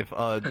real life.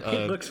 He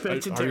looks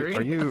vegetarian.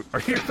 Are you?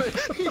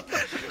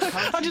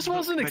 I just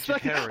wasn't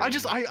expecting. I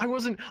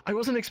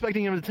wasn't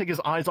expecting him to take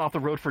his eyes off the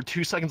road for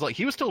 2 seconds. Like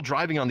he was still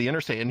driving on the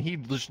interstate, and he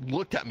just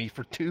looked at me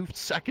for 2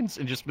 seconds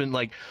and just been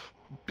like,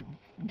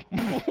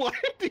 "What?"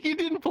 He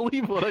didn't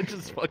believe what I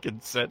just fucking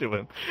said to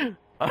him.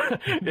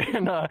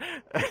 And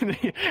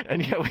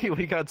yeah,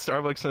 we got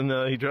Starbucks,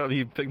 and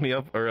he picked me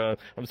up, or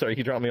I'm sorry,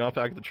 he dropped me off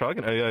back at the truck,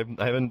 and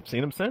I haven't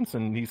seen him since,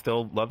 and he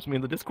still loves me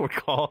in the Discord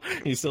call.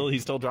 He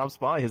still drops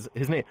by. His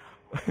name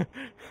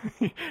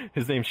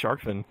his name's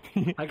Sharkfin.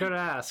 I gotta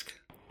ask,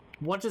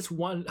 what is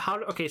one?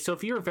 Okay, so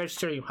if you're a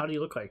vegetarian, how do you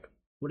look like?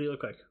 What do you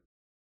look like?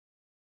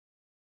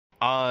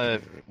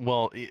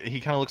 Well, he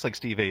kind of looks like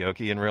Steve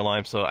Aoki in real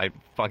life, so I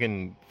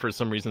fucking, for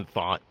some reason,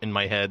 thought in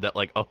my head that,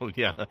 like, oh,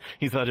 yeah,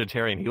 he's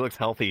vegetarian. He looks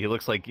healthy. He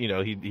looks like, he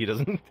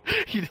doesn't,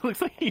 he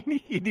looks like he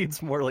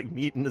needs more, like,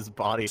 meat in his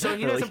body. So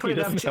he doesn't put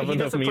enough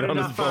meat on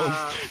his bones.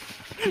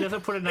 He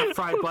doesn't put enough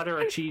fried butter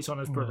or cheese on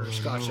his burgers.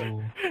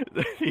 Gotcha.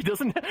 He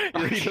doesn't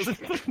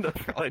put enough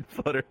fried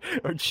butter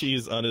or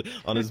cheese on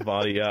his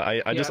body.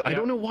 Yeah, I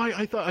don't know why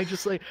I thought, I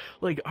just like,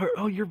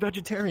 oh, you're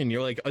vegetarian.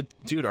 You're like,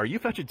 dude, are you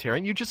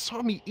vegetarian? You just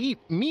saw me eat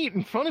meat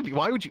in front of you.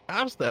 Why would you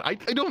ask that? I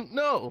don't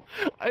know.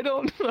 I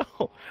don't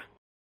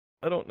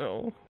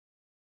know.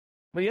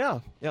 But yeah,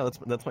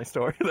 that's my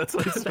story. That's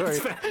my story.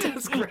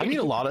 That's great. I mean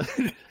a lot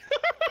of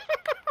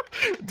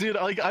dude,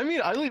 like I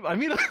mean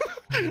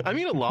I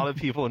mean, a lot of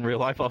people in real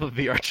life off of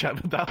VR chat,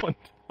 but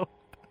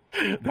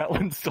that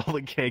one stole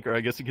the cake, or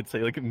I guess you could say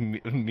like a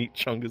meat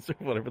chungus or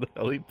whatever the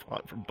hell he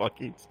bought from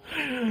Buc-ee's.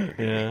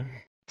 Yeah.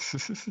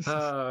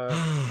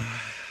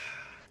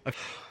 I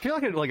feel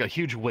like a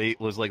huge weight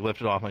was like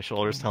lifted off my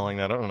shoulders telling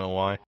that. I don't know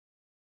why.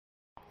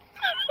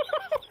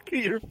 Look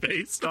at your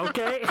face.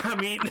 Okay, I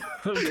mean,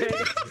 okay.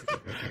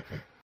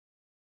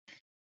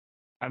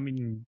 I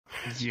mean,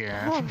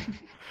 yeah.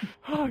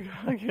 Oh, God,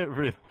 I can't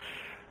breathe.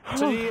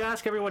 So do you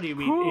ask everyone you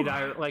meet in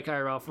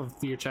IRL from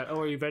VR chat, oh,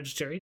 are you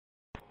vegetarian?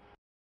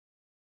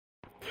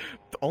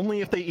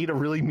 Only if they eat a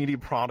really meaty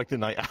product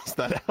and I ask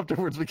that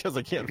afterwards because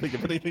I can't think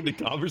of anything to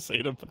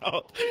conversate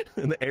about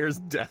and the air's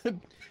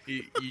dead.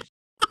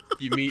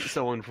 You meet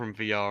someone from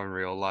VR in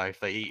real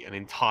life, they eat an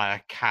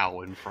entire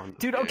cow in front of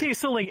Dude, you. okay,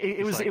 so like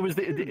it was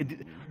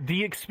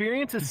the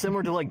experience is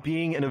similar to like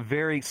being in a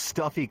very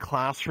stuffy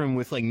classroom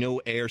with like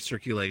no air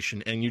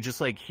circulation and you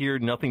just like hear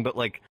nothing but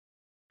like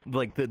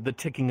the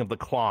ticking of the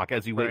clock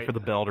as you wait for the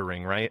bell to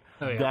ring, right?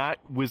 Oh, yeah. That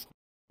was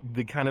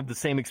the kind of the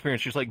same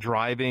experience, just like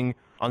driving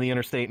on the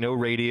interstate, no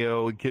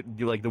radio,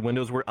 like the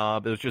windows were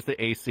up, it was just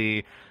the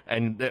AC,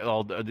 and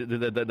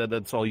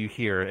that's all you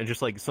hear, and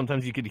just like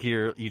sometimes you could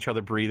hear each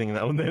other breathing,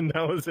 and then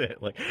that was it.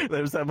 Like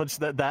there was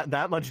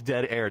that much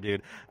dead air,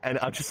 dude, and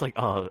I'm just like,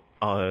 are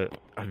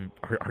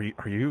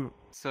you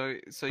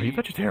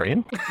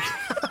vegetarian?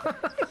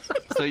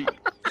 So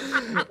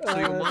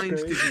your mind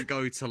didn't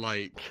go to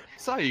like,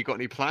 so you got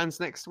any plans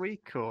next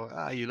week, or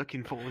are you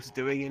looking forward to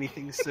doing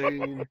anything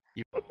soon?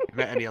 You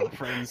met any other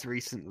friends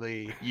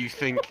recently? You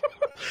think,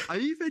 are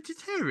you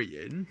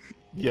vegetarian?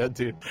 Yeah,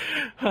 dude.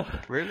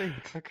 Really?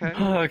 Okay.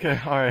 Okay,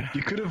 all right.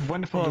 You could have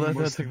went for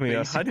that took me.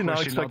 I did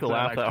not expect to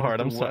laugh that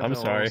hard. I'm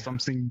sorry. Or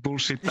something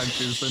bullshit like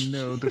this, but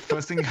no. The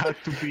first thing had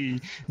to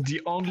be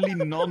the only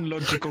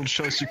non-logical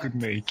choice you could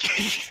make.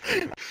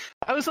 It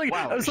was like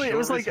there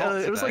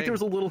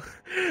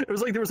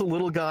was a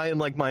little guy in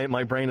like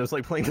my brain that was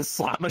like playing a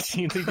slot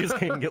machine. So he just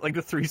can't get like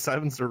the 3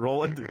 sevens to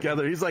roll it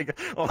together. He's like,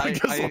 oh, I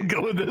guess we'll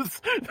go with this.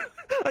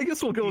 I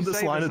guess we'll go with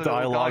this line of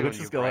dialogue. Let's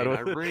just go ahead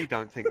with it. I really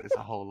don't think there's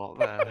a whole lot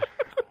there.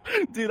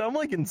 Dude, I'm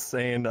like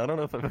insane. I don't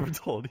know if I've ever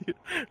told you.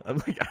 I'm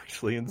like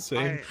actually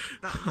insane.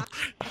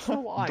 That's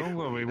not what Don't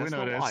worry, we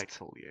know this. I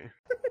told you.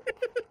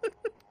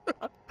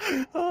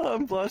 Oh,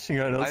 I'm blushing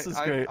right now. This is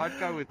great. I'd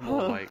go with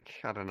more like,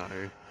 I don't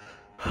know,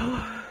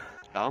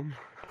 dumb.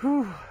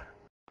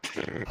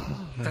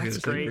 That's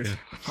great.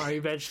 Are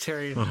you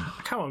vegetarian? I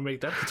kind of want to make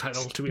that the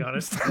title, to be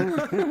honest.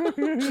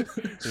 That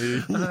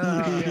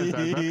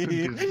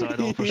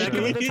That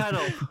could be the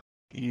title.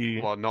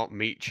 Well, not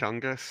meat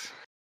chungus.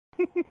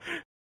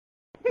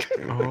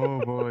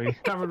 Oh boy.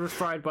 Covered with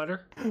fried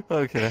butter.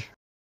 Okay.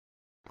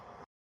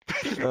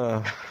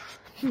 Oh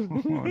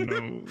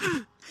no.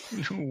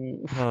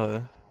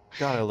 God,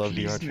 I love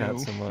Please VR chat no.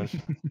 so much.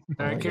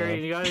 All right,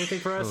 Kirian, you got anything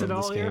for us at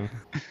all here?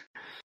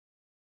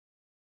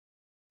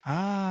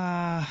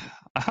 I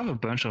have a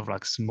bunch of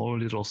like small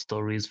little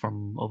stories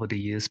from over the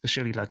years,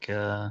 especially like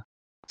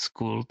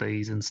school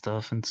days and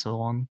stuff and so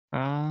on.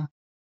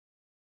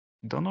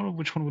 Don't know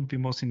which one would be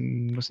most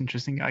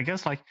interesting. I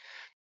guess like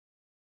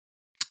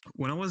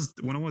when I was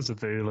a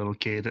very little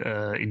kid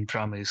in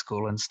primary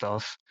school and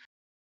stuff,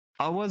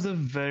 I was a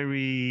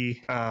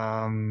very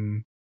how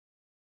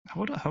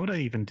would I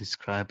even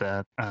describe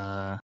that?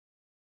 I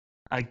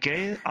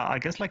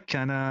guess like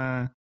kind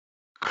of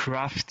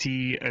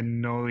crafty,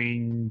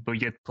 annoying, but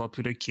yet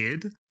popular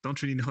kid.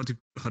 Don't really know how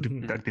to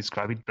like,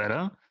 describe it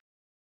better.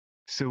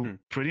 So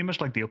pretty much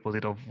like the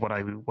opposite of what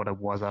I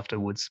was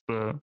afterwards.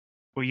 But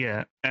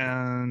yeah,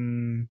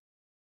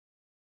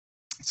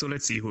 so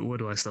let's see. Where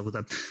do I start with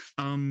that?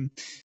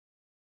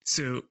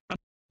 So at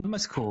my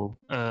school,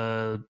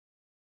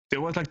 there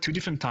was like 2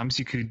 different times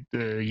you could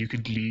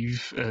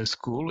leave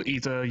school.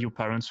 Either your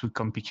parents would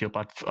come pick you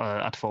up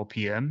at 4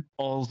 p.m.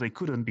 or they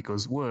couldn't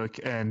because work,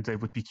 and they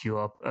would pick you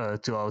up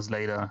 2 hours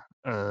later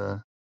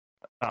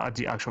at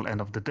the actual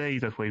end of the day.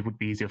 That way, it would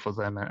be easier for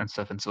them and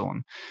stuff and so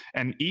on.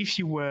 And if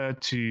you were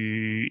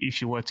to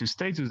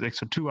stay those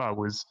extra 2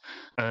 hours,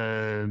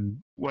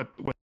 what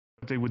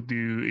they would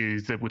do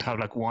is they would have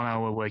like 1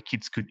 hour where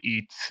kids could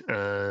eat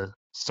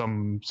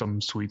some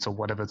sweets or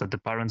whatever that the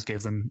parents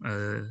gave them,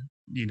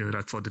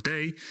 like for the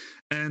day,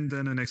 and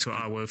then an extra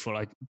hour for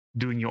like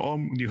doing your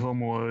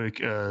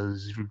homework,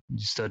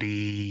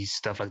 study,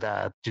 stuff like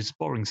that, just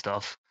boring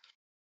stuff.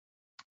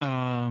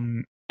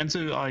 And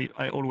so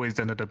I always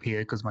ended up here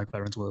because my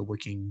parents were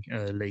working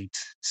late,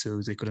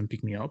 so they couldn't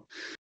pick me up.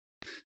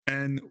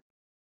 And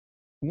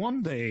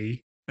one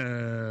day,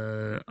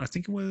 I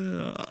think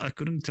I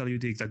couldn't tell you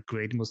the exact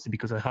grade, mostly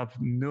because I have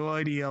no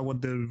idea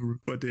what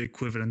the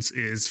equivalence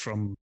is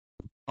from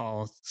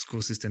our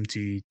school system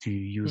to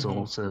use.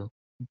 Also,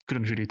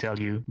 couldn't really tell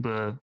you,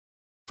 but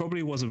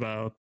probably was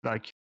about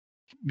like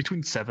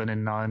between 7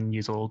 and 9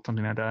 years old,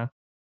 something like that.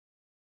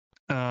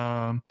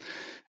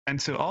 And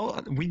so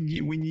we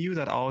knew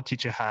that our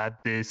teacher had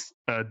this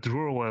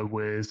drawer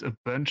with a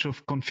bunch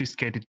of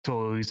confiscated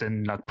toys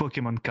and like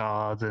Pokemon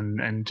cards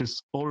and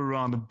just all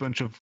around a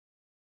bunch of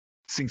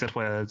things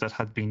that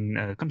had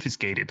been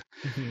confiscated.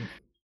 Mhm.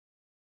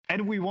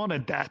 And we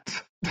wanted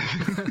that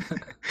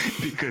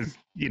because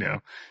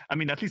I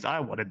mean, at least I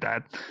wanted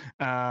that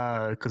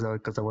because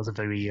I was a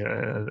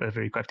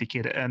very crafty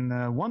kid.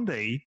 And one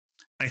day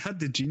I had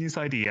the genius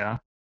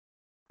idea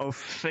of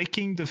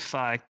faking the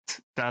fact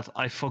that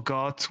I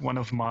forgot one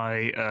of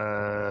my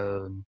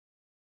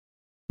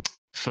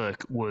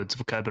words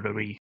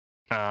vocabulary.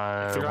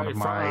 One of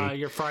my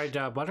your fried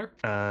butter.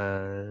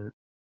 No,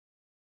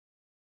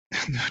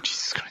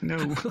 Jesus Christ, no.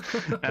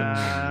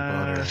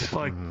 Butter.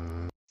 Fuck.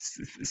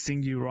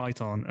 Thing you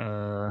write on.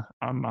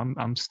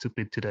 I'm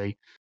stupid today.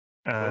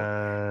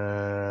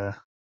 I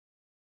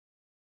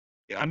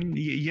mean,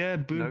 yeah,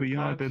 but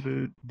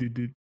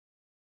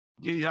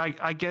yeah,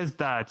 I guess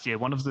that. Yeah,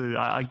 one of the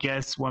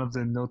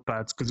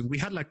notepads, because we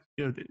had like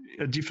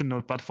a different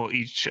notepad for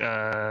each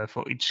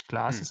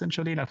class,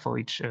 essentially, like for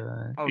each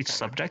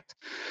subject.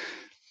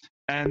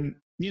 And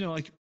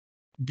like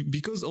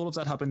because all of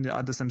that happened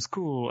at the same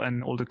school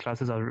and all the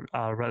classes are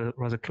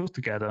rather close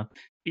together,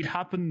 it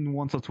happened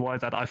once or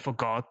twice that I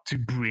forgot to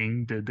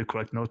bring the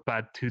correct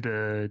notepad to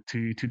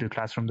the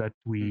classroom that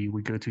we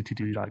go to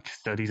do like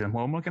studies and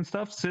homework and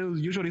stuff. So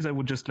usually they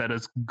would just let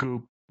us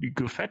go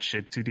fetch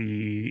it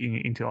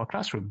into our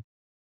classroom,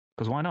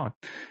 because why not?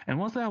 And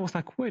once I was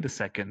like, wait a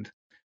second,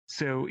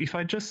 so if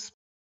I just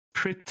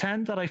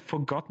pretend that I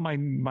forgot my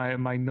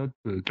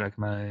notebook, like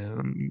my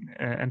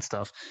and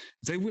stuff,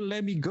 they will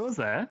let me go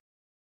there.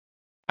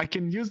 I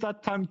can use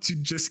that time to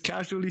just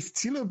casually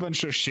steal a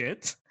bunch of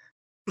shit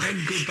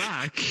and go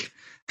back.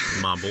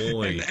 My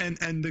boy.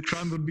 and the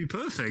crime would be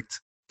perfect.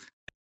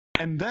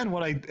 And then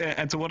what I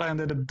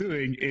ended up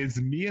doing is,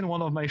 me and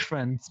one of my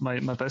friends, my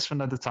best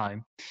friend at the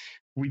time,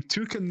 we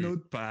took a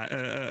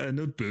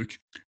notebook,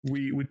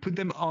 we put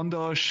them under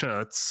our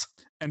shirts,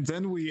 and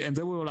then we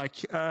were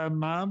like,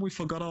 "Ma'am, we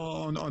forgot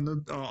our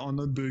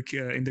notebook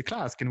in the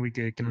class. Can we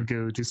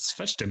go just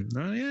fetch them?"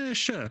 Yeah,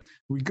 sure.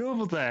 We go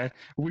over there.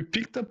 We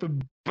picked up a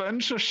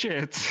bunch of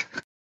shit,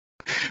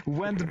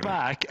 went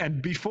back,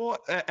 and before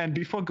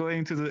going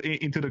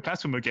into the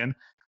classroom again,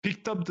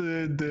 picked up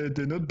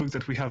the notebooks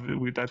that we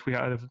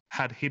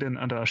had hidden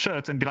under our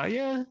shirts, and be like,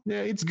 yeah,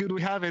 it's good,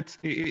 we have it.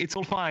 It's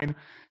all fine.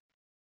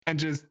 And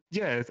just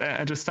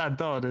sat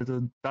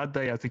down. That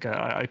day, I think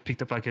I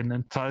picked up like an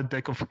entire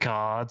deck of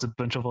cards, a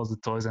bunch of other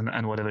toys,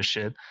 and whatever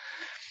shit.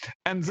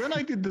 And then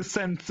I did the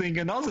same thing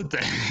another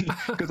day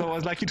because I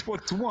was like, it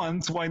worked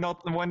once, why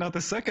not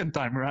a second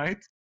time, right?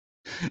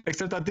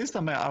 Except that this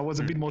time I was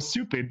a bit more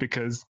stupid,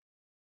 because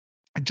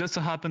it just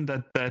so happened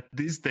that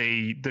this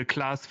day the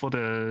class for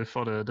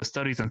the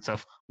studies and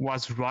stuff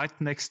was right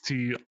next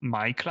to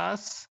my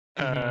class,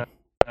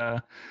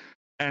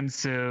 and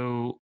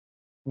so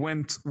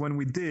when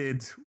we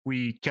did,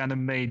 we kind of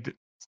made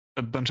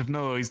a bunch of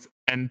noise,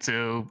 and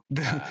so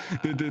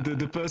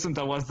the person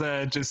that was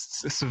there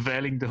just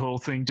surveilling the whole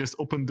thing just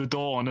opened the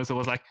door on us. I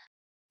was like,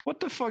 what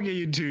the fuck are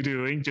you two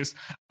doing? Just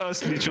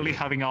us literally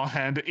having our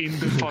hand in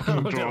the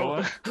fucking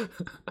drawer.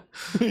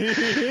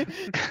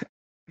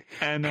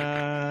 And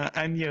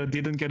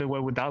didn't get away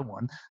with that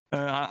one.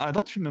 I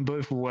don't remember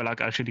if we were like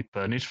actually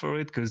punished for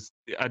it, because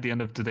at the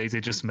end of the day they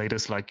just made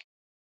us like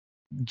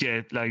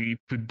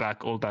put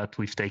back all that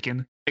we've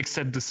taken,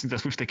 except the thing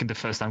that we've taken the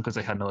first time, because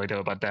I had no idea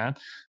about that.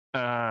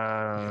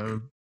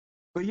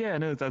 But yeah,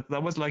 no,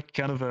 that was like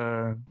kind of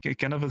a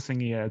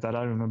thing, that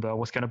I remember. I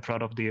was kind of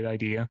proud of the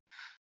idea.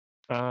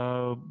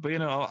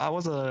 But I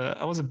was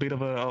a bit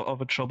of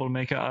a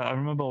troublemaker. I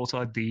remember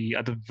also at the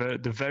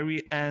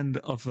very end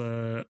of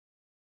the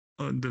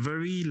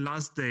very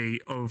last day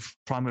of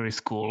primary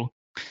school,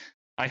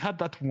 I had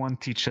that one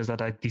teacher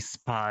that I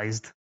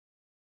despised.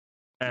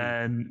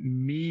 And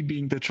me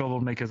being the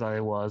troublemaker that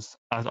I was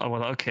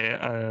okay.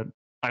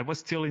 I was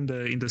still in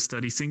the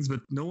study things,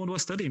 but no one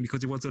was studying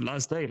because it was the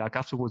last day. Like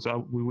afterwards,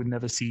 we would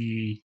never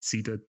see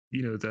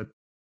that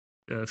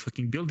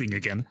fucking building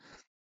again.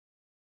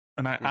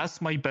 And I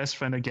asked my best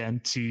friend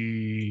again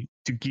to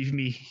give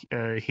me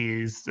like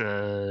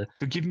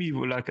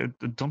I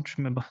don't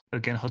remember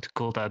again how to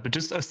call that, but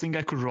just a thing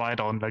I could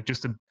write on, like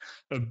just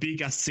a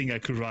big ass thing I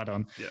could write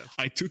on. Yeah.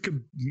 I took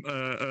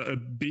a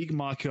big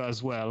marker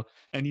as well,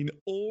 and in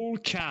all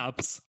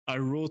caps I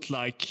wrote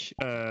like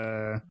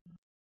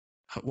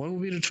what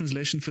would be the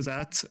translation for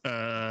that?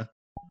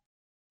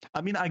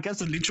 I mean, I guess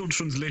the literal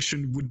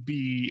translation would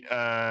be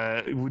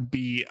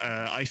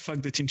I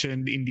fucked the teacher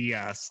in the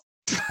ass.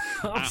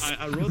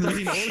 I wrote that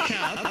in all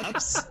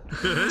caps.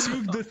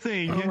 Took the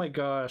thing. Oh my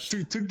gosh!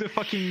 Took the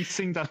fucking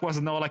thing that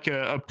was now like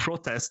a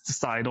protest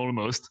sign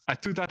almost. I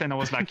took that and I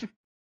was like,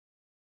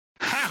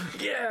 ha!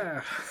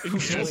 Yeah. In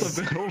front of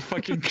the whole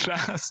fucking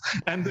class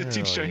and the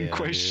teacher in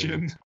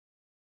question. Dude.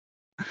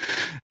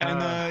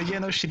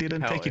 And she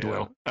didn't take it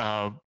yeah.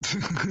 well.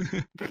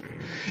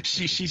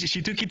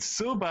 She took it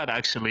so bad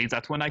actually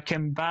that when I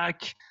came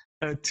back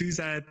to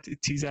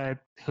that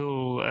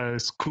whole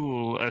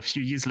school a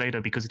few years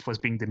later, because it was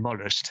being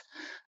demolished.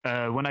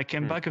 When I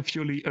came back a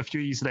few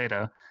years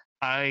later,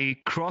 I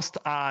crossed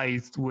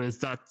eyes with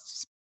that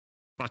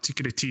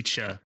particular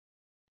teacher,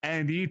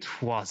 and it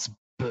was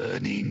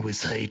burning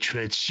with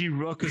hatred. She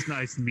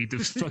recognized me the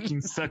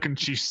fucking second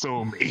she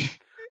saw me.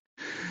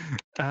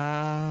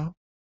 But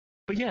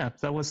yeah,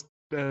 that was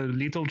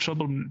little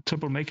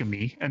troublemaker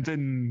me. And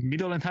then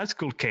middle and high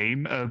school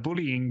came,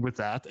 bullying with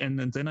that, and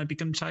then I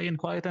became shy and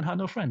quiet and had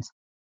no friends.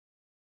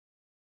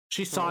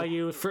 She saw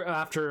you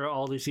after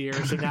all these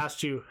years and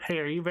asked you, "Hey,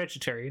 are you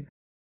vegetarian?"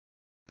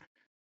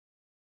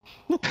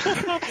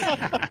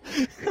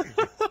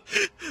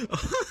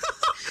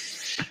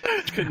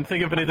 Couldn't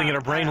think of anything in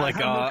her brain like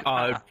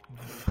I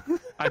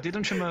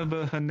didn't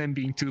remember her name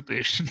being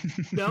Tupish.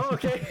 No,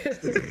 okay.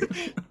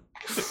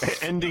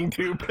 ending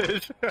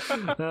Tupish.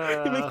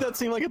 You make that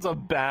seem like it's a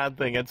bad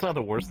thing. It's not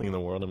the worst thing in the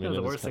world. I mean, It's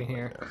the worst thing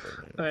here.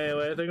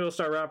 Anyway, I think we'll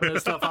start wrapping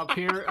this stuff up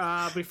here.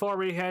 Before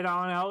we head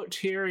on out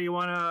here, you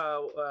want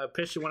to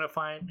Pish? You want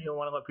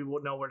to let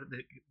people know where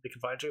they can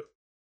find you?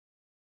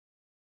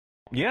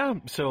 Yeah,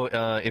 so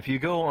if you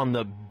go on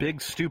the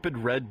big stupid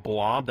red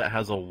blob that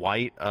has a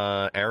white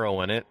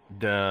arrow in it,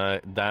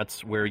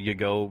 that's where you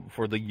go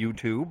for the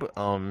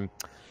YouTube.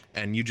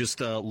 And you just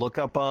look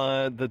up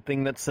the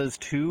thing that says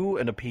 2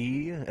 and a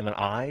P and an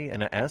I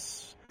and an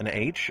S and an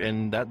H,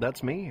 and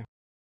that's me.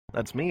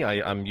 That's me.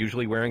 I'm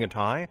usually wearing a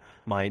tie.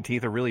 My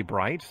teeth are really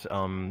bright.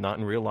 Not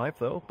in real life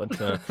though,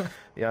 but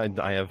yeah,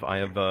 I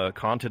have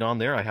content on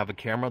there. I have a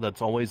camera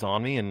that's always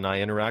on me, and I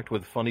interact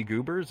with funny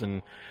goobers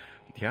and.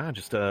 Yeah, I'm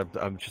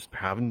just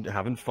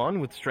having fun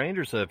with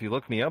strangers. So if you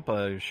look me up,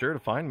 sure to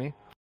find me.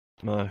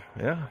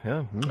 Yeah.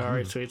 Mm-hmm. All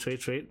right,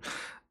 sweet.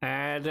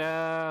 And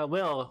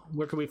Will,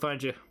 where can we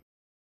find you?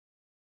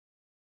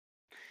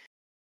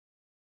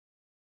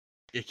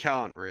 You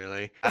can't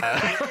really.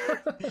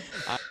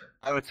 I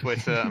have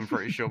Twitter. I'm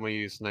pretty sure my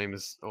username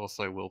is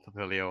also Will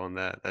Papilio on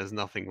there. There's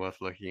nothing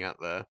worth looking at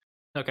there.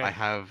 Okay. I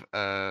have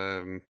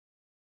a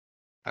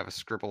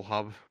Scribble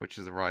Hub, which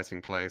is a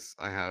writing place.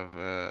 I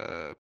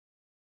have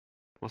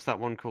what's that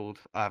one called?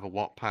 I have a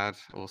Wattpad,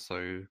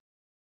 also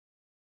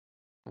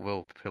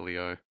Will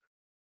Papilio.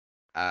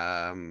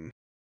 I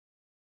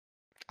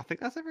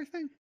think that's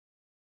everything.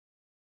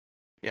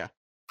 Yeah.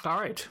 All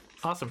right.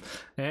 Awesome.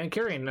 And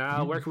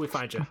Kirian, where can we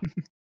find you?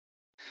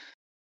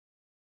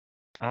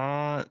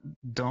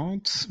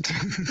 Don't.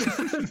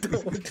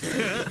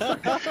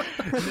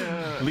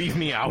 Leave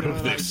me out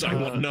of this. I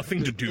want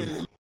nothing to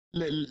do.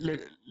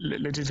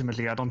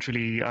 Legitimately, I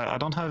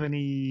don't have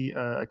any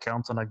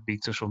accounts on like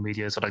big social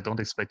media, so I don't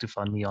expect to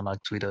find me on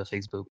like Twitter,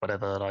 Facebook,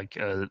 whatever. Like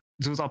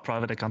those are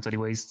private accounts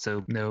anyways,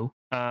 so no.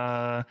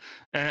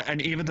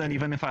 And even then,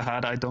 even if I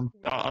had, I don't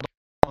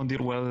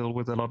deal well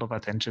with a lot of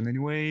attention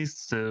anyways.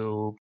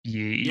 So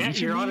yeah, if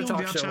you're on a me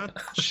talk VR show. chat,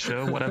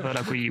 sure, whatever.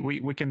 Like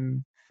we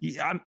can.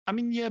 Yeah, I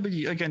mean, yeah, but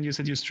again, you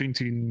said you streamed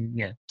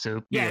to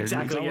so Yeah,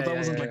 exactly. That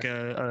wasn't like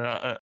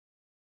a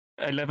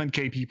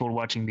 11K people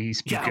watching me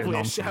speak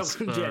nonsense.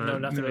 No,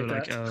 nothing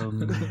like that.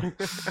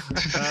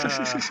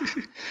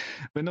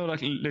 But no,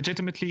 like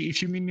legitimately,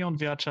 if you meet me on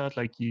VRChat,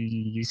 like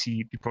you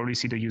probably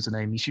see the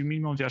username. If you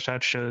meet me on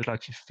VRChat, sure,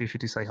 like feel free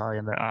to say hi,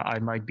 and I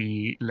might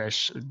be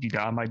less.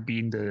 I might be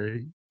in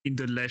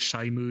the less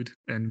shy mood,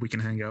 and we can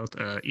hang out.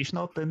 If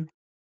not, then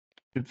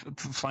it's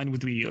fine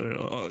with me.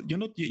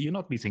 You're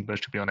not missing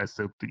much, to be honest.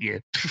 So yeah.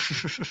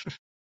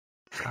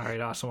 All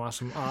right,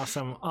 awesome.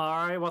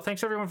 All right, well,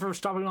 thanks everyone for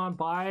stopping on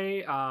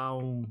by.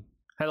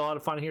 Had a lot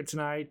of fun here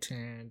tonight,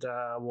 and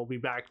we'll be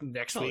back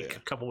next week, a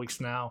couple weeks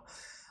from now.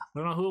 I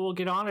don't know who will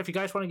get on. If you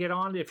guys want to get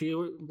on, if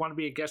you want to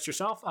be a guest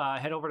yourself,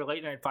 head over to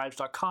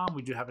late95s.com.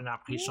 We do have an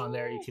application on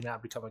there. You can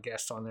become a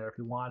guest on there if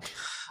you want.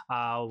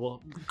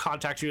 We'll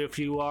contact you if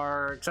you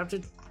are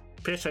accepted.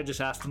 Pish, I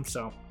just asked him,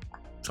 so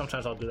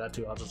sometimes I'll do that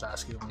too. I'll just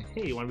ask you, like,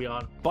 hey, you want to be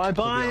on? Bye,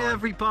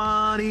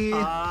 everybody.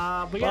 But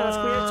yeah, that's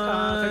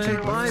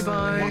great. Thanks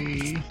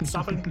Bye.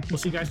 Stopping. We'll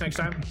see you guys next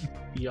time.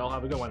 Y'all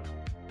have a good one.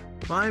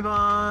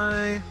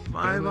 Bye.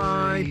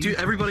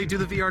 Everybody do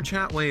the VR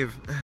chat wave.